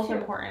No, they're there's both two.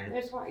 important.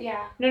 There's one,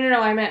 yeah.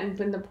 No. I meant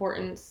in the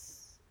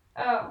importance.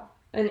 Oh.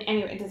 And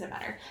anyway, it doesn't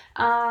matter.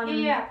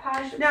 Yeah,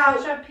 Paja, No.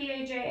 Paja,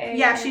 P-A-J-A.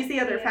 Yeah, she's the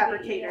other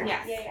fabricator.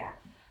 Yes. Yeah.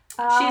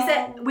 She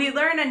said we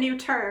learn a new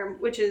term,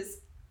 which is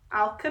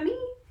alchemy,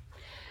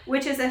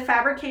 which is a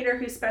fabricator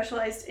who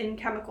specialized in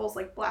chemicals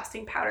like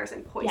blasting powders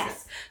and poisons.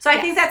 Yes. So I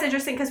think that's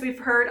interesting because we've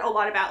heard a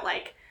lot about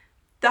like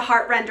the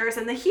heart renders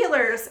and the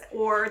healers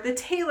or the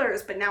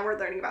tailors, but now we're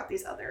learning about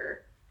these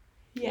other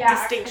Yeah,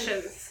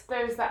 distinctions. 'cause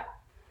there's the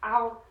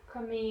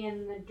alchemy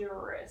and the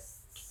durists.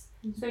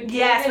 So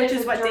Yes, David which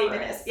is what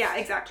David durist is. Yeah,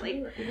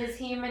 exactly. Because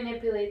he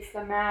manipulates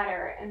the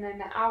matter, and then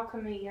the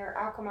alchemy or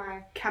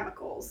alchemy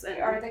Chemicals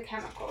and are the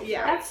chemicals.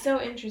 Yeah. That's so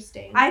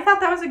interesting. I thought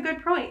that was a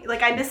good point.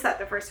 Like I missed that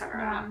the first time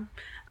around.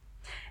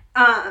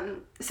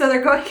 So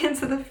they're going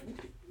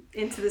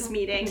into this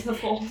meeting. Into the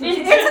fold.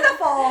 Into the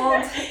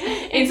fold.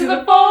 Into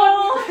the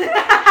fold.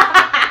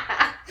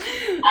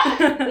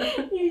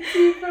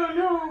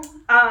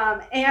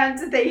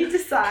 And they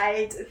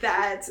decide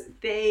that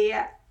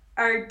they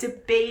are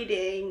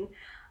debating.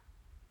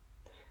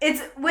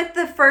 It's with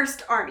the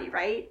first army,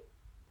 right?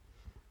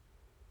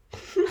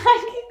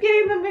 I keep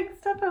getting them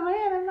mixed up in my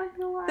head. I'm not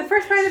gonna lie. The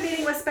first part of the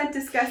meeting was spent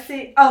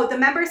discussing the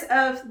members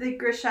of the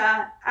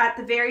Grisha at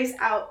the various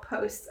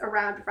outposts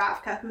around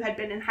Ravka who had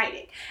been in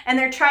hiding. And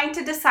they're trying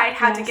to decide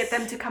how to Yes. get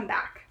them to come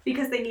back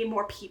because they need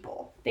more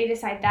people. They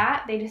decide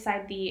that. They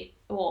decide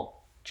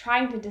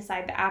trying to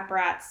decide the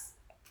apparats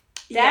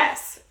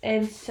Yes.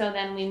 And so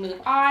then we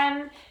move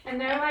on. And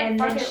they're like, And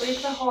fuck then it,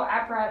 leave the whole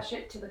apparatus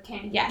shit to the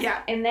king. Yes.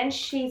 Yeah. And then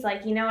she's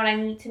like, you know what? I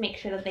need to make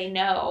sure that they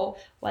know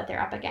what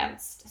they're up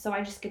against. So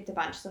I just skipped a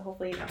bunch. So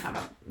hopefully you don't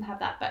have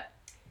that. But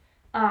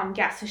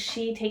yeah. So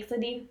she takes a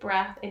deep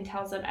breath and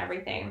tells them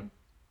everything.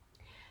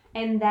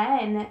 And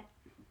then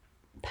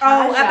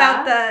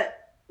About the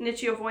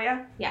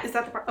Nichiovoya? Yes. Is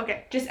that the part?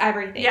 Okay. Just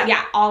everything. Yeah.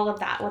 Yeah, all of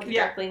that. What the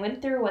Yeah. Darkling went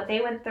through, what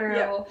they went through.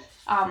 Yeah.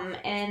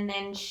 And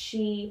then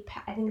she,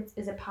 I think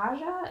is it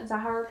Paja? Is that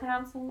how we're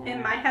pronouncing it?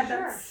 In my head, Sure.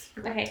 that's...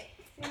 Okay.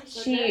 Seems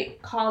legit. She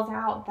calls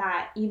out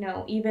that,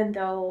 even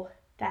though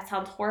that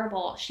sounds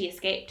horrible, she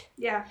escaped.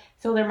 Yeah.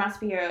 So there must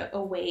be a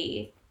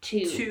way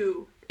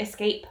to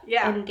escape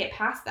Yeah. and get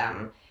past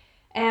them.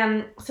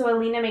 And so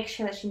Alina makes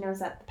sure that she knows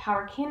that the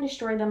power can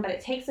destroy them, but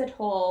it takes a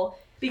toll.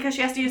 Because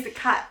she has to use the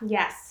cut.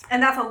 Yes.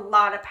 And that's a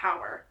lot of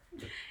power.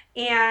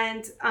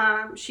 And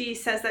she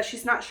says that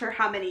she's not sure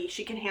how many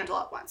she can handle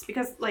at once.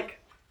 Because, like,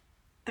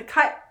 the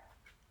cut,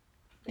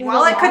 There's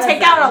well, a it could lot of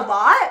take out them. a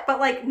lot,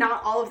 but, like,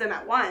 not all of them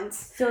at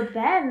once. So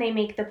then they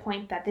make the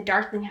point that the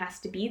Darkling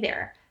has to be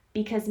there.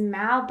 Because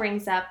Mal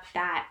brings up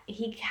that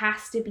he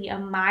has to be a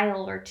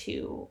mile or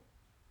two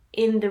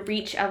in the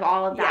reach of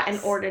all of that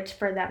Yes. in order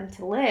for them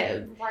to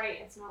live. Right,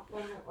 it's not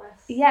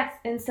limitless. Yes,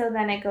 and so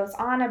then it goes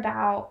on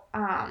about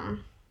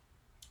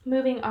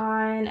moving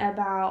on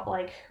about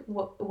like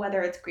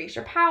whether it's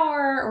Grisha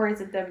power or is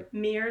it the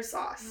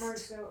Mirzost.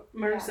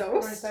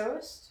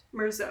 Merzost?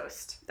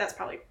 Merzost. That's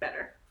probably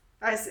better.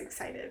 I was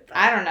excited. But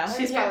I don't know.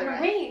 She's probably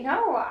right. Wait,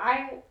 no,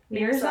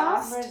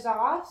 Mirzost?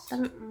 Merzost?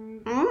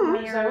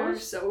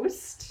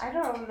 Merzost. I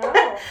don't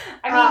know.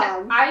 I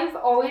mean, Um, I've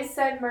always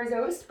said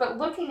Merzost, but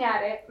looking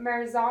at it,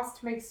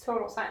 Merzost makes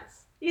total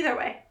sense. Either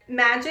way,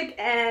 magic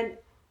and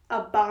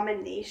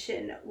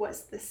abomination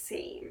was the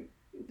same.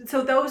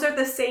 So those are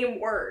the same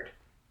word.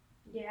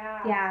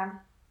 Yeah. Yeah.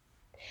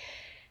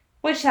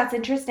 Which that's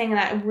interesting, and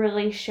that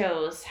really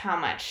shows how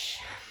much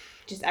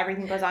just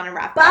everything goes on in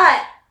Wrath.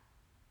 But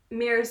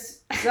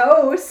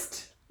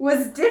Mirzost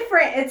was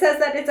different. It says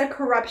that it's a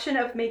corruption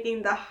of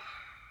making the...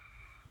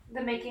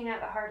 The making at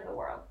the heart of the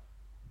world.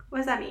 What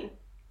does that mean?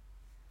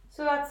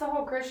 So that's the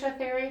whole Grisha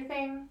theory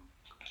thing.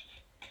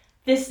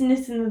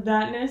 Thisness and the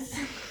thatness.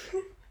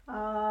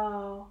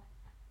 Oh.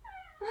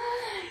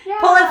 Yeah.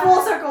 Pull it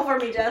full circle for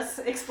me, Jess.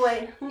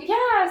 Explain.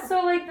 Yeah,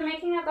 so like the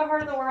making at the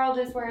heart of the world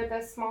is where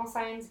the small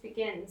science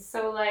begins.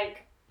 So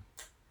like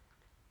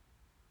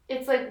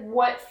it's like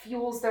what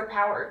fuels their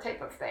power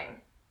type of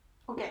thing.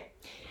 Okay.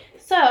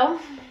 So,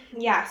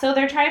 yeah, so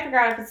they're trying to figure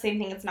out if it's the same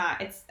thing. It's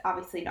not. It's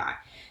obviously not.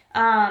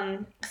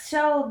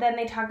 So then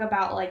they talk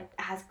about, like,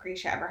 has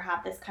Grisha ever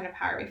had this kind of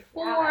power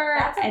before?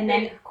 That's a and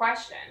big then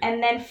question.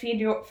 And then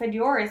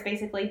Fedor is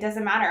basically,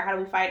 doesn't matter, how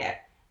do we fight it?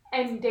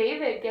 And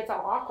David gets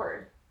all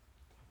awkward,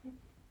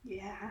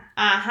 Yeah.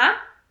 Uh-huh.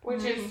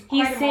 which is He's quite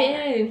a moment.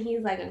 sitting and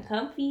he's, like,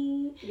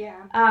 uncomfy.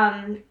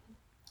 Yeah.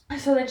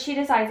 So then she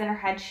decides in her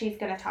head she's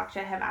going to talk to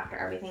him after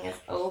everything is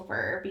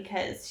over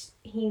because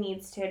he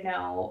needs to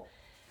know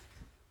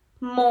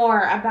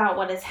more about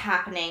what is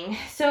happening.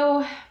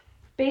 So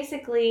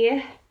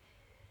basically,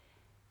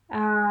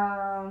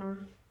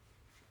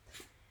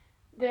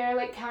 They're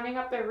like counting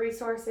up their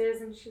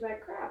resources, and she's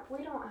like, "Crap,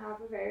 we don't have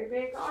a very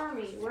big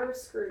army. We're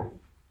screwed."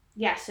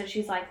 yeah, so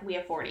she's like, we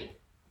have 40,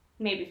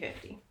 maybe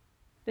 50.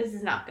 This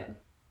is not good.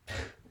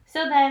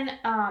 So then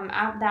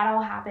that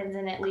all happens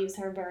and it leaves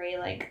her very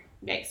like,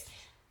 yikes.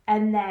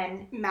 And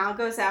then Mal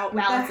goes out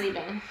with Mal is the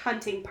leaving.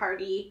 hunting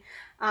party.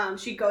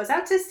 She goes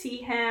out to see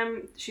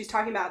him. She's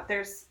talking about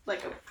there's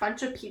like a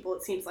bunch of people,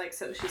 it seems like.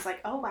 So she's like,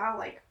 oh, wow,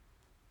 like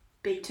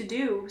big to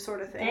do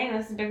sort of thing. Dang,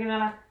 this is bigger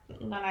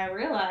than I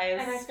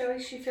realized. And I feel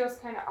like she feels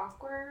kind of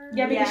awkward.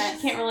 Yeah, because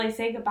Yes. she can't really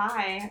say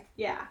goodbye.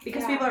 Yeah,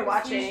 because Yeah, people are 'cause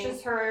watching. He's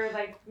just her,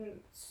 like,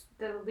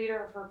 the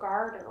leader of her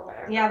guard or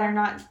whatever. Yeah, they're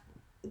not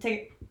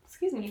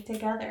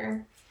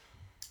together.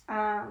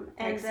 And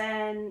Thanks.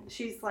 then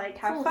she's like, It's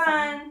have a little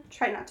fun,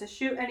 try not to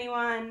shoot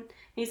anyone. And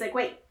he's like,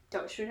 wait,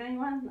 don't shoot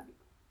anyone?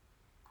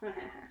 And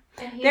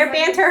he's, Their like,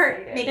 banter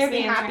excited. makes They're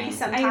me happy bantering.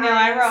 sometimes. I know,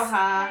 I wrote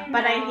ha.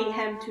 But I know, hate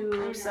him I too,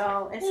 know.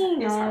 so it's I it's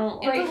know. hard.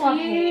 It's a But love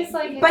he's, hate.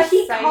 like, But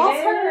he excited. calls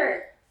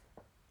her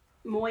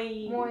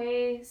Moi,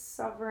 Moi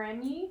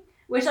Sovereigny.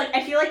 which like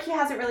I feel like he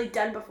hasn't really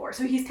done before.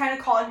 So he's kind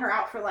of calling her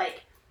out for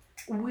like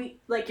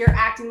you're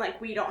acting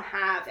like we don't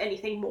have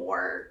anything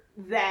more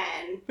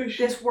than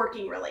this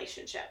working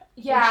relationship.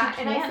 Yeah,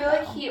 she and I can't, feel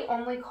like though. he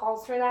only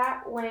calls her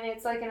that when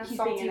it's like an He's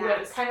assaulty being an way.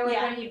 ass. Kind of like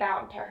Yeah. when he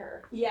bowed to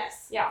her.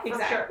 Yes. Yeah, for sure.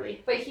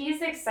 Exactly. But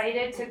he's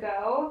excited to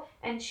go,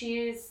 and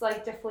she's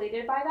like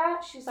deflated by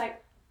that. She's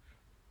like,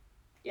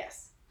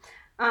 Yes.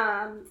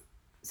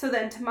 So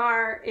then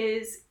Tamar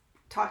is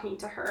talking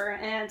to her,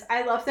 and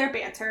I love their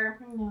banter.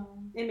 No.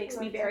 It makes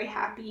me Love very Tamar.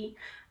 happy.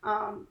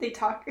 They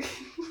talk.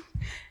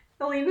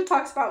 Alina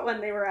talks about when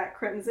they were at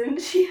Crimson.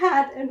 She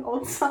had an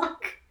old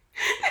sock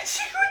that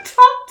she would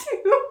talk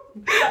to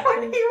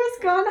when he was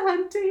gone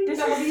hunting. This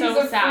 "Oh, is he's so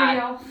a sad. free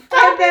elf."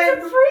 And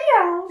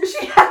then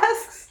she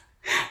asks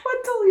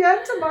what Talia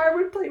and Tamar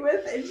would play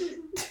with, and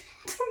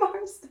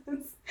Tamar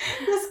says,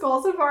 this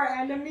skulls of our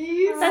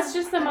enemies. That's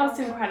just the most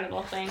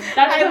incredible thing.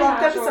 I love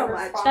them so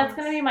much. That's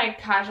gonna be my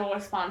casual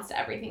response to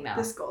everything now.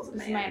 The skulls of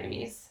This is my my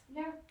enemies.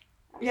 enemies.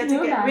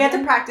 Yeah. We had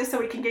to practice so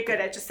we can get good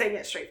at just saying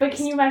it straight. But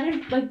can you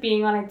imagine like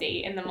being on a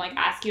date and them like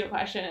ask you a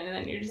question and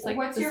then you're just like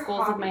What's the your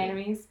skulls of my hobby?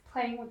 enemies?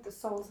 Playing with the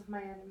souls of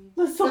my enemies.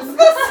 The souls.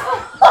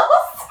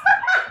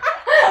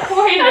 Wait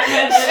Wait a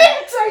minute.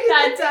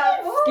 That's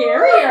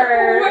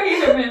scarier.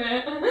 Wait a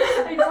minute.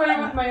 I play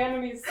with my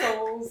enemies'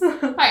 souls.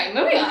 Alright,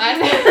 moving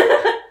on.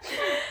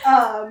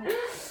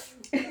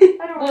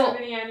 I don't Well- have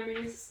any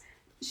enemies.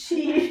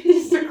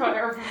 She To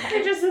clarify.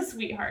 You're just a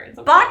sweetheart. It's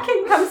okay.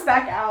 Botkin comes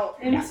back out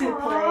into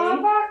Aw,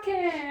 play.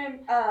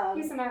 Bakken.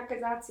 He's an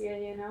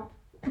Akazatsiya, you know.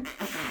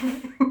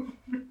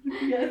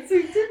 Yes,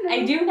 we did.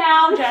 I do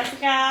now,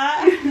 Jessica.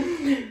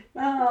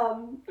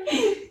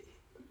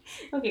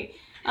 Okay.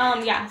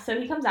 Yeah, so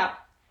he comes out.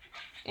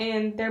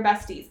 And they're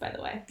besties, by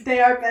the way. They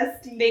are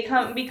besties. They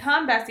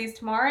become besties.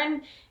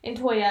 Tamara and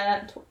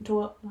Toya.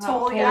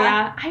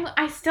 Toya.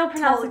 I still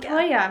pronounce it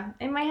Toya. Toya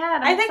in my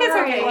head. I think it's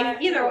sorry. okay.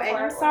 Either way.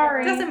 I'm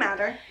sorry. Doesn't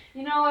matter.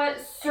 You know what?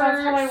 That's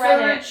how I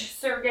read it.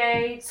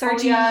 Sergey,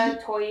 Sergey.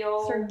 Toya,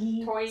 Toyo,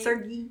 Sergey. Toy.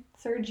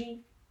 Sergi.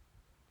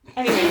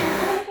 Anyway,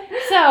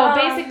 so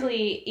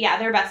basically, yeah,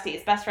 they're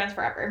besties, best friends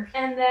forever.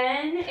 And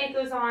then it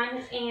goes on,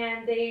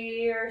 and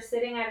they are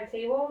sitting at a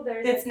table.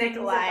 There's It's a King's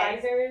Nikolai.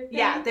 advisor thing.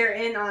 Yeah, they're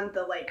in on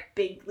the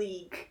big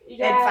league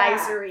Yeah.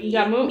 advisory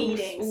Yeah,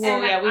 meetings. Well,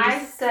 And yeah, we I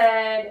just-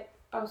 said,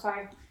 oh,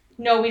 sorry.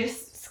 No, we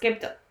just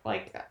skipped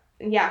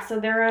so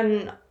they're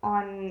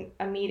on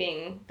a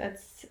meeting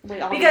that's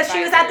with all the Because she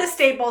was at the advisors.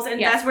 stables, and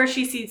Yes. that's where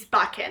she sees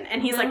Bakken,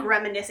 and he's Mm-hmm. like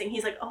reminiscing.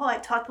 He's like, "Oh, I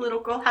taught the little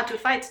girl how to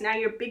fight. Now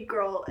you're a big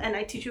girl, and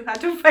I teach you how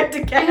to fight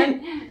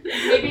again."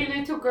 Maybe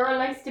little girl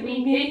likes to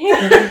be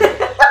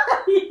hit.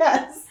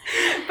 Yes,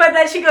 but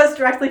then she goes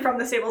directly from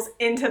the stables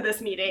into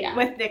this meeting Yeah.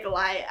 with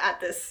Nikolai at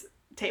this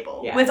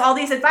table Yeah. with all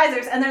these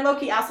advisors, and they're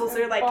low-key assholes.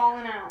 They're like,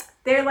 balling out.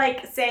 they're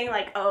like saying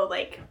like, "Oh,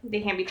 like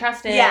They can't be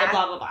trusted. Yeah.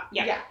 Blah blah blah.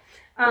 Yeah. yeah."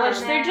 Which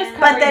they're just.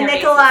 But covering then their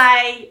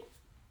Nikolai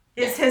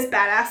is his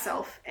badass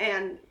self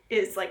and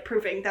is like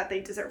proving that they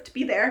deserve to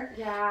be there.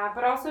 Yeah,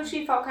 but also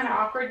she felt kind of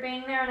awkward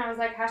being there, and I was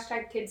like,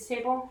 #kids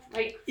table,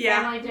 like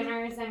Yeah. family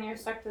dinners, and you're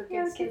stuck to the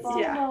kids kids table.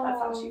 Yeah. That's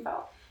how she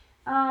felt.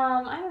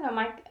 I don't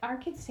know. Our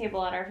kids'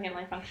 table at our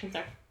family functions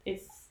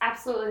is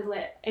Absolutely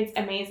lit. it's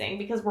amazing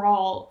because we're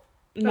all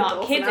not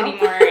Adults kids now.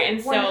 anymore,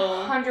 and so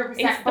 100%.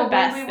 it's the But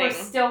best when we were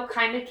thing. still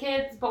kind of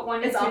kids, but when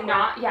It's it's awkward.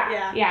 not,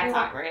 Yeah. yeah, it's We were-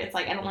 awkward. It's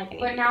like I don't like any.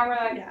 But now we're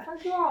like, Yeah.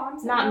 fuck you all, I'm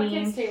sitting Not at the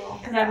me. kids table.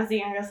 Because I was the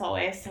youngest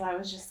always, so I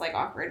was just like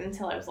awkward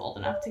until I was old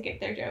enough to get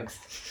their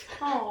jokes.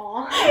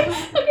 Aww. Okay,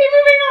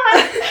 moving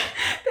on.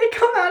 They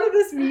come out of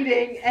this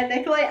meeting and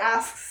Nikolai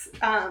asks,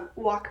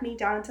 walk me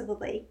down to the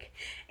lake.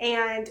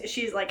 And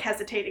she's like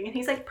hesitating and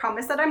he's like,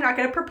 promise that I'm not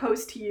going to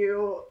propose to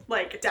you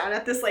like down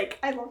at this lake.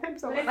 I love him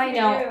so much. But I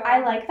know. I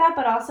like that,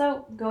 but also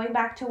going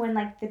back to when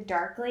like the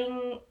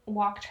Darkling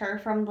walked her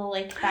from the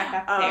lake back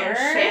up there,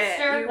 shit.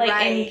 Sister, You're like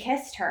right. and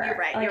kissed her. You're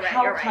right, Like you're right,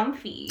 how you're right.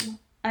 comfy,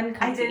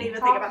 uncomfy. I didn't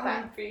even How think about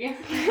that. comfy.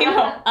 I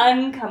know,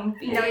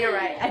 uncomfy. No, you're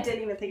right. I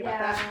didn't even think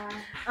about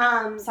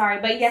that. Sorry,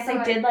 but yes, So, I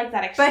like- did like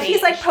that exchange. But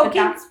he's like but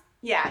poking. that's-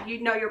 Yeah,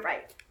 you know you're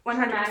right.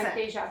 Traumatic 100%.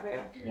 deja vu.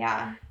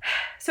 Yeah,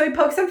 So he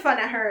pokes some fun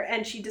at her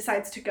and she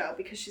decides to go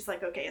because she's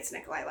like, okay, it's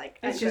Nikolai. Like,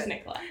 it's I'm just good.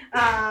 Nicola.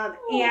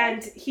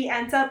 And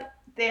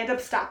they end up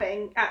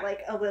stopping at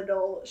like a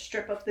little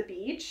strip of the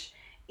beach,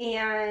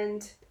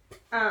 and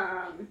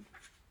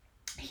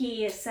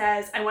he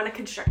says, I want to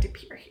construct a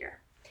pier here.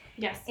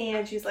 Yes.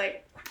 And she's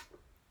like,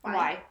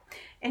 Why?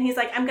 And he's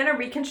like, I'm gonna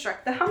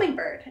reconstruct the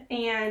hummingbird.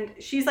 And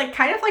she's like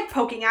kind of like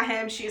poking at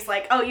him. She's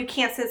like, oh, you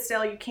can't sit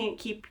still, you can't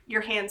keep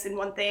your hands in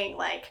one thing,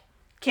 like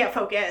can't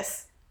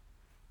focus.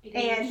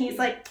 And he's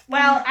like,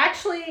 well,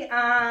 actually,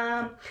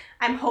 I'm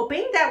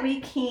hoping that we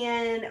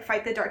can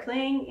fight the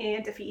Darkling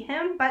and defeat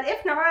him. But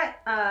if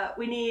not,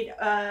 we need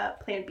a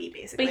plan B,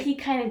 basically. But he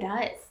kind of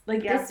does.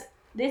 Like Yeah.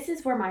 this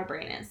is where my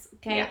brain is.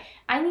 Okay, Yeah.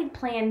 I need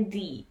Plan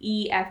D,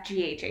 E, F,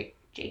 G, H,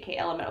 J, K,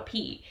 L, M, N, O,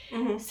 P.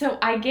 Mhm. So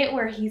I get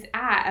where he's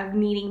at of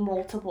needing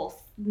multiple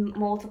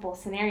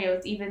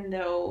scenarios, even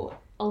though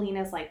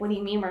Alina's like, what do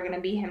you mean we're gonna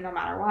beat him no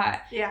matter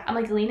what? Yeah. I'm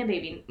like, Alina,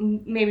 baby,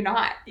 maybe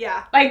not.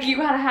 Yeah. Like you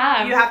gotta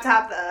have You have to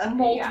have the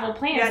multiple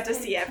plans. You have to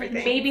see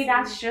everything. Maybe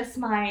that's just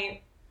my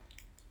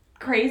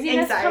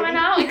craziness Anxiety. coming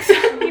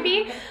out.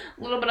 Maybe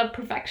a little bit of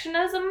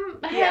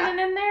perfectionism hidden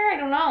in there. I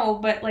don't know,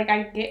 but like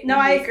I get. No,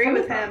 where I he's agree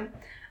coming with from.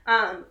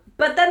 him.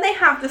 But then they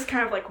have this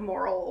kind of like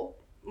moral,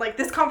 like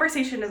this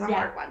conversation is a Yeah.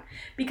 hard one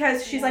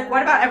because she's like,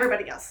 what about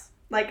everybody else?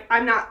 Like,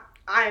 I'm not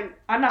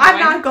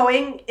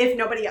going if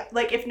nobody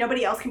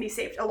else can be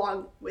saved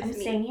along with I'm me.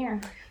 staying here.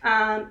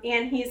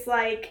 And he's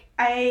like,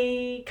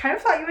 I kind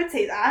of thought you would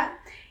say that.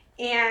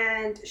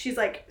 And she's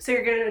like, so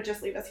you're gonna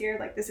just leave us here?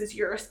 Like, this is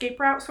your escape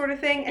route sort of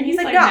thing? And he's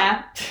like, no,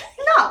 nah.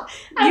 no.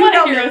 I You want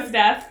know a me. hero's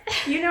death.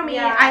 You know me.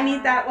 Yeah. I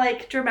need that,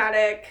 like,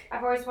 dramatic.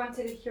 I've always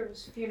wanted to hear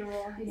his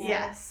funeral. He said.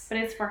 Yes. But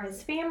it's for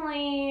his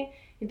family.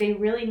 They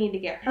really need to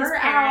get His her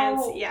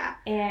parents, out. yeah.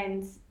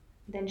 And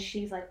then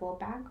she's like, well,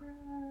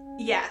 background.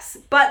 Yes,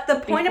 but the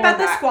point Before about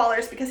the that.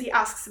 squallers, because he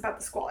asks about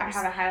the squallers. I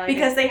have it highlighted.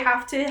 Because they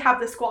have to have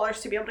the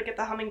squallers to be able to get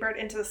the hummingbird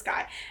into the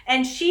sky.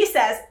 And she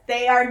says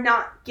they are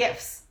not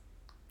gifts.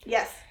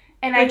 Yes.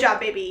 and Good job,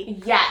 baby.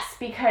 Yes,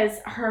 because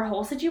her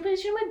whole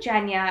situation with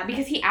Jenya,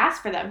 because he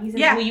asked for them. He says,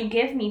 Yeah. will you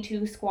give me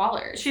 2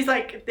 squallers? She's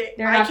like,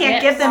 They're I not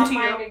can't gifts. give them Not to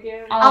mine you. to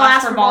give. I'll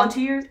ask for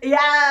volunteers.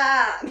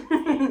 Yeah.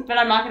 But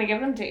I'm not going to give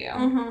them to you.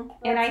 Mm-hmm.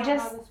 And I That's not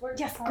just- how this works,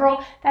 Yes, Polly.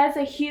 girl, that is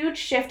a huge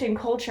shift in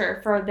culture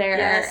for their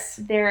Yes.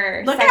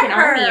 their Look second at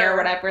her. army or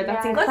whatever.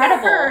 That's Yeah. Look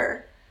incredible. at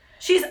her.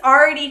 She's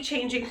already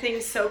changing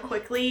things so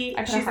quickly.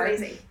 I put She's a heart.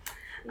 amazing.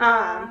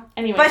 Yeah.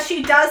 Anyway, But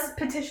she does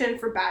petition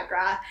for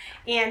Bagra,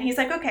 and he's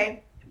like,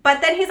 okay.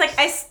 But then he's like,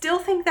 I still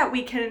think that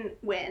we can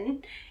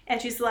win.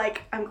 And she's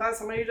like, I'm glad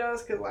somebody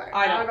does, because like,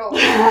 I don't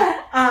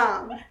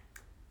know.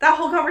 That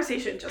whole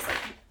conversation just like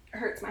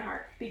hurts my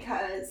heart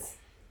because,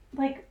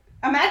 like,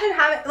 imagine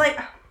having like,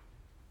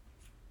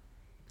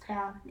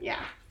 yeah. yeah,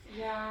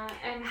 Yeah,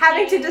 and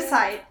having to he-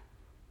 decide.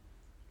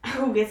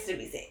 Who gets to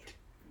be saved?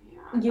 Yeah,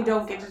 You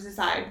don't that's get to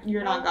decide.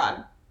 You're not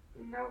God.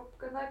 Nope.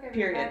 Good luck, everybody.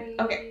 Period.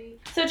 Okay.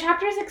 So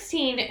chapter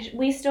 16,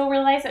 we still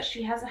realize that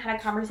she hasn't had a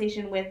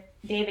conversation with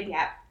David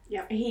yet.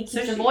 Yep. He So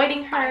keeps she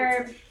avoiding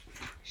her.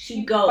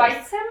 She goes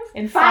Bites him?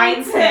 and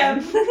finds him.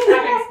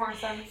 That makes more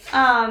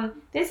sense.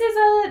 This is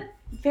a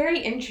very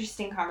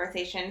interesting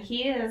conversation.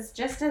 He is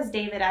just as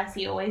David as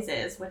he always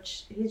is,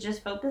 which he's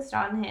just focused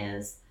on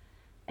his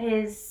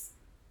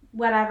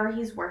whatever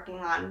he's working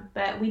on.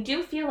 But we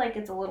do feel like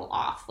it's a little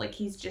off. Like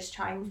he's just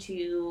trying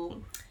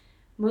to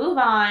move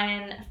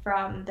on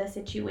from the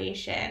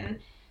situation.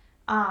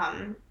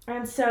 And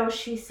so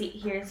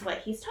here's what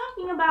he's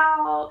talking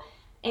about.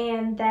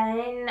 And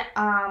then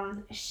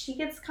she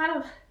gets kind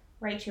of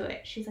right to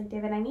it. She's like,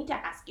 David, I need to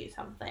ask you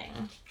something.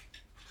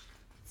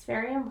 It's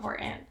very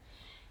important.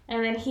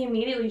 And then he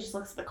immediately just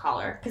looks at the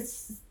collar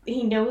because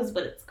he knows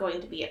what it's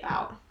going to be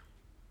about.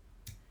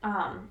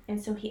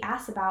 And so he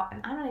asks about,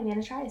 and I'm not even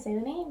going to try to say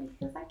the name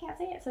because I can't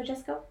say it. So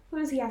just go, who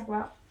does he ask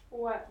about?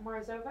 What,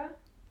 Morozova?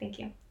 Thank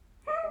you.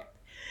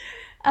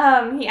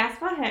 He asked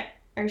about him,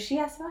 or she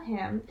asked about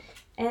him,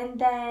 and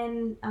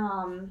then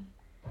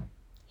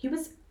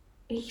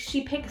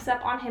she picks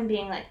up on him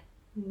being like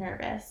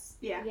nervous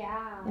Yeah.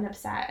 Yeah. and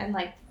upset and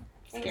like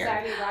scared.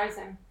 Anxiety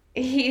rising.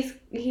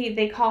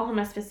 They call him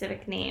a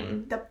specific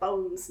name. The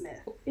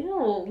Bonesmith.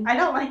 Ew. I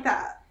don't like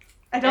that.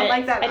 I don't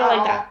like that. I don't at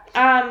like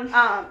all.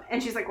 that.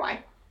 And she's like, why?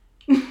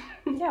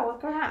 Yeah,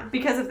 what's going on?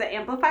 Because of the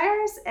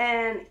amplifiers,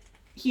 and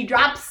he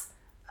drops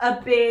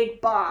a big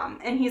bomb,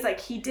 and he's like,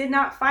 he did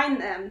not find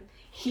them,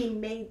 he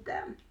made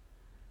them.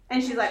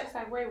 And she's like,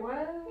 wait, what?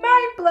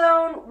 mind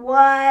blown.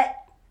 What?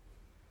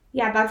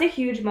 Yeah, that's a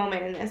huge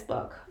moment in this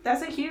book.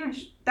 That's a She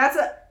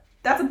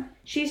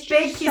Big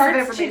piece of starts to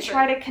information.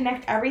 try to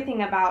connect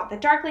everything about the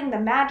Darkling, the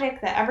magic,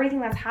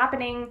 everything that's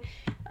happening.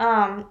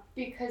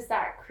 Because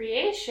that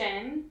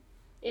creation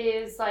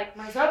is like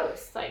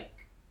Marzos. Like,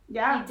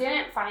 yeah. he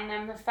didn't find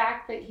them. The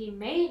fact that he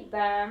made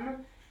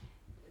them,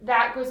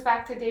 that goes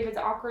back to David's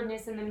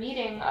awkwardness in the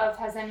meeting of,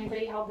 has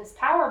anybody held this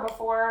power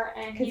before?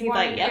 And 'Cause he he's wanted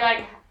like, to yep. be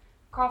like,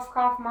 cough,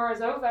 cough,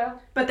 Morozova.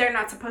 But they're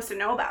not supposed to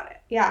know about it.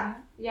 Yeah,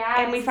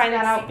 Yeah. and we it's find a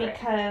that out secret.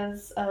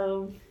 because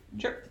of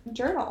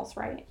journals,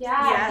 right?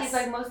 Yeah, Yes. he's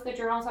like, most of the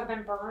journals have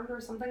been burned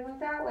or something like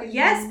that. Like,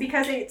 Yes,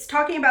 because it's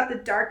talking about the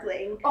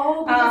Darkling.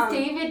 Oh, because Um,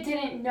 David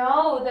didn't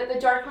know that the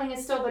Darkling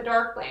is still the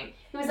Darkling.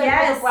 He was like,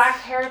 Yes. the Black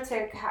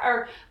Heretic,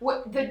 or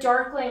what? The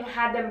Darkling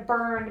had them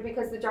burned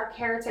because the Dark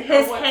Heretic.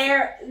 His or what-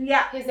 hair,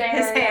 yeah. His hair.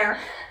 His hair.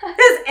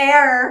 His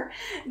error.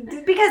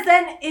 Because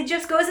then it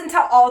just goes into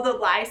all the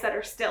lies that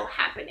are still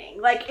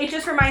happening. Like, it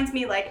just reminds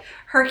me, like,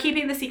 her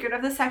keeping the secret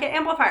of the second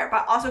amplifier,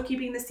 but also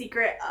keeping the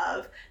secret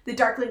of the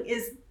Darkling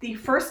is the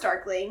first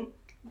Darkling,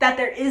 that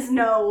there is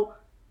no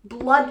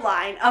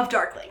bloodline of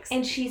Darklings.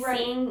 And she's Right.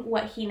 seeing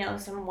what he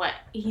knows and what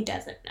he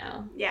doesn't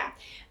know. Yeah.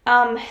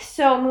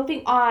 So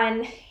moving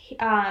on,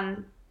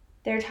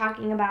 they're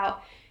talking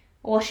about,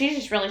 well, she's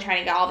just really trying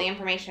to get all the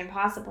information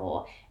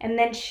possible, and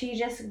then she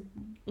just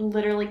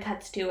literally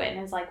cuts to it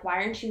and is like, why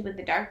aren't you with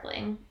the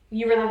Darkling?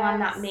 You were the one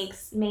that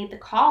made the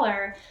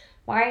collar.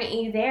 Why aren't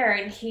you there?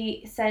 And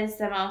he says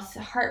the most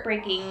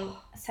heartbreaking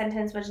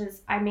sentence, which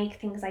is, I make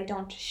things, I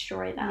don't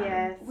destroy them.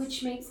 Yes.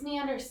 Which makes me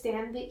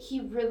understand that he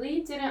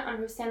really didn't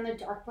understand the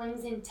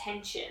Darkling's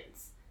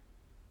intentions.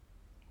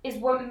 Is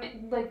what,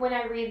 like, when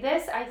I read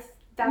this, that's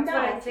No. what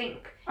I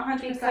think.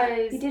 100%.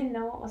 Because He didn't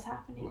know what was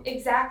happening.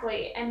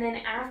 exactly, and then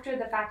after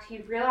the fact, he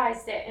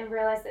realized it and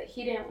realized that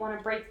he didn't want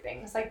to break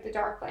things like the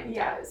Darkling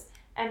Yeah. does,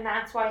 and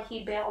that's why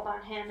he bailed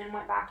on him and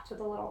went back to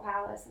the little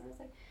palace. And I was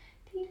like,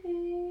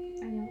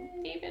 David. I know,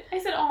 David. I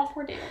said, oh,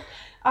 poor David.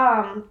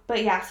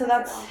 But yeah, so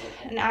that's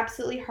an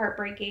absolutely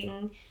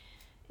heartbreaking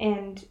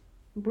and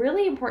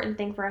really important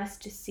thing for us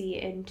to see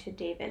into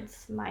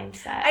David's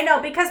mindset. I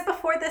know, because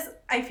before this,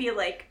 I feel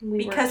like, We were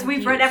because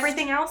we've read confused.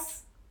 everything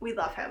else, we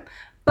love him.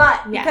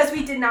 But Yes. because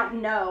we did not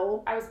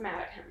know I was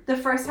mad at him. the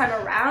first time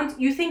around,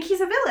 you think he's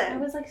a I villain.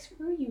 was like,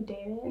 screw you,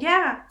 David.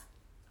 Yeah.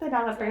 But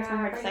now that breaks my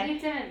heart to but say. he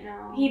didn't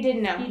know. He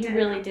didn't know. He He didn't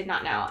really know. did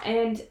not know.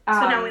 And So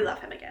now we love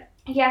him again.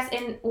 Yes,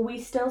 and we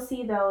still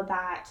see though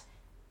that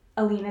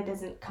Alina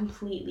doesn't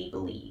completely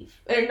believe,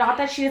 or not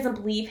that she doesn't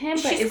believe him,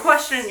 but She's is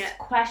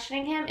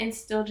questioning him and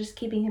still just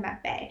keeping him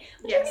at bay,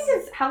 which I think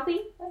is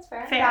healthy. That's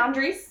fair. Fair.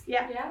 Boundaries.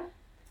 Yeah.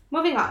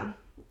 Moving on.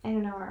 I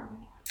don't know where.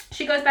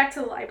 She goes back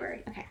to the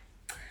library. Okay.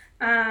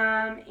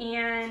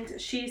 And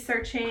she's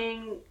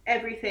searching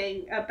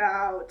everything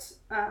about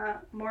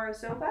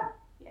Morozova.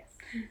 Yes.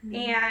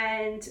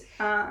 And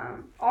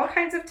all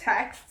kinds of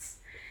texts.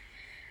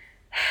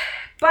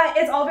 But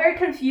it's all very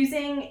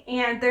confusing,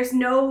 and there's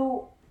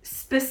no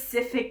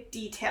specific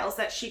details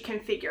that she can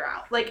figure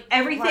out. Like,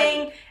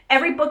 everything,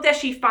 every book that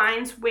she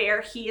finds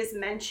where he is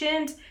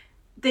mentioned,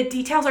 the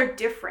details are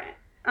different.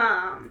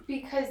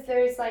 Because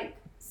there's, like,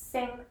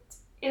 Saint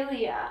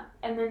Ilya,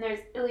 and then there's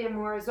Ilya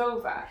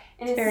Morozova.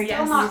 And it's very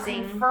still not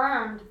confusing.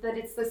 confirmed that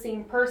it's the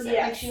same person.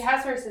 Yes. Like, she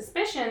has her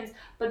suspicions,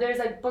 but there's,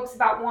 like, books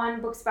about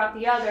one, books about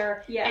the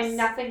other, Yes. and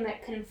nothing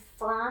that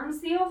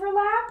confirms the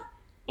overlap.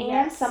 And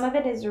Yes. some of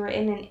it is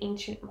written in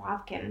ancient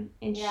Ravkan,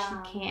 and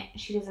Yeah.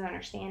 she doesn't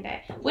understand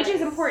it, which is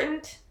Yes.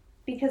 important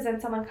because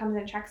then someone comes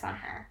and checks on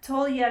her.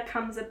 Tolia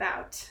comes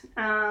about.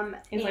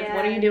 He's like,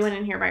 "What are you doing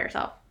in here by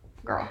yourself,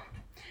 girl?"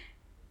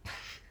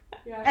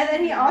 Yeah. And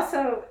then he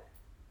also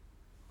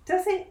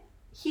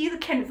he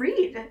can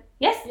read.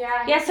 Yes.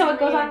 Yeah, Yeah, he so can it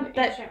goes read on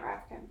that- ancient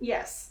Ravkan.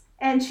 Yes.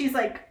 And she's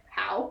like,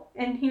 how?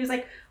 And he was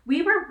like,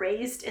 we were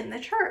raised in the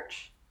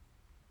church.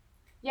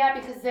 Yeah,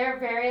 because they're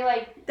very,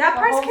 like, That the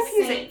part's whole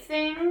confusing. saint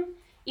thing,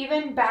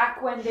 even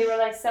back when they were,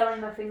 like, selling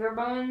the finger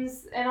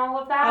bones and all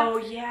of that. Oh,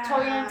 yeah.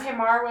 Toya and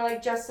Tamar were,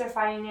 like,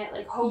 justifying it.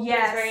 Like, hope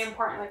Yes. is very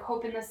important. Like,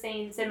 hope in the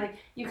saints. And, like,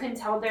 you can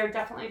tell they're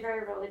definitely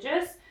very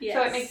religious. Yes.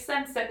 So it makes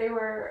sense that they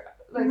were,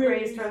 like,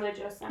 raised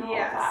religious and all of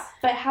Yes. that.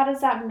 But how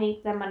does that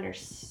make them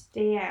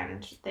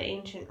understand the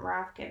ancient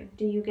Ravkan?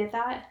 Do you get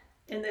that?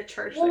 In the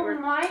church they Well, were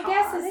my taught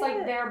guess is, it.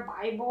 like, their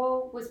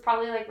Bible was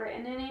probably, like,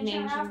 written in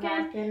ancient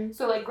Ravkan.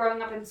 So, like,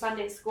 growing up in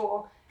Sunday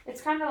school, it's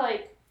kind of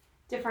like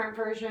different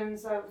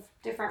versions of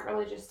different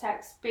religious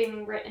texts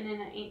being written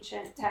in an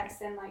ancient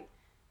text and, like,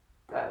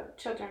 the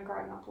children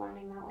growing up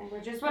learning that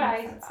language is what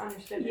I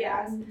understood it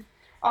Yeah. as.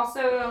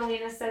 Also,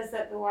 Alina says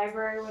that the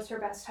library was her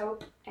best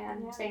hope,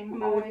 and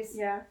same always.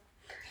 Yeah.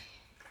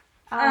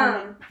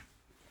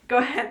 Go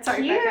ahead.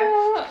 Sorry, Cute.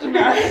 Becca.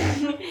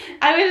 No.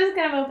 I was just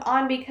gonna move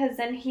on because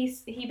then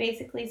he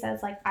basically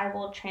says like, I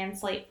will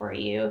translate for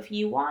you if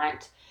you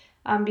want,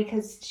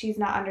 because she's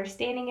not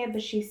understanding it,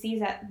 but she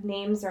sees that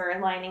names are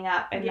lining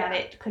up and that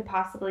it could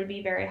possibly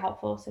be very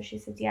helpful, so she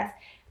says yes.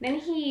 Then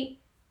he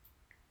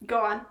Go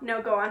on.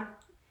 No, go on.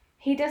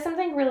 does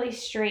something really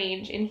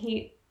strange, and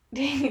he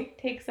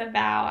takes a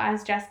bow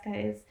as Jessica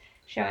is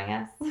showing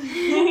us.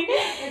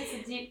 It's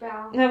a deep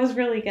bow. That was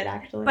really good,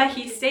 actually. But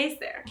he stays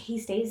there. He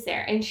stays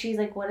there, and she's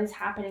like, what is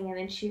happening? And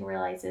then she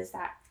realizes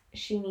that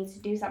she needs to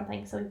do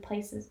something, so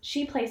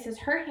she places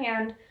her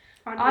hand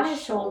on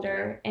his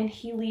shoulder, and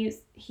he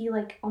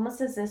like almost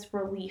does this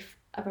relief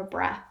of a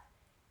breath,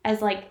 as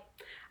like,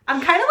 I'm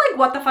kind of like,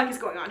 what the fuck is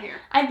going on here?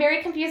 I'm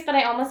very confused, but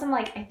I almost am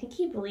like, I think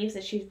he believes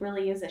that she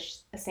really is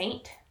a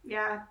saint,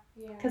 Yeah.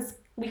 Yeah. because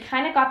we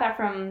kind of got that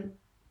from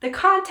The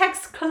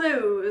context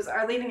clues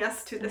are leading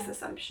us to this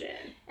assumption.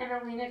 And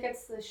Alina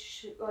gets the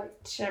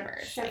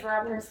shivers. shiver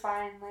up her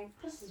spine. Like,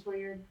 this is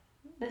weird.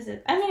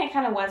 I mean, it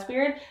kind of was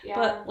weird, Yeah.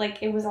 but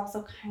like it was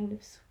also kind of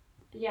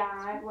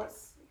Yeah, it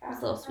was. Yeah, It was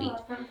a little sweet. I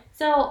love him.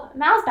 So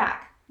Mal's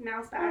back.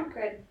 Now's Oh, back.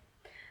 good.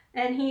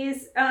 And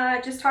he's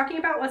just talking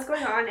about what's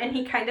going on, and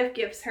he kind of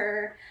gives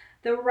her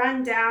the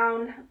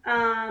rundown.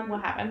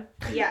 What happened?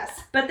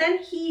 Yes. But then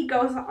he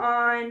goes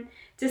on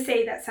to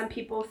say that some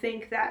people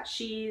think that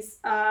she's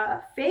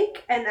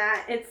fake and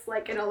that it's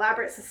like an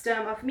elaborate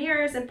system of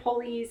mirrors and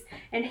pulleys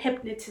and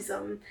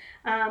hypnotism.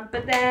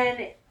 But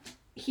then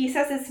he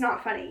says it's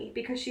not funny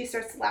because she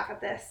starts to laugh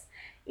at this.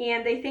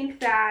 And they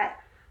think that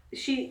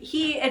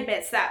he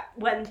admits that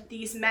when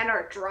these men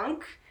are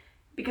drunk,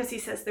 because he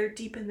says they're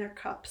deep in their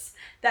cups,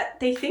 that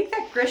they think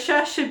that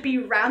Grisha should be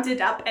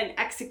rounded up and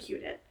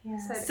executed. Yeah.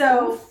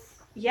 So,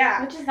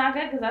 yeah. Which is not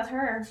good because that's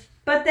her.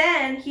 But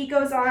then he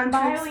goes on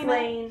Bye, to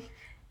explain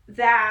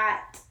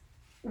that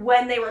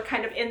when they were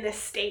kind of in this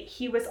state,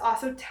 he was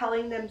also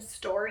telling them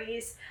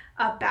stories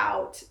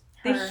about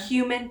the Her.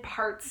 human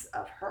parts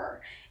of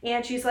her.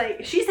 And she's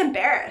like, she's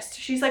embarrassed.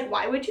 She's like,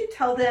 why would you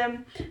tell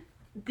them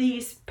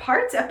these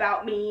parts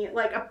about me,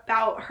 like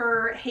about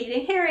her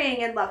hating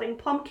herring and loving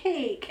plum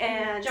cake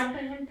and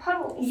jumping in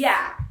puddles.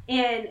 yeah.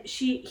 And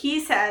he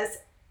says,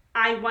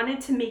 I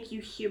wanted to make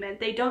you human.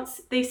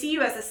 They see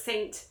you as a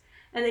saint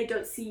and they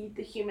don't see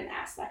the human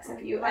aspects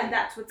of you, and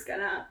that's what's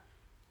gonna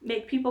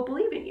make people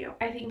believe in you.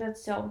 I think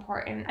that's so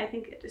important. I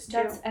think it is too.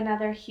 That's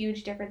another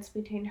huge difference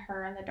between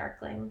her and the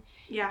Darkling.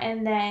 Yeah.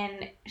 And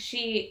then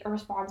she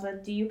responds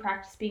with, do you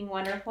practice being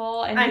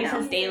wonderful? And I he know.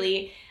 says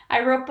daily. I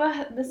wrote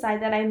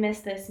beside that I miss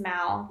this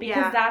Mal because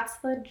Yeah. that's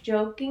the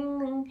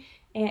joking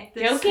and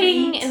The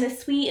joking sweet. and the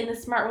sweet and the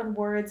smart with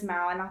words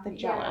Mal and not the Yeah,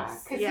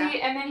 jealous. because Yeah.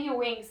 and then he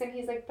winks and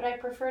he's like, but I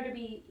prefer to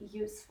be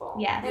useful.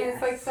 Yes. And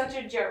it's like such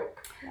a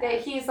joke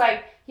that he's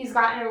like, he's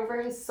gotten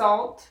over his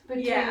salt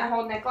between Yeah. the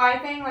whole Nikolai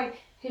thing, like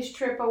his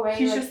trip away.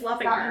 He's like, just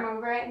loving got her. him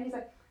over it, and he's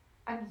like,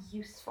 I'm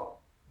useful.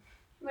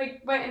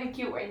 Like, but in a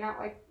cute way, not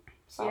like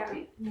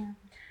salty.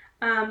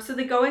 So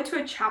they go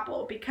into a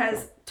chapel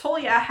because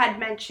Tolia had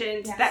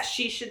mentioned Yes. that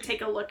she should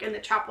take a look in the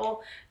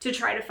chapel to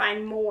try to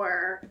find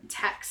more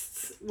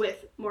texts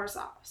with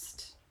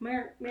Morzost.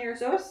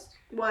 Morzost?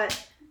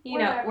 What? You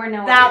know, Whatever. we're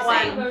no That one.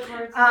 Say one. those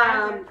words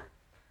magic.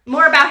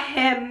 More about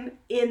him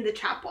in the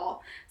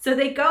chapel. So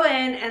they go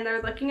in and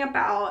they're looking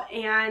about,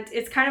 and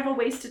it's kind of a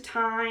waste of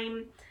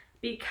time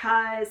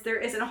because there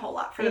isn't a whole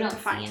lot for They them to don't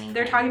see find. anything.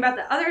 They're talking about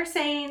the other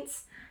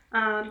saints.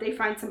 They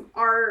find some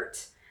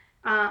art.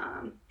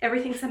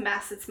 Everything's a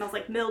mess. It smells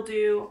like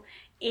mildew.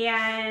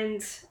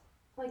 And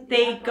Like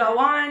they the go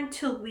on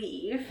to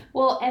leave.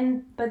 Well,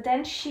 but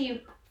then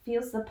she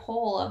feels the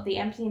pull of the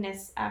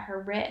emptiness at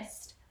her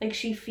wrist. Like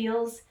she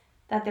feels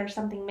that there's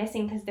something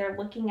missing because they're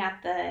looking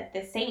at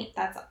the saint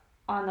that's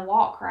on the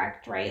wall,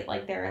 correct? Right?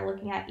 Like they're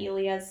looking at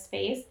Elia's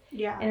face,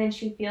 Yeah. and then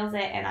she feels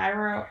it, and I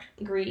wrote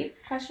greed ?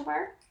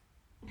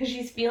 Because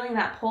she's feeling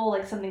that pull,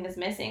 like something is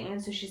missing,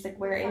 and so she's like,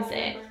 "Where is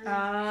it?"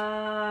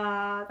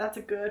 That's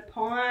a good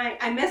point.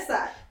 I missed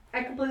that.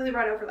 I completely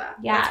read over that.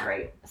 Yeah. That's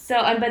great. So,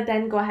 but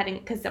then go ahead and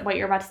because what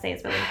you're about to say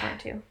is really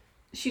important too.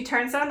 She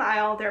turns down the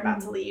aisle. They're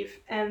about to leave,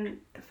 and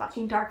the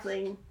fucking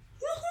Darkling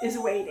is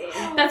waiting.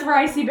 That's where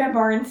I see Ben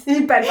Barnes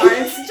Ben Barnes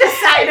just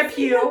sat in a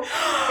pew.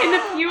 in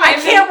the pew. I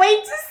can't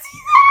wait to see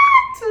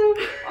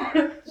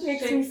that.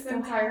 Makes me Shakes so the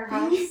entire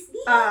house.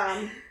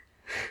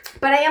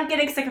 But I am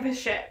getting sick of his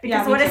shit because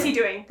Yeah, me what is too. he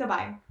doing?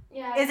 Goodbye.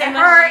 Yeah. Is it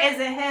Unless- her? Is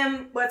it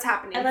him? What's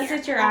happening Unless here?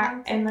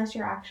 it's unless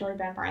you're actually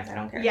Ben Barnes, I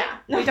don't care. Yeah,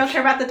 we don't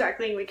care about the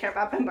Darkling. We care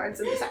about Ben Barnes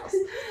in this house.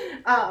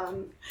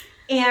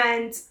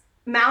 And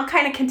Mal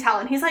kind of can tell,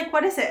 and he's like,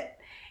 "What is it?"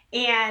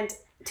 And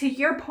to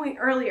your point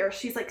earlier,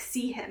 she's like,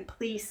 "See him,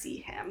 please see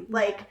him."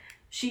 Like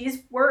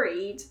she's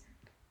worried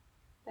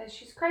That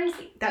she's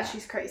crazy. that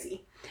she's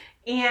crazy,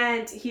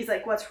 and he's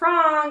like, "What's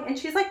wrong?" And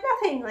she's like,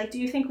 "Nothing." Like, do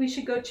you think we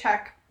should go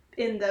check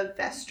in the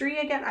vestry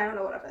again? I don't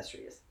know what a vestry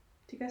is.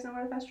 Do you guys know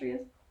what a vestry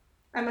is?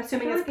 I'm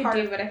assuming I feel it's like I part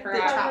do, of but I the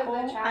forgot. chapel.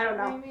 The I don't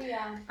know. Maybe,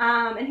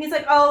 yeah. And he's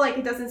like, "Oh, like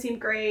it doesn't seem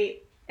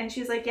great." And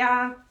she's like,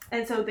 "Yeah."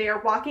 And so they are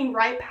walking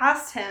right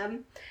past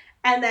him.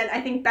 And then I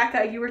think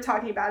Becca, you were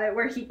talking about it,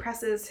 where he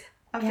presses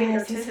a finger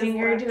Yes, to his his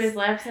finger lips. to his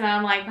lips, and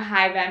I'm like,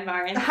 "Hi, Ben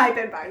Barnes." Hi,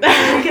 Ben Barnes.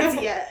 You can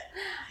see it.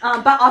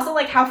 But also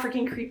like how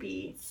freaking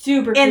creepy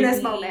Super in this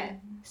creepy. moment.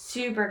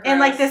 Super gross. And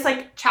like this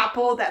like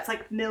chapel that's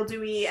like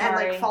mildewy and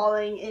Sorry. like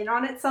falling in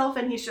on itself,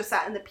 and he's just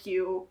sat in the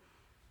pew.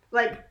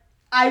 Like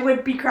I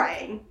would be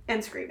crying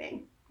and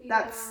screaming.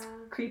 That's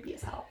creepy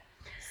as hell.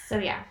 So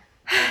yeah.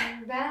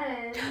 And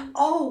then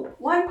Oh,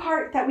 one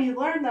part that we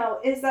learned though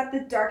is that the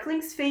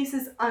Darkling's face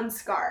is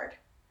unscarred,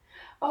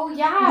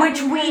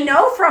 which we because-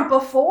 know from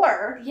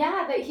before.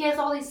 Yeah, that he has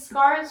all these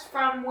scars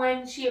from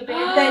when she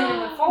abandoned him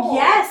in the fold.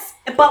 Yes,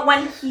 but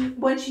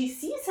when she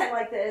sees him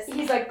like this,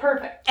 He's like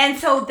perfect. and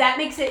so that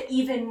makes it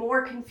even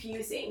more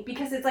confusing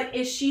because it's like,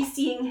 is she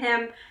seeing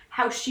him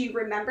how she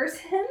remembers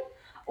him,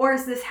 or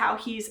is this how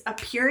he's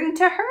appearing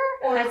to her?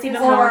 Or That's is even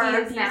this more how he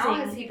is now?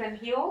 confusing. Has he been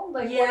healed?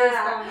 Like what is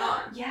Yeah. going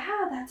on?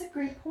 Yeah, that's a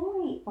great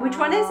point. Which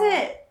one is Wow.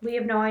 it? We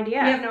have no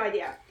idea. We have no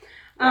idea.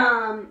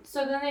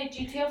 So then they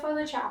GTFO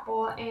the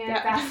chapel and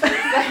Yeah.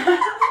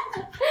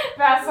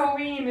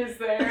 Vaseline is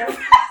there.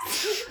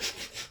 That's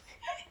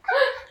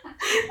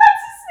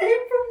his name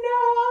from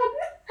now on.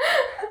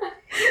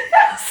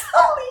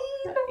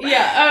 Vaseline.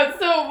 Yeah.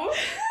 So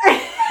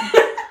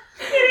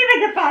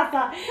Get past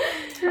that.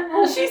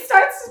 She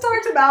starts to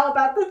talk to Mal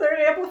about the third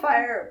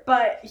amplifier,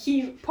 but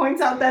he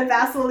points out that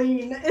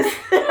Vaseline is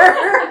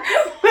there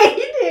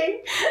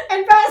waiting,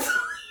 and Vaseline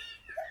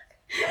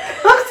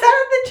comes out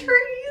of the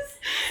trees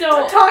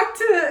so to talk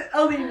to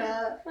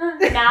Alina.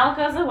 Mal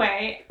goes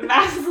away.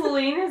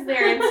 Vaseline is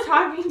there and is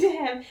talking to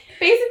him.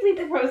 Basically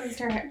proposes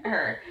to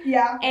her.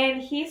 Yeah.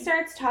 And he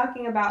starts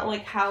talking about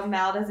like how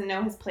Mal doesn't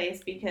know his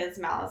place because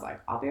Mal is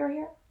like, "I'll be right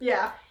here."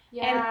 Yeah.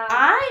 And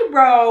I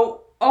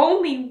wrote,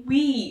 "Only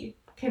we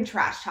can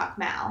trash talk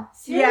Mal."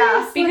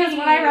 Yeah. Because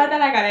when I read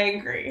that, I got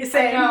angry.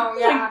 Same. No,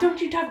 yeah. Like, don't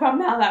you talk about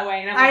Mal that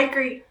way? And I'm I like,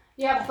 agree.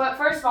 Yeah, but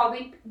first of all,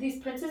 these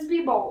princes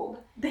be bold.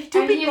 They do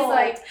And be he's bold.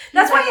 like-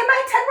 That's he's why like- in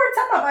my 10-word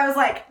sum up, I was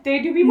like, they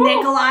do be bold.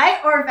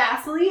 Nikolai or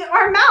Vasily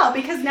or Mal,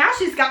 because now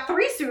she's got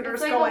 3 It's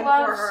suitors like going a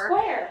love for her.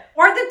 square.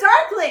 Or the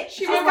Darkling.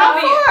 She's went got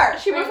from the- 4.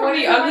 She went Wait, from what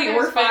the is ugly one?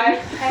 There's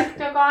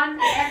orphan. 5.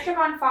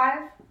 Hectagon 5.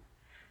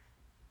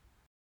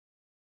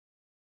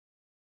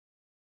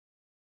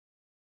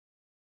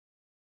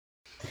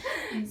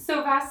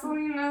 So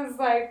Vaseline is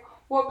like,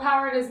 what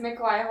power does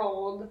Nikolai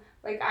hold?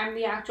 Like, I'm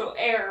the actual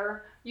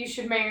heir. You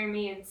should marry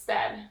me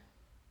instead.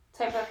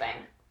 Type of thing.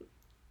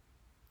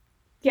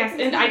 Yes,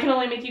 and I can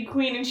only make you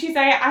queen. And she's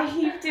like, I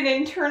heaved an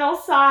internal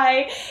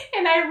sigh,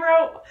 and I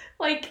wrote,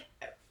 like,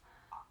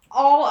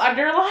 all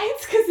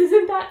underlines, because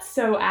isn't that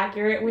so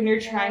accurate when you're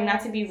trying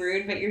not to be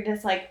rude, but you're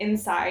just, like,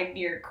 inside,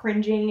 you're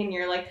cringing, and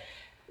you're like,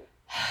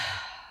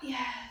 Yes.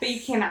 but you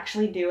can't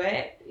actually do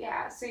it.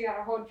 Yeah, so you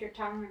gotta hold your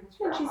tongue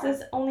and And she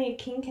says, only a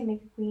king can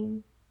make a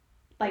queen.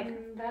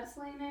 Like,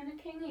 Vaseline and a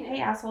king either. hey,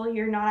 asshole,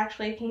 you're not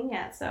actually a king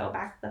yet, so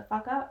back the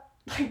fuck up.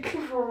 Like,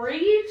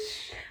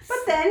 Preach. But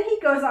then he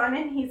goes on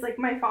and he's like,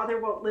 my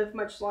father won't live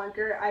much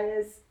longer. I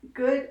as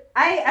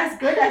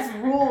good as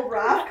Rule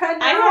Ravka now.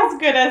 I'm as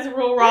good as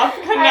Rule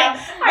Ravka now.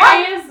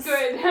 I is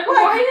good.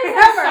 Why does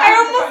that sound I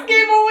almost funny?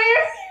 gave away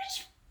a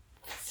huge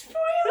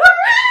spoiler.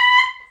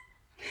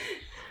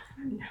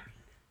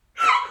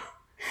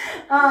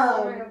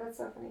 Oh my god, that's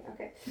so funny.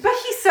 Okay. But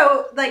he's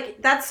so,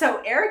 like, that's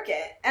so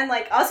arrogant. And,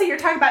 like, also you're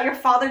talking about your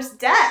father's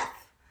death.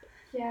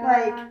 Yeah.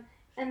 Like-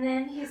 and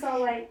then he's all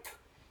like,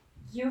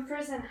 you've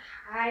risen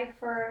high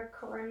for a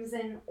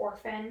crimson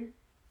orphan,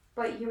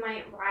 but you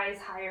might rise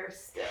higher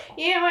still.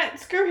 You know what?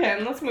 Screw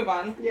him. Let's move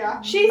on.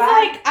 Yeah. She's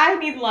Bye. like, I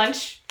need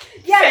lunch.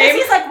 Yeah, because Same.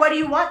 he's like, what do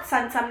you want,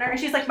 Son Sumner? And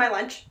she's like, my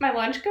lunch. My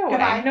lunch, go away.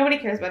 Goodbye. Nobody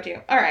cares about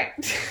you. All right.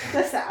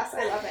 The sass.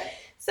 I love it.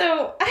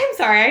 So, I'm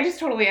sorry. I just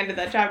totally ended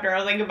that chapter. I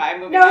was like, goodbye,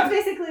 moving No, it's on.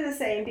 basically the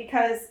same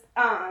because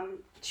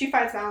she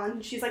finds Val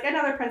and she's like,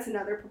 another prince,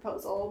 another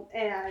proposal.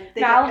 And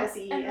they Val- get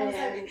pissy. And I was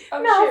And like,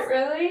 oh No. shit,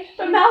 really?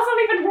 But Mal's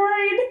not even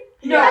worried.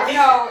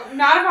 No,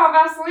 not about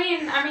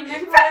Vaseline. I mean,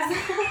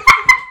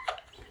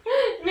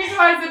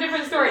 Nikolai's a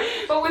different story.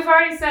 But we've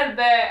already said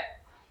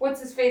that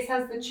what's his face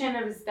has the chin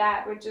of his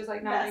dad, which is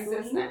like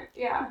non-existent.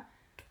 Yeah.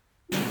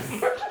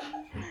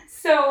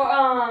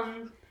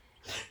 So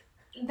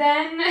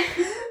then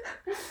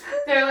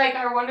they're like,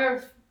 I wonder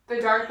if the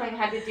Darkling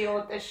had to deal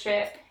with this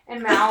shit,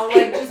 and Mal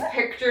like just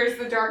pictures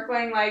the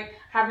Darkling like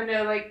having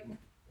to like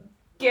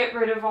get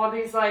rid of all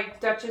these like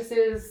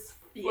duchesses.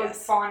 Like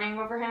Yes. fawning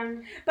over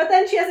him. But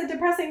then she has a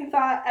depressing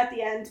thought at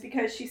the end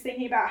because she's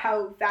thinking about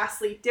how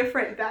vastly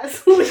different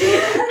Vaseline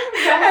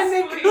and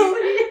Nikolai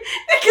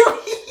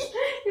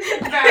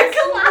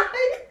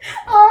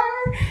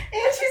are.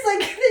 And she's like,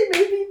 they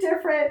may be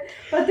different,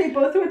 but they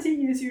both want to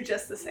use you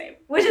just the same.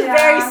 Which is Yeah.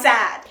 very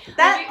sad.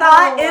 That Maybe-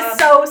 thought oh, is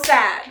so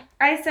sad.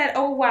 I said,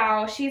 oh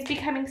wow, she's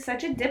becoming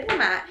such a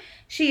diplomat.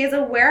 She is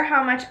aware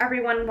how much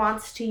everyone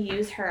wants to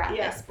use her at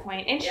Yeah. this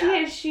point. And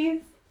Yeah.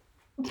 she's...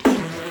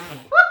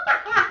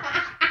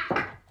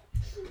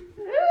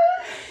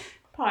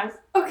 Pause.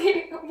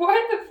 Okay,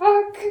 what the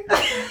fuck?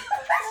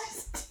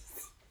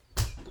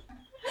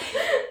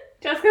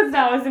 Just because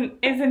now is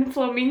in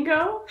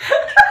Flamingo.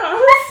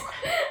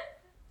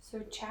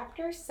 So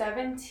chapter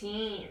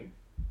 17.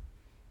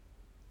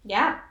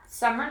 Yeah.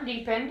 Summer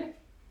deepened.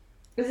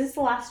 Is this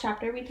the last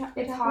chapter we talked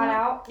about? It's hot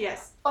out.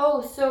 Yes.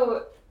 Oh,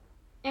 so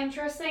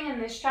interesting in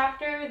this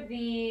chapter,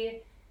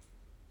 the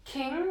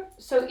king,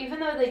 so even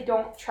though they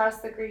don't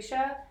trust the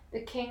Grisha, the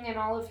king and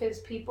all of his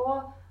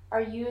people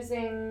are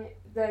using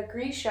the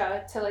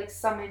Grisha to like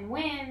summon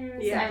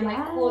winds Yeah. and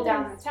like cool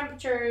down the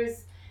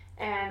temperatures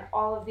and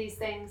all of these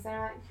things. And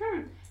I'm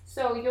like,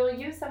 so you'll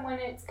use them when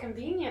it's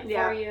convenient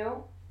Yeah. for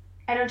you.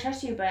 I don't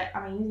trust you, but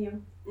I'm gonna use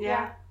you.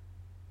 Yeah.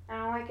 I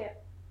don't like it.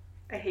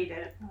 I hate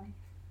it.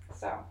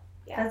 So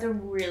Yeah. That's a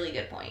really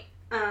good point.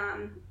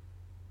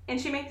 And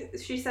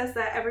she says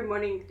that every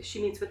morning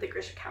she meets with the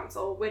Grisha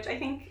Council, which I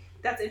think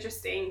that's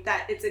interesting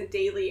that it's a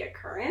daily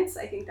occurrence.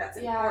 I think that's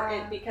Yeah.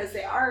 important because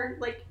they are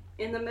like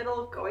in the middle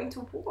of going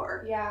to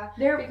war. yeah,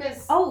 They're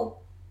because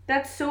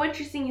that's so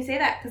interesting you say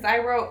that because I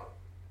wrote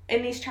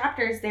in these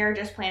chapters they're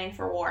just planning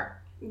for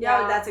war.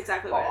 Yeah, Yeah. that's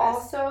exactly what but it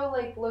is. also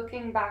like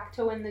looking back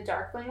to when the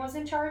Darkling was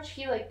in charge,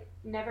 he like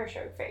never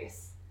showed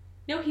face.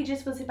 No, he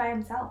just was by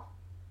himself.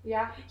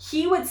 Yeah.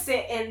 He would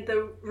sit in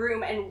the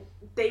room and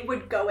they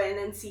would go in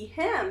and see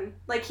him.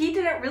 Like, he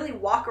didn't really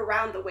walk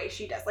around the way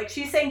she does. Like,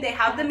 she's saying they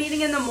have the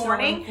meeting in the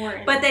morning,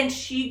 but then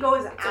she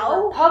goes It's a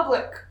out.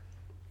 republic.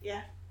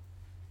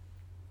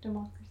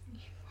 Democracy.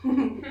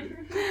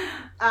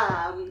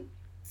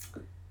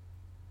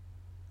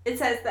 It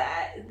says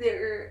that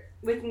they're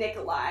with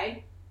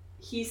Nikolai,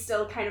 he's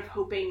still kind of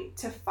hoping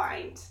to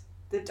find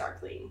the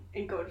Darkling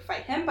and go to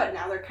fight him, but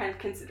now they're kind of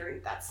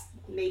considering that's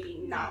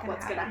maybe not gonna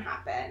what's going to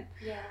happen.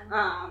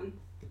 Yeah.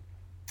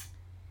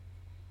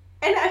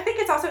 And I think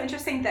it's also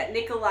interesting that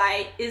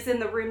Nikolai is in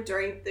the room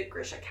during the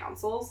Grisha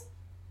councils.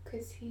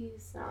 Because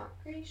he's not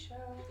Grisha.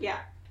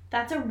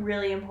 That's a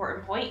really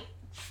important point.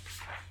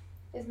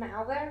 Is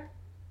Mal there?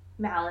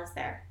 Mal is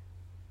there.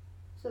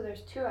 So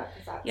there's two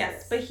episodes.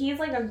 Yes, but he's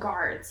like a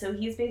guard, so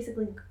he's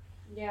basically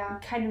yeah.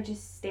 kind of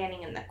just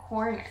standing in the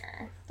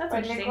corner. That's But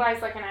interesting.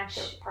 Nikolai's like an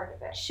active part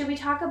of it. Should we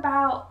talk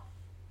about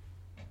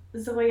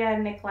Zoya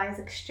and Nikolai's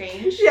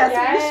exchange? Yes,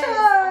 Yes.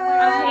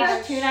 we On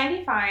should. page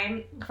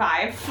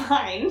 295,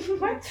 fine.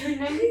 What?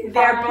 295?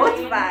 They're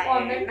both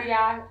fine. Well,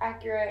 yeah,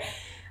 accurate.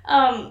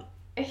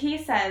 He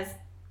says,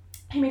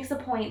 he makes the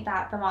point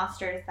that the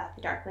monsters that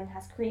the Darkling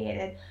has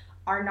created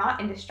are not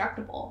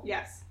indestructible.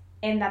 Yes.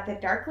 and that the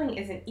Darkling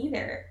isn't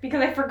either.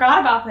 Because I forgot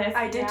about this.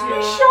 I did Yeah. too.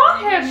 He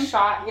shot him. He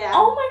shot him. Yeah.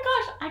 Oh my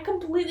gosh, I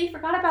completely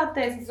forgot about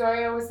this. And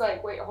Zoya was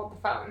like, wait, hold the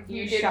phone.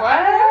 You did shot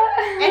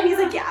what? And he's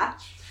like, yeah.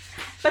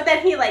 But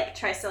then he, like,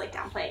 tries to, like,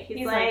 downplay it. He's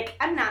He's like,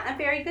 I'm not a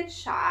very good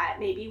shot.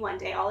 Maybe one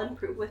day I'll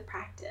improve with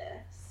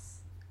practice.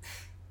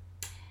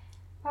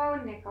 Oh,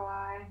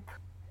 Nikolai.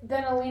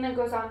 Then Alina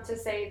goes on to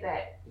say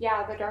that,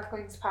 yeah, the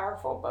Darkling's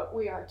powerful, but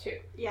we are too.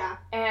 Yeah.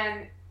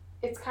 And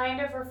it's kind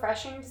of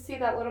refreshing to see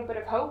that little bit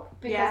of hope.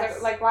 Because,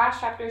 Yes. like,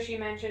 last chapter she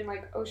mentioned,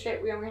 like, oh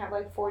shit, we only have,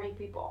 like, 40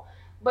 people.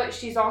 But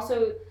she's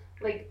also,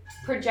 like,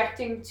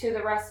 projecting to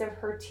the rest of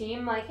her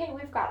team, like, hey,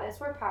 we've got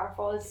this. We're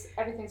powerful.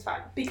 Everything's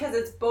fine. Because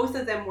it's both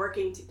of them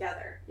working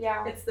together.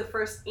 Yeah. It's the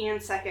first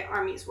and second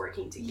armies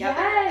working together.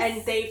 Yes.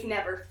 And they've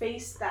never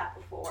faced that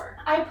before.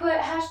 I put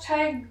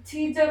hashtag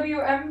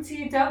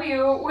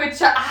TWMTW,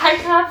 which I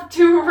have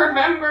to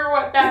remember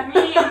what that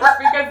means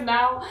because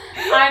now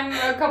I'm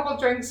a couple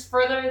drinks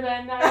further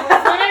than I was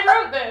when I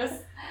wrote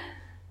this.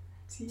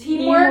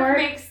 Teamwork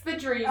makes the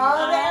dream.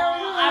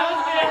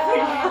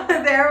 I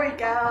There we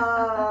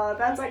go.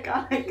 That's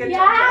iconic. Good job,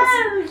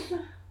 Yes. Jess.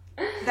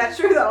 That's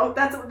true, though.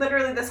 That's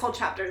literally this whole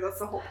chapter. That's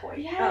the whole point.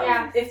 Yeah.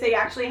 Yeah. If they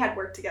actually had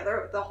worked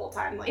together the whole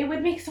time, like, It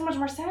would make so much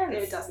more sense.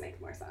 it does make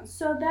more sense.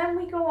 So then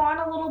we go on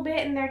a little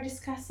bit and they're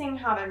discussing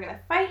how they're gonna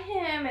fight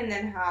him and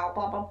then how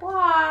blah blah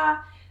blah.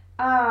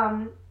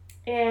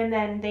 And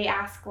then they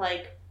ask,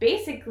 like,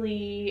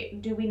 basically,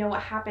 do we know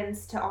what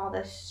happens to all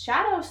the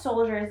shadow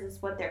soldiers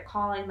is what they're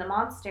calling the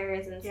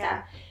monsters and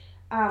stuff.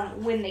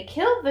 When they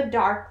kill the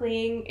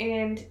Darkling,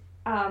 and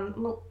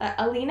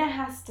Alina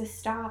has to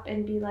stop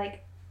and be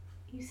like,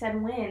 you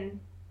said when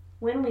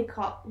we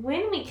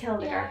kill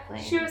the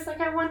Darkling. She was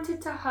like, I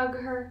wanted to hug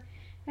her.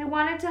 I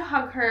wanted to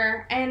hug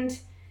her, and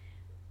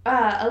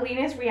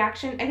Alina's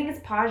reaction, I think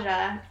it's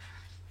Paja,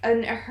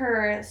 and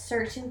her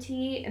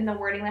certainty in the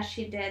wording that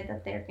she did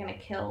that they're gonna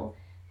kill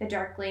the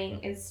Darkling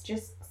is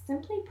just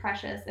simply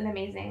precious and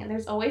amazing. And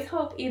there's always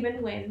hope,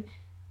 even when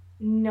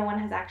no one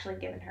has actually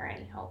given her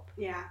any hope,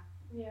 Yeah.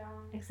 Yeah.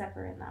 except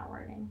for in that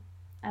wording.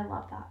 I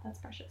love that. That's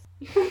precious.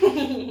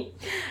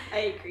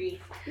 I agree.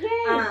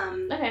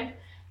 Yay! Okay.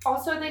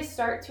 Also, they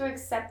start to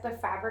accept the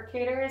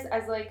fabricators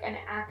as, like, an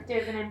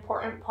active and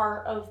important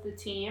part of the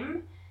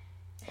team.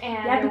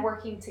 And Yeah, they're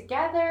working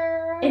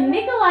together. And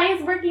Nikolai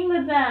is working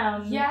with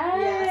them.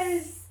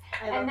 Yes.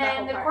 I love And that then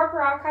whole the part.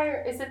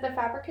 Corporalkai, is it the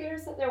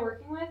fabricators that they're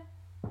working with?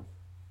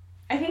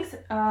 I think so.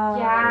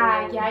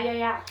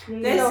 Yeah.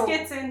 This So-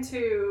 gets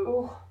into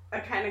Oh,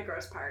 a kind of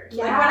gross part.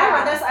 Yeah. Like, when I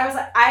read this, I was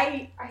like,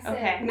 I said,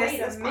 Okay. wait Missed a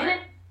this part.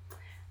 minute.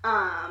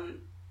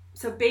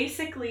 So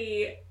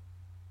basically,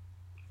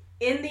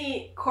 in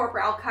the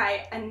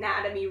Corporalkai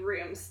anatomy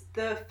rooms,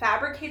 the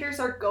fabricators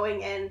are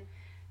going in,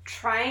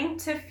 trying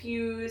to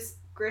fuse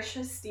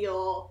Grisha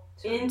steel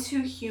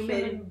into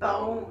human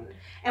bone.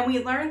 And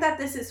we learned that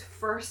this is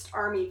First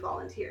Army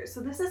volunteers. So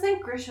this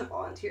isn't Grisha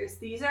volunteers.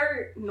 These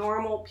are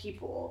normal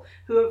people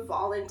who have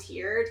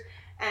volunteered,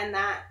 and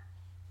that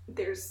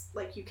there's,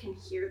 like, you can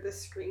hear the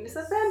screams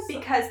of them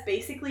because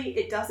basically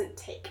it doesn't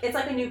take. It's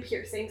like a new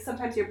piercing.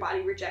 Sometimes your body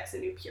rejects a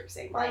new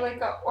piercing. Or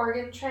like an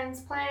organ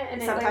transplant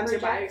and sometimes it,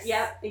 your like, body, rejects.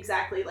 yep,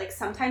 exactly. Like,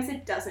 sometimes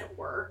it doesn't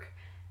work.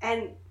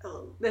 And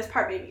this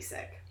part made me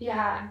sick.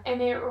 Yeah,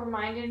 and it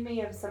reminded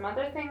me of some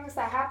other things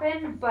that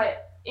happened,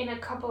 but in a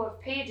couple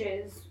of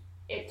pages,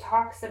 it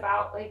talks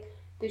about, like,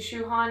 the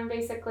Shuhan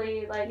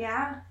basically, like,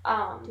 Yeah.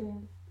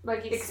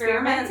 like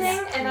Experiments.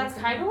 experimenting, and that's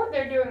kind of what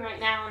they're doing right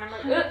now, and I'm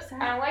like, ugh, 100%.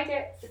 I don't like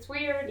it. It's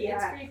weird.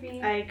 Yeah, It's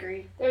creepy. I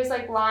agree. There's,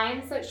 like,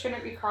 lines that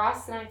shouldn't be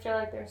crossed, and I feel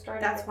like they're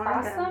starting That's to one of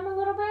cross them. them a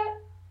little bit.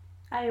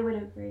 I would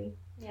agree.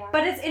 Yeah.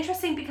 But it's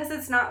interesting because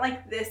it's not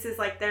like this is,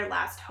 like, their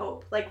last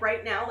hope. Like,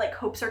 right now, like,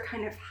 hopes are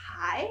kind of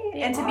high.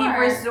 They and to be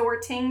are.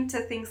 resorting to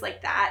things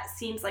like that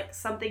seems like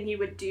something you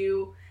would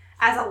do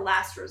as a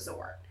last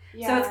resort.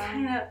 yeah.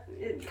 So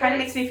it kind of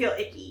makes me feel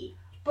icky.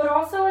 But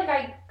also, like,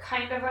 I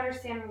kind of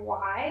understand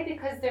why,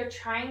 because they're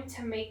trying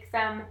to make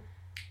them,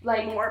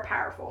 like, More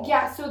powerful.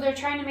 yeah, so they're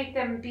trying to make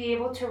them be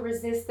able to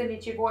resist the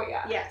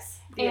Nichiboya. Yes.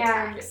 The And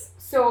attacks.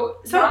 so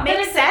So not it that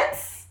makes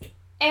it's- sense.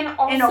 And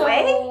also, in a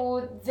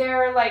way?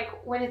 they're,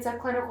 like, when it's a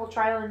clinical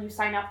trial and you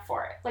sign up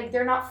for it, like,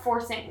 they're not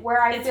forcing. Where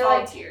I It's feel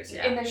like volunteers,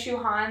 in the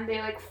Shuhan, they,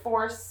 like,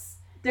 force,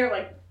 They're,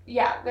 like,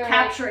 they're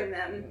capturing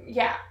them. like,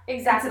 yeah,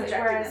 exactly.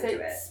 subjecting Whereas them it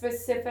to it.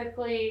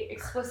 specifically,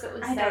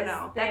 explicitly I says don't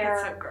know. That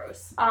gets so they're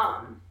gross.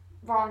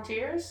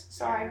 volunteers.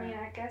 So I Yeah. mean,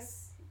 I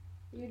guess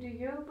you do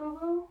you, boo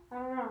boo. I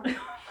don't know.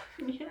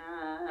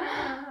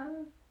 Yeah.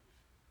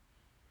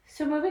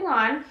 So moving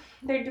on,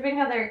 they're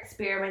doing other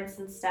experiments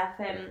and stuff,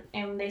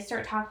 and they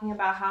start talking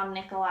about how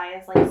Nikolai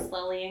is, like,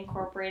 slowly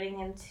incorporating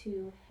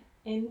into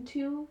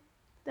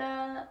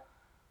the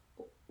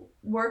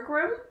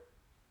workroom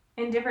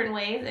in different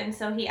ways, and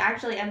so he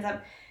actually ends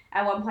up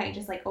at one point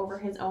just, like, over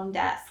his own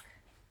desk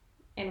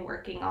and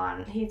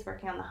he's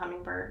working on the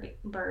hummingbird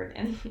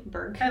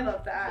I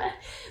love that.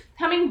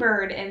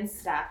 hummingbird and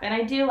stuff, and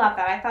I do love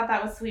that. I thought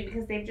that was sweet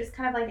because they've just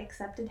kind of, like,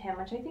 accepted him,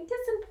 which I think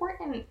is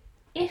important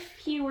if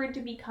he were to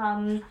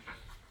become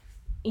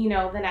you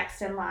know, the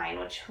next in line,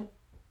 which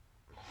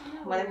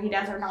whether he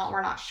does or not,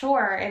 we're not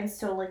sure. And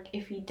so, like,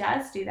 if he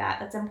does do that,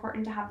 that's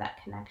important to have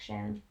that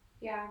connection.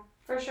 Yeah,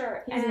 for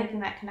sure. He's making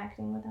that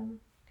connection with them.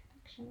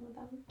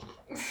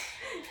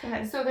 Go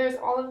ahead. So there's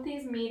all of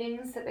these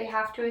meetings that they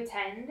have to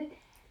attend,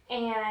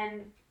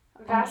 and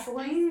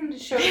Vaseline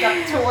shows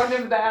up to one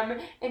of them,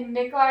 and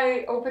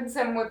Nikolai opens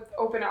him with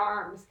open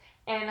arms.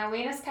 And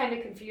Elena's kind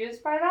of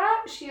confused by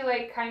that. She,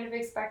 like, kind of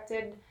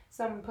expected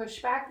some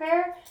pushback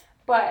there.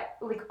 But,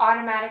 like,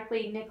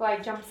 automatically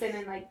Nikolai jumps in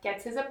and, like,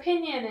 gets his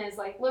opinion and is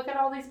like, look at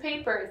all these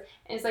papers.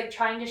 And is, like,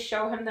 trying to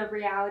show him the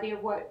reality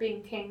of what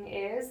being king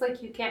is.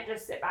 Like, you can't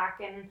just sit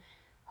back and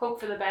hope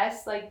for the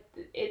best. Like,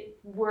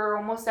 we're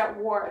almost at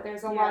war.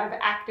 There's a lot of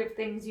active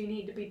things you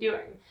need to be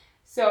doing.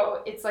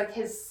 So it's, like,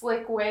 his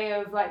slick way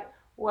of, like,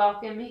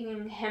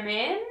 welcoming him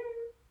in,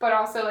 but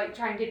also, like,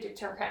 trying to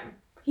deter him.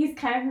 He's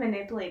kind of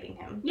manipulating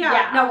him.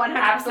 Yeah, no, 100%.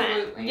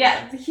 Absolutely.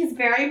 Yeah, he's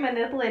very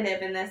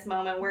manipulative in this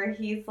moment where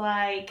he's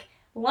like,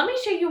 let me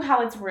show you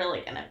how it's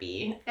really going to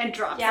be. And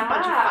drops a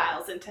bunch of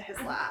files into his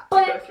lap.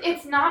 But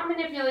it's not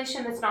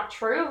manipulation that's not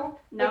true.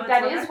 No, like,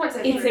 that is what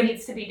the king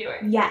needs to be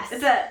doing. Yes.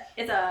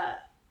 It's a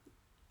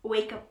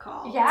wake-up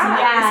call. Yeah.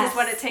 Yes. This is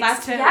what it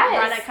takes to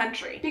run a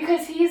country.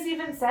 Because he's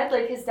even said,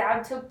 like, his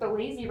dad took the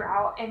lazy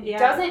route and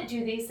doesn't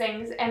do these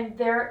things, and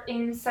they're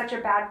in such a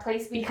bad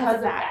place because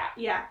of that.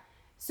 Yeah.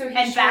 So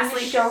he's trying to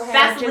show him.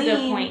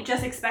 Vaseline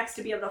just expects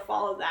to be able to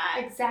follow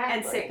that. Exactly.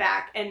 And sit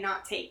back and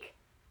not take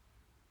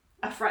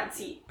a front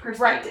seat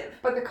perspective.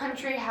 Right. But the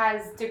country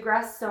has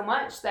digressed so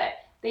much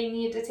that they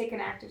need to take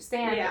an active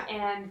stand,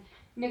 and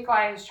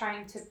Nikolai is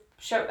trying to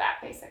show that,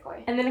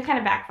 basically. And then it kind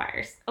of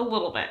backfires a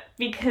little bit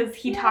because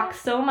he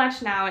talks so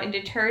much now and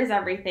deters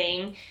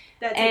everything.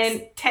 That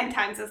takes 10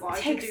 times as long.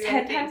 Takes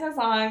 10 times as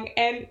long,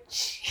 and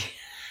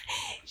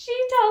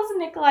she tells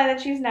Nikolai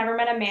that she's never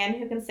met a man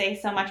who can say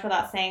so much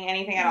without saying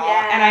anything at all.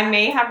 And I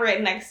may have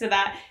written next to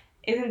that,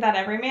 isn't that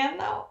every man,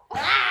 though?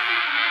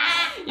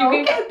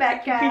 Okay,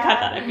 Becca. You can cut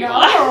that if you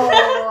want.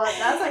 want.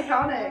 That's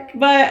iconic.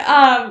 But,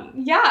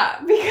 yeah,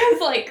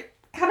 because, like,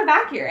 kind of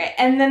accurate.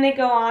 And then they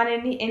go on,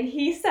 and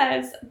he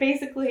says,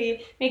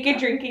 basically, make a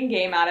drinking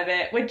game out of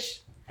it,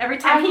 which... Every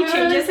time he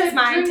changes his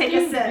mind, take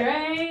a sip.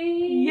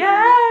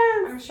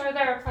 Yes! I'm sure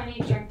there are plenty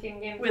of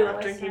drinking games we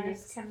love drinking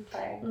games can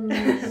play.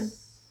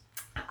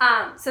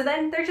 So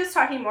then they're just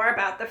talking more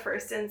about the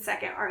first and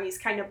second armies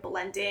kind of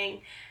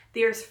blending.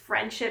 There's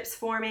friendships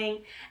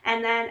forming.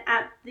 And then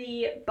at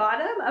the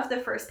bottom of the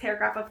first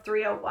paragraph of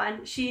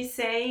 301, she's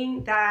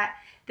saying that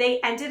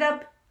they ended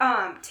up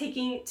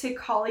taking to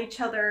call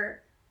each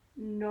other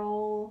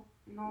Nikki,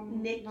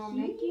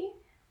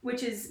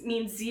 which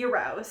means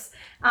zeros,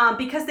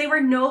 because they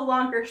were no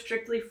longer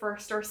strictly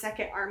first or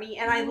second army.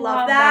 And I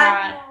love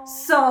that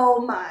so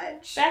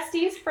much.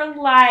 Besties for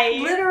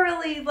life.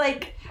 Literally,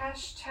 like...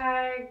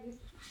 Hashtag...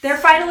 They're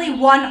finally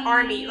one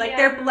army. Like,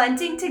 they're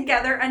blending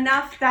together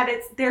enough that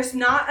there's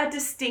not a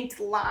distinct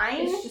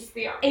line. It's just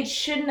the army. It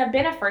shouldn't have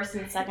been a first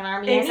and second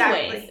army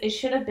anyways. It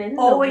should have been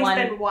always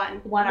been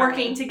one working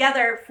army.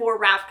 Together for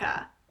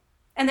Ravka.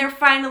 And they're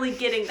finally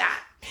getting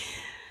that.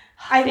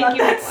 I love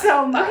that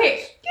so much.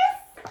 Okay. Yes.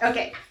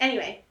 Okay,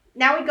 anyway.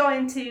 Now we go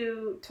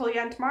into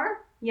Tolya and Tamar.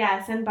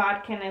 Yes, and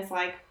Bodkin is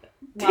like...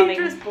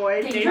 Dangerous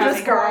boy,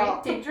 dangerous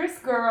girl. Dangerous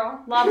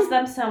girl. Loves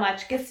them so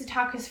much. Gets to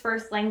talk his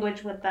first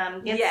language with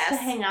them. Gets to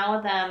hang out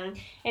with them.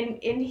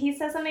 And he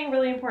says something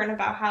really important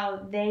about how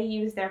they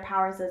use their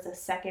powers as a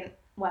second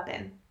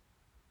weapon.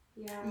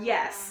 Yeah.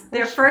 Yes.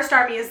 Their first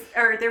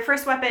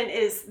weapon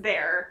is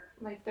their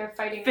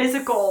fighting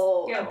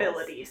physical skills,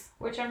 abilities.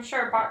 Which I'm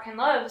sure Bodkin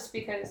loves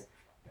because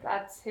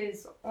that's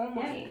his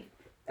only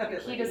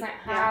ability. He doesn't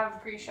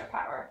have Grisha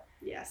power.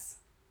 Yes.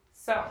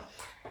 So,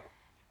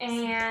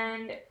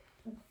 and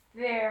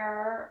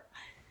they're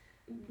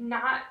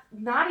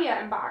Nadia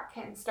and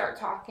Bodkin start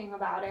talking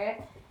about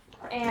it,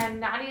 and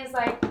Nadia's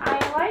like,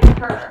 I like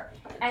her,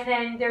 and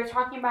then they're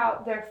talking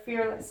about their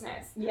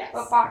fearlessness. Yes.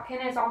 But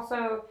Bodkin is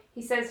also,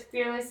 he says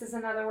fearless is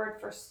another word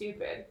for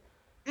stupid.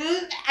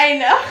 I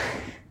know.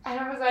 And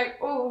I was like,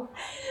 oh.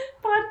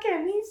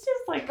 Bodkin, he's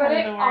just like... But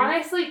it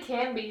honestly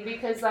can be,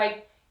 because,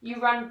 like, you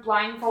run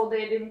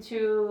blindfolded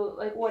into,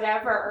 like,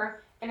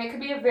 whatever, and it could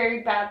be a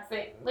very bad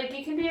thing. Like,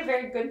 it can be a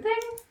very good thing.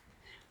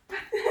 But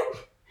then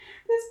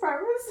this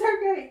part was so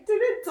great.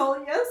 Didn't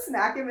Tolya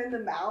smack him in the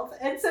mouth?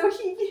 And so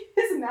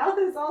his mouth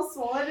is all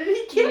swollen and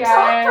he can't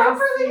talk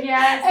properly.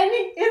 Yes. And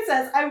it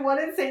says, I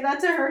wouldn't say that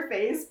to her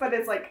face, but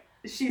it's like,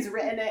 she's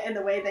written it in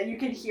the way that you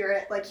can hear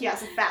it. Like, he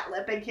has a fat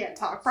lip and can't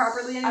talk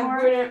properly anymore.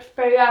 I wouldn't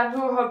say that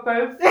to her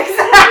face.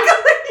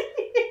 Exactly.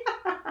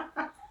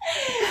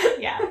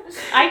 Yeah.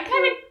 I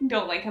kind of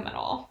don't like him at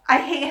all. I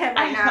hate him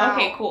right now.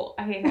 Okay, cool.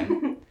 I hate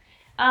him.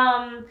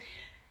 I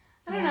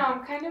don't know.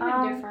 I'm kind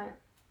of indifferent.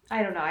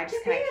 I don't know. I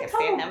just kind of can't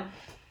stand him.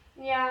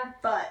 Yeah.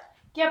 But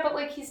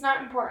like, he's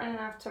not important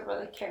enough to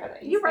really care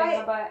that he's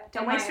being a butt.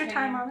 Don't waste your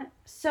time on it.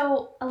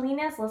 So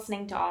Alina's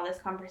listening to all this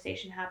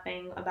conversation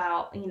happening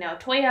about,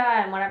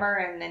 Tolya and whatever,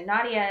 and then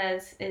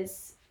Nadia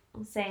is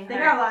saying they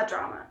got a lot of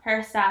drama.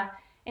 Her stuff.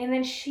 And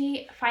then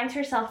she finds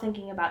herself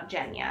thinking about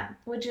Jenya,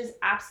 which is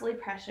absolutely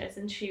precious,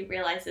 and she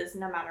realizes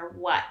no matter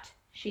what,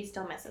 she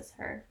still misses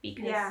her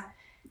because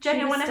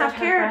Jenya wouldn't have her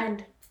cared.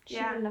 Friend. She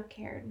wouldn't have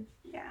cared.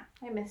 Yeah.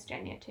 I miss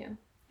Jenya too.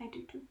 I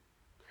do too.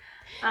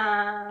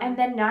 And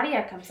then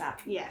Nadia comes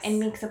up yes. and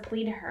makes a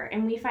plea to her,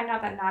 and we find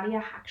out that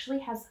Nadia actually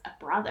has a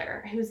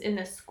brother who's in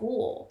the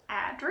school.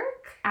 Adric.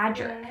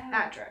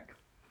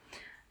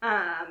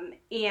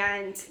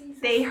 And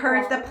they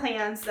heard the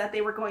plans that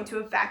they were going to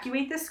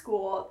evacuate the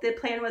school. The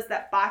plan was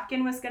that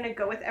Botkin was going to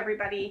go with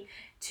everybody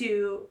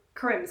to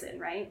Crimson,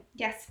 right?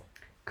 Yes.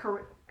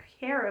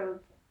 Caro.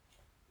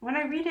 When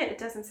I read it, it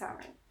doesn't sound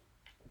right.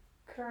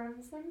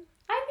 Crimson?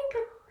 I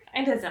think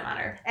it doesn't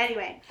matter.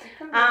 Anyway.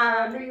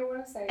 Whatever you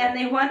want to say. And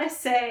they want to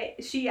say,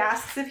 she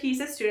asks if he's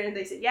a student.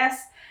 They said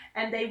yes.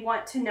 And they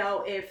want to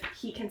know if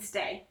he can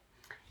stay.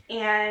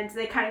 And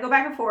they kind of go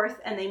back and forth,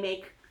 and they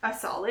make a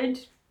solid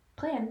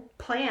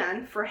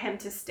plan for him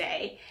to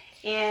stay.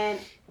 And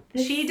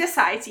she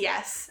decides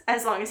yes,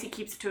 as long as he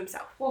keeps it to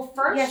himself. Well,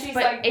 first she's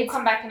like, we'll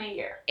come back in a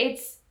year.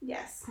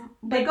 Yes.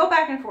 They go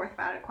back and forth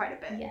about it quite a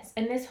bit. Yes,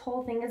 and this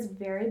whole thing is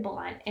very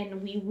blunt,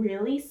 and we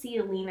really see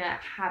Alina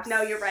have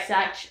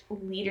such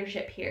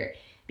leadership here,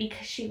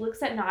 because she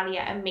looks at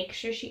Nadia and makes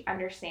sure she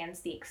understands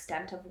the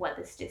extent of what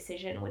this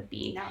decision would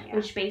be,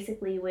 which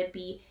basically would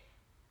be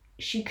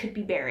she could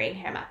be burying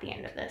him at the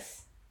end of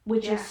this,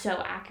 which is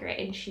so accurate,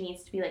 and she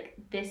needs to be like,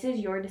 this is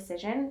your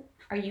decision.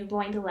 Are you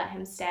going to let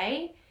him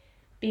stay?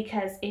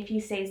 Because if he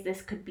stays,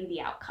 this could be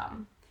the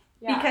outcome.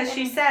 Yeah. Because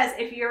she says,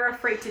 if you're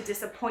afraid to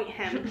disappoint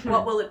him,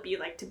 what will it be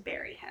like to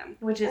bury him?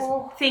 Which is...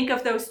 think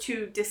of those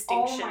two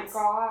distinctions. Oh my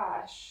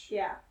gosh.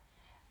 Yeah.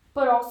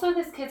 But also,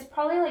 this kid's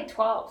probably like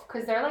 12,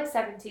 because they're like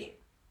 17.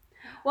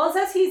 Well, it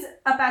says he's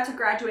about to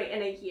graduate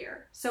in a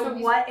year. So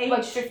what age?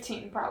 Like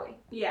 15, probably.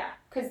 Yeah.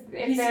 Because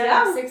if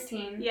they're like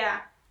 16...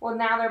 Yeah. Well,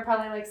 now they're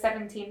probably like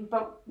 17,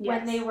 but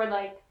when they were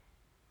like,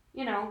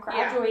 you know,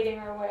 graduating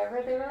or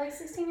whatever, they were like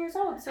 16 years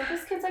old. So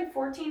this kid's like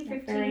 14,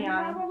 15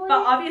 probably.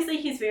 But obviously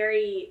he's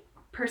very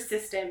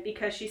persistent,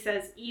 because she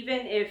says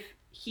even if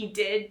he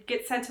did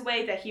get sent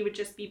away, that he would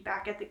just be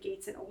back at the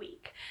gates in a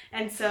week.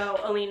 And so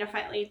Alina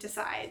finally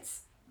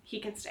decides he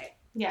can stay.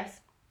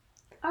 Yes.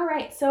 All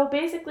right, so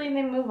basically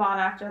they move on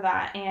after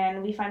that,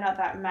 and we find out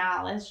that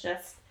Mal is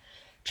just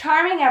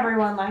charming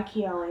everyone like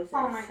he always is.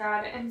 Oh my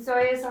god, and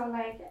Zoya's all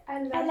like,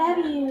 I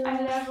love you.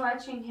 I love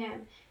watching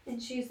him.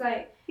 And she's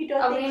like, you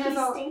don't Alina's think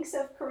he stinks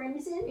of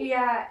Crimson?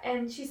 Yeah,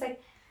 and she's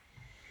like,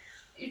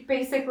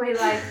 basically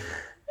like,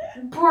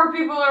 poor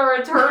people are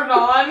a turn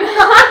on.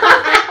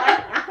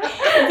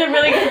 It's a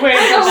really good way to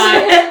put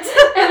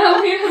that. And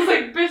Alina's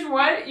like, bitch,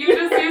 what? You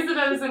just used it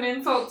as an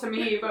insult to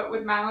me, but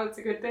with Mal it's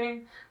a good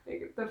thing.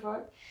 Like, the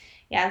fuck?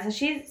 Yeah,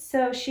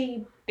 so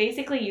she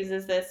basically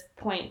uses this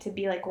point to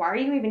be like, why are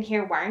you even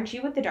here? Why aren't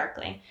you with the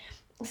Darkling?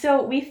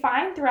 So we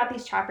find throughout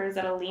these chapters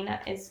that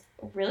Alina is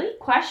really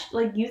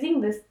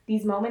using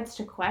these moments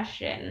to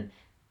question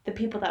the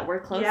people that were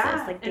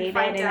closest, like David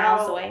and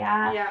now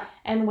Zoya,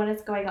 and what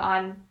is going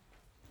on.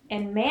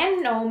 And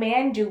man, oh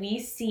man, do we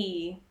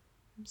see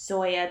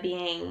Zoya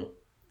being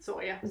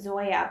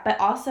Zoya, but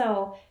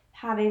also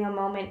having a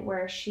moment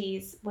where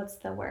she's, what's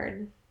the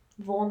word?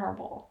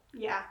 Vulnerable.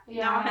 Yeah,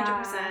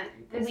 100%.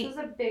 This was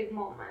a big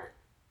moment.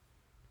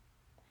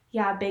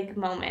 Yeah, a big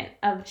moment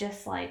of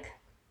just like,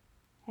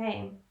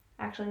 hey,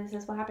 actually this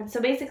is what happened.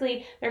 So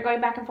basically they're going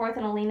back and forth,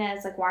 and Alina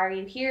is like, why are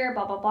you here?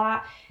 Blah, blah,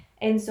 blah.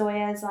 And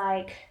Zoya is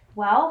like,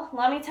 well,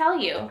 let me tell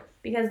you,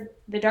 because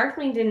the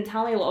Darkling didn't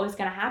tell me what was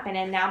going to happen,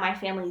 and now my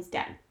family's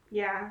dead.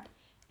 Yeah.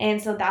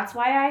 And so that's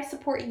why I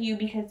support you,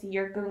 because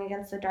you're going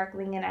against the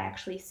Darkling, and I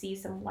actually see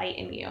some light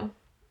in you.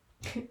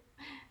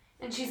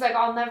 And she's like,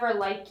 I'll never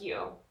like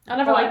you. I'll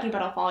never like you,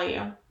 but I'll follow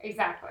you.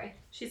 Exactly.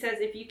 She says,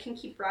 if you can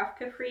keep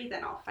Ravka free,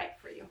 then I'll fight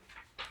for you.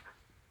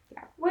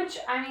 Yeah. Which,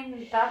 I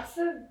mean, that's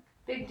a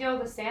big deal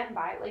to stand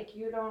by. Like,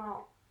 you don't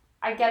know.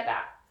 I get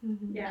that.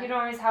 Mm-hmm. Yeah. You don't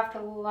always have to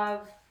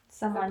love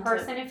someone the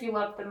person if you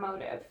love the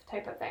motive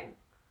type of thing.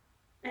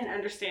 And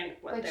understand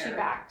what like they're she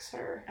backs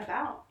her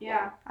about.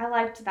 Yeah. I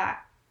liked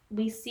that.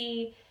 We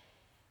see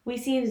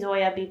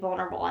Zoya be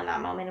vulnerable in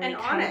that moment, and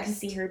we kind of can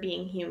see her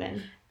being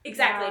human.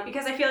 Exactly,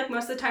 because I feel like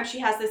most of the time she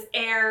has this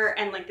air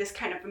and like this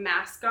kind of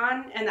mask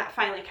on, and that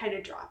finally kind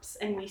of drops,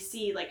 and we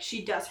see like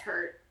she does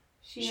hurt.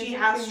 She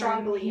has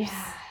strong beliefs.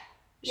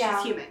 Yeah.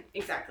 She's human,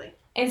 exactly.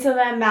 And so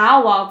then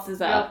Mal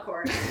waltzes up. Of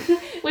course.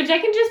 Which I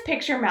can just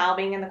picture Mal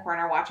being in the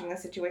corner watching the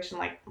situation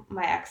like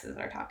my exes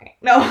are talking.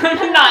 No,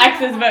 not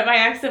exes, but my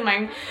ex and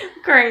my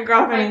current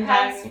girlfriend.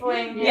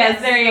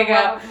 Yes, there you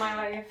go. Of my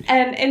life.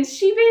 And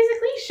she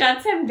basically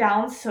shuts him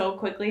down so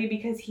quickly,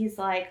 because he's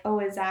like, oh,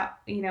 is that,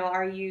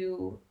 are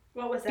you...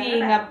 What was that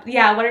about?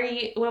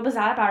 What was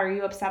that about? Are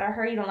you upset at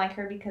her? You don't like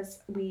her because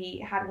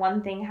we had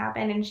one thing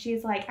happen? And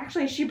she's like,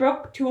 actually, she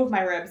broke 2 of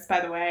my ribs, by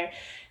the way.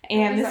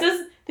 And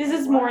this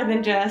is more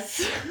than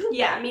just...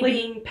 Yeah, me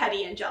being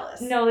petty and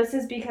jealous. No, this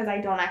is because I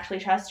don't actually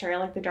trust her.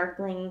 Like, the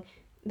Darkling,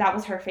 that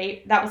was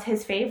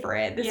his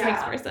favorite. This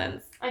makes more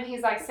sense. And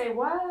he's like, say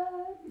what?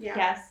 Yeah.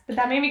 Yes. But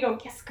that made me go,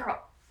 yes, girl.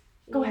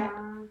 Go ahead.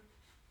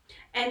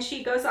 And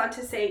she goes on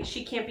to say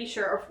she can't be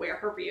sure of where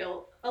her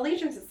real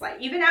allegiances lie,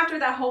 even after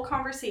that whole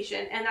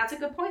conversation. And that's a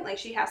good point. Like,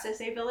 she has to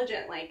stay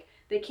vigilant. Like,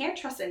 they can't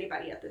trust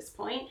anybody at this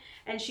point.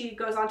 And she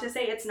goes on to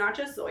say it's not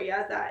just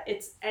Zoya, that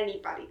it's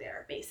anybody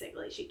there,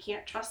 basically. She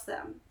can't trust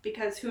them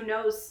because who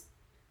knows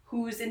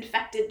who's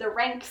infected the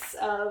ranks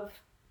of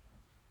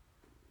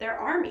their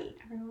army.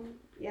 Everyone.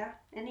 Yeah,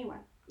 anyone.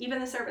 Even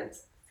the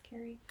servants.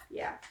 Scary.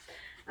 Yeah.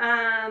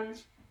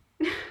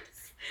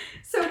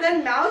 So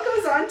then Mal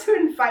goes on to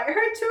invite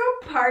her to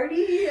a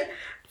party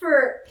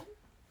for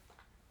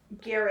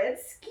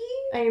Garitsky.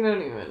 I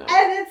don't even know.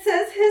 And it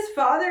says his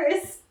father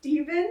is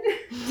Stephen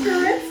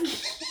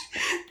Garitsky,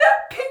 the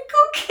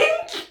Pickle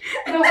King.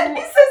 And then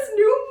he says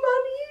new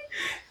money.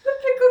 The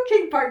Pickle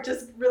King part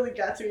just really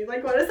got to me.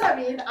 Like, what does that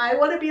mean? I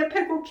want to be a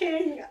Pickle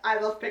King. I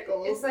love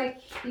pickles. It's like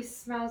he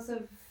smells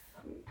of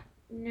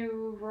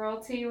new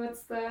royalty.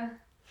 What's the...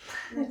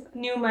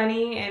 New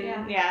money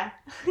and yeah.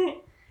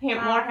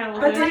 More Hamilton.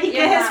 But did he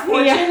get his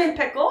fortune in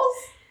pickles?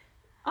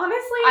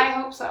 Honestly, I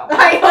hope so.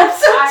 I hope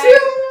so too.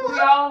 We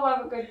all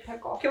love a good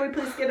pickle. Can we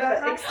please get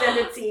an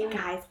extended scene?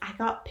 guys, I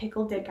got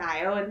pickle de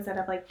gallo instead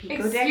of like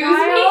pico de Excuse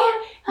gallo. me?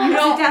 You Is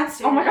don't. it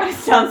downstairs? Oh my god,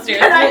 it's downstairs.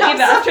 Can I We'll have eat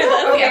that after some?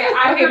 this. Okay, I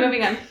Okay, heard-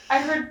 moving on. I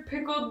heard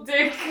pickled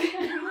dick.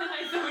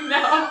 I don't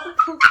know.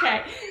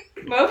 Okay,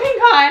 moving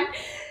on.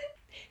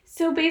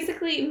 So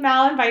basically,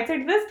 Mal invites her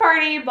to this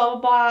party, blah,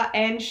 blah, blah,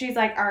 and she's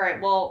like, all right,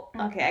 well,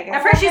 okay, I guess.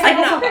 At first she's like,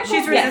 I guess no, I'll go.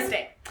 she's Yes.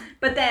 resisting.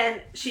 But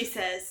then she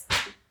says,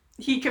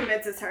 he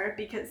convinces her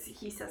because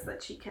he says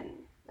that she can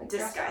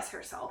disguise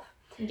herself.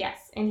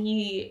 Yes, and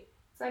he...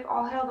 It's like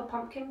all hail the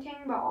pumpkin king,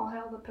 but all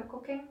hail the pickle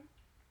king.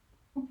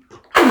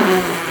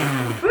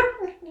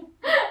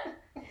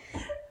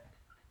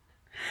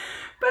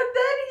 But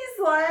then he's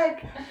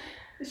like,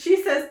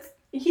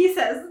 he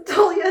says,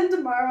 Talia and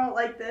tomorrow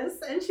like this,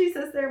 and she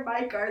says, they're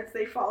my guards,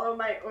 they follow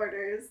my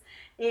orders.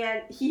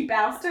 And he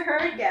bows to her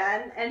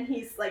again, and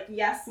he's like,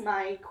 yes,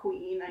 my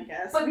queen, I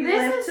guess. But we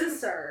this live is- to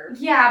serve.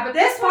 Yeah, but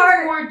This this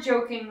part- part more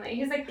jokingly.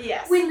 He's like,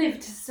 Yes. we live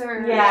to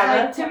serve. Yeah, Like,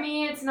 that's- to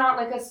me, it's not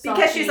like a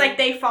Because she's salty- like,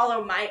 they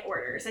follow my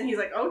orders. And he's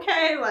like,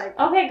 okay, like.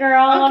 Okay,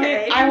 girl,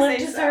 Okay, I you live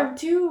say to so. serve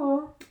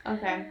too.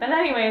 Okay, but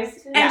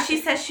anyways. And yeah.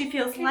 she says she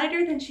feels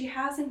lighter than she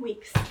has in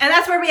weeks. And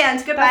that's where we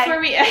end. Goodbye. That's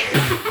where we...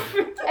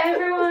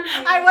 Everyone.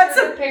 I want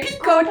needs some a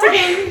pickle pico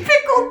king.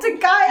 pickled to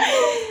guy.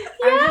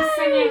 I'm just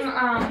singing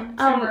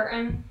Tim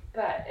Burton,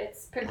 but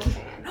it's pickle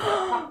king instead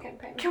of pumpkin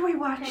king. Can we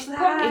watch Pumpkin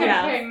that?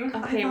 Yeah. king.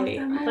 Okay, I love wait.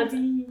 that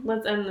movie.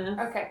 Let's end this.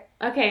 Okay.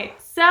 Okay,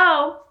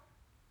 so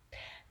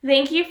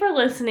thank you for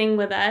listening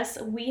with us.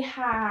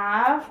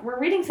 We're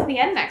reading to the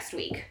end next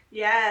week.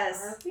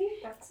 Yes.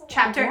 That's a lot.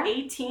 Chapter Yeah.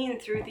 18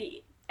 through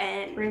the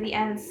end. We're the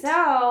end.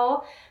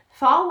 So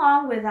follow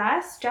along with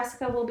us.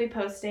 Jessica will be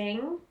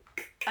posting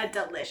A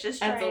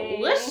delicious a drink.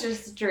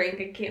 delicious drink.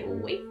 I can't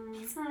wait.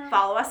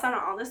 Follow us on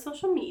all the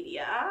social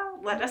media.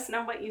 Let us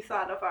know what you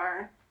thought of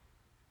our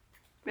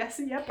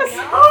messy episode.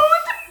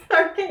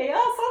 Our chaos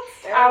on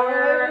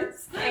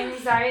steroids. Our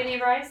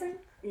anxiety rising.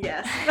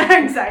 Yes,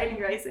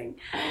 anxiety rising.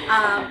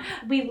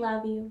 We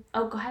love you.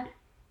 Oh, go ahead.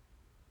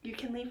 You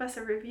can leave us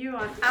a review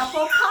on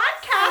Apple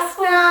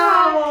Podcasts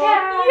now.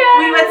 Podcast.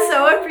 We would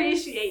so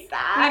appreciate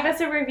that. Leave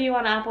us a review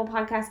on Apple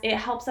Podcasts. It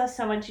helps us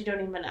so much you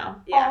don't even know.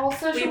 Yeah, All we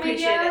social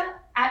appreciate media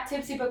at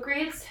Tipsy Book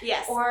Reads.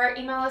 Yes. Or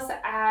email us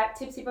at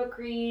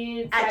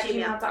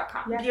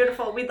tipsybookreads@gmail.com. Yeah.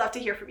 Beautiful. We'd love to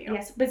hear from you.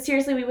 Yes, but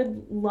seriously, we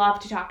would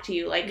love to talk to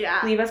you. Like, Yeah.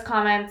 leave us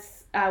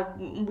comments.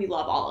 We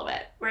love all of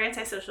it. We're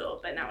antisocial,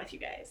 but not with you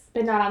guys.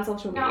 But not on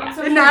social media. Not on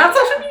social Not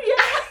on media.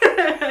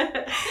 social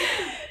media.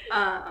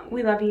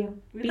 We love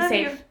you. we Be love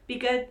safe. you. Be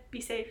good. Be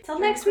safe. Till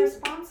Drink next week.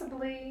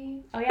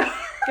 responsibly. Oh, yeah.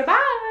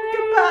 Goodbye.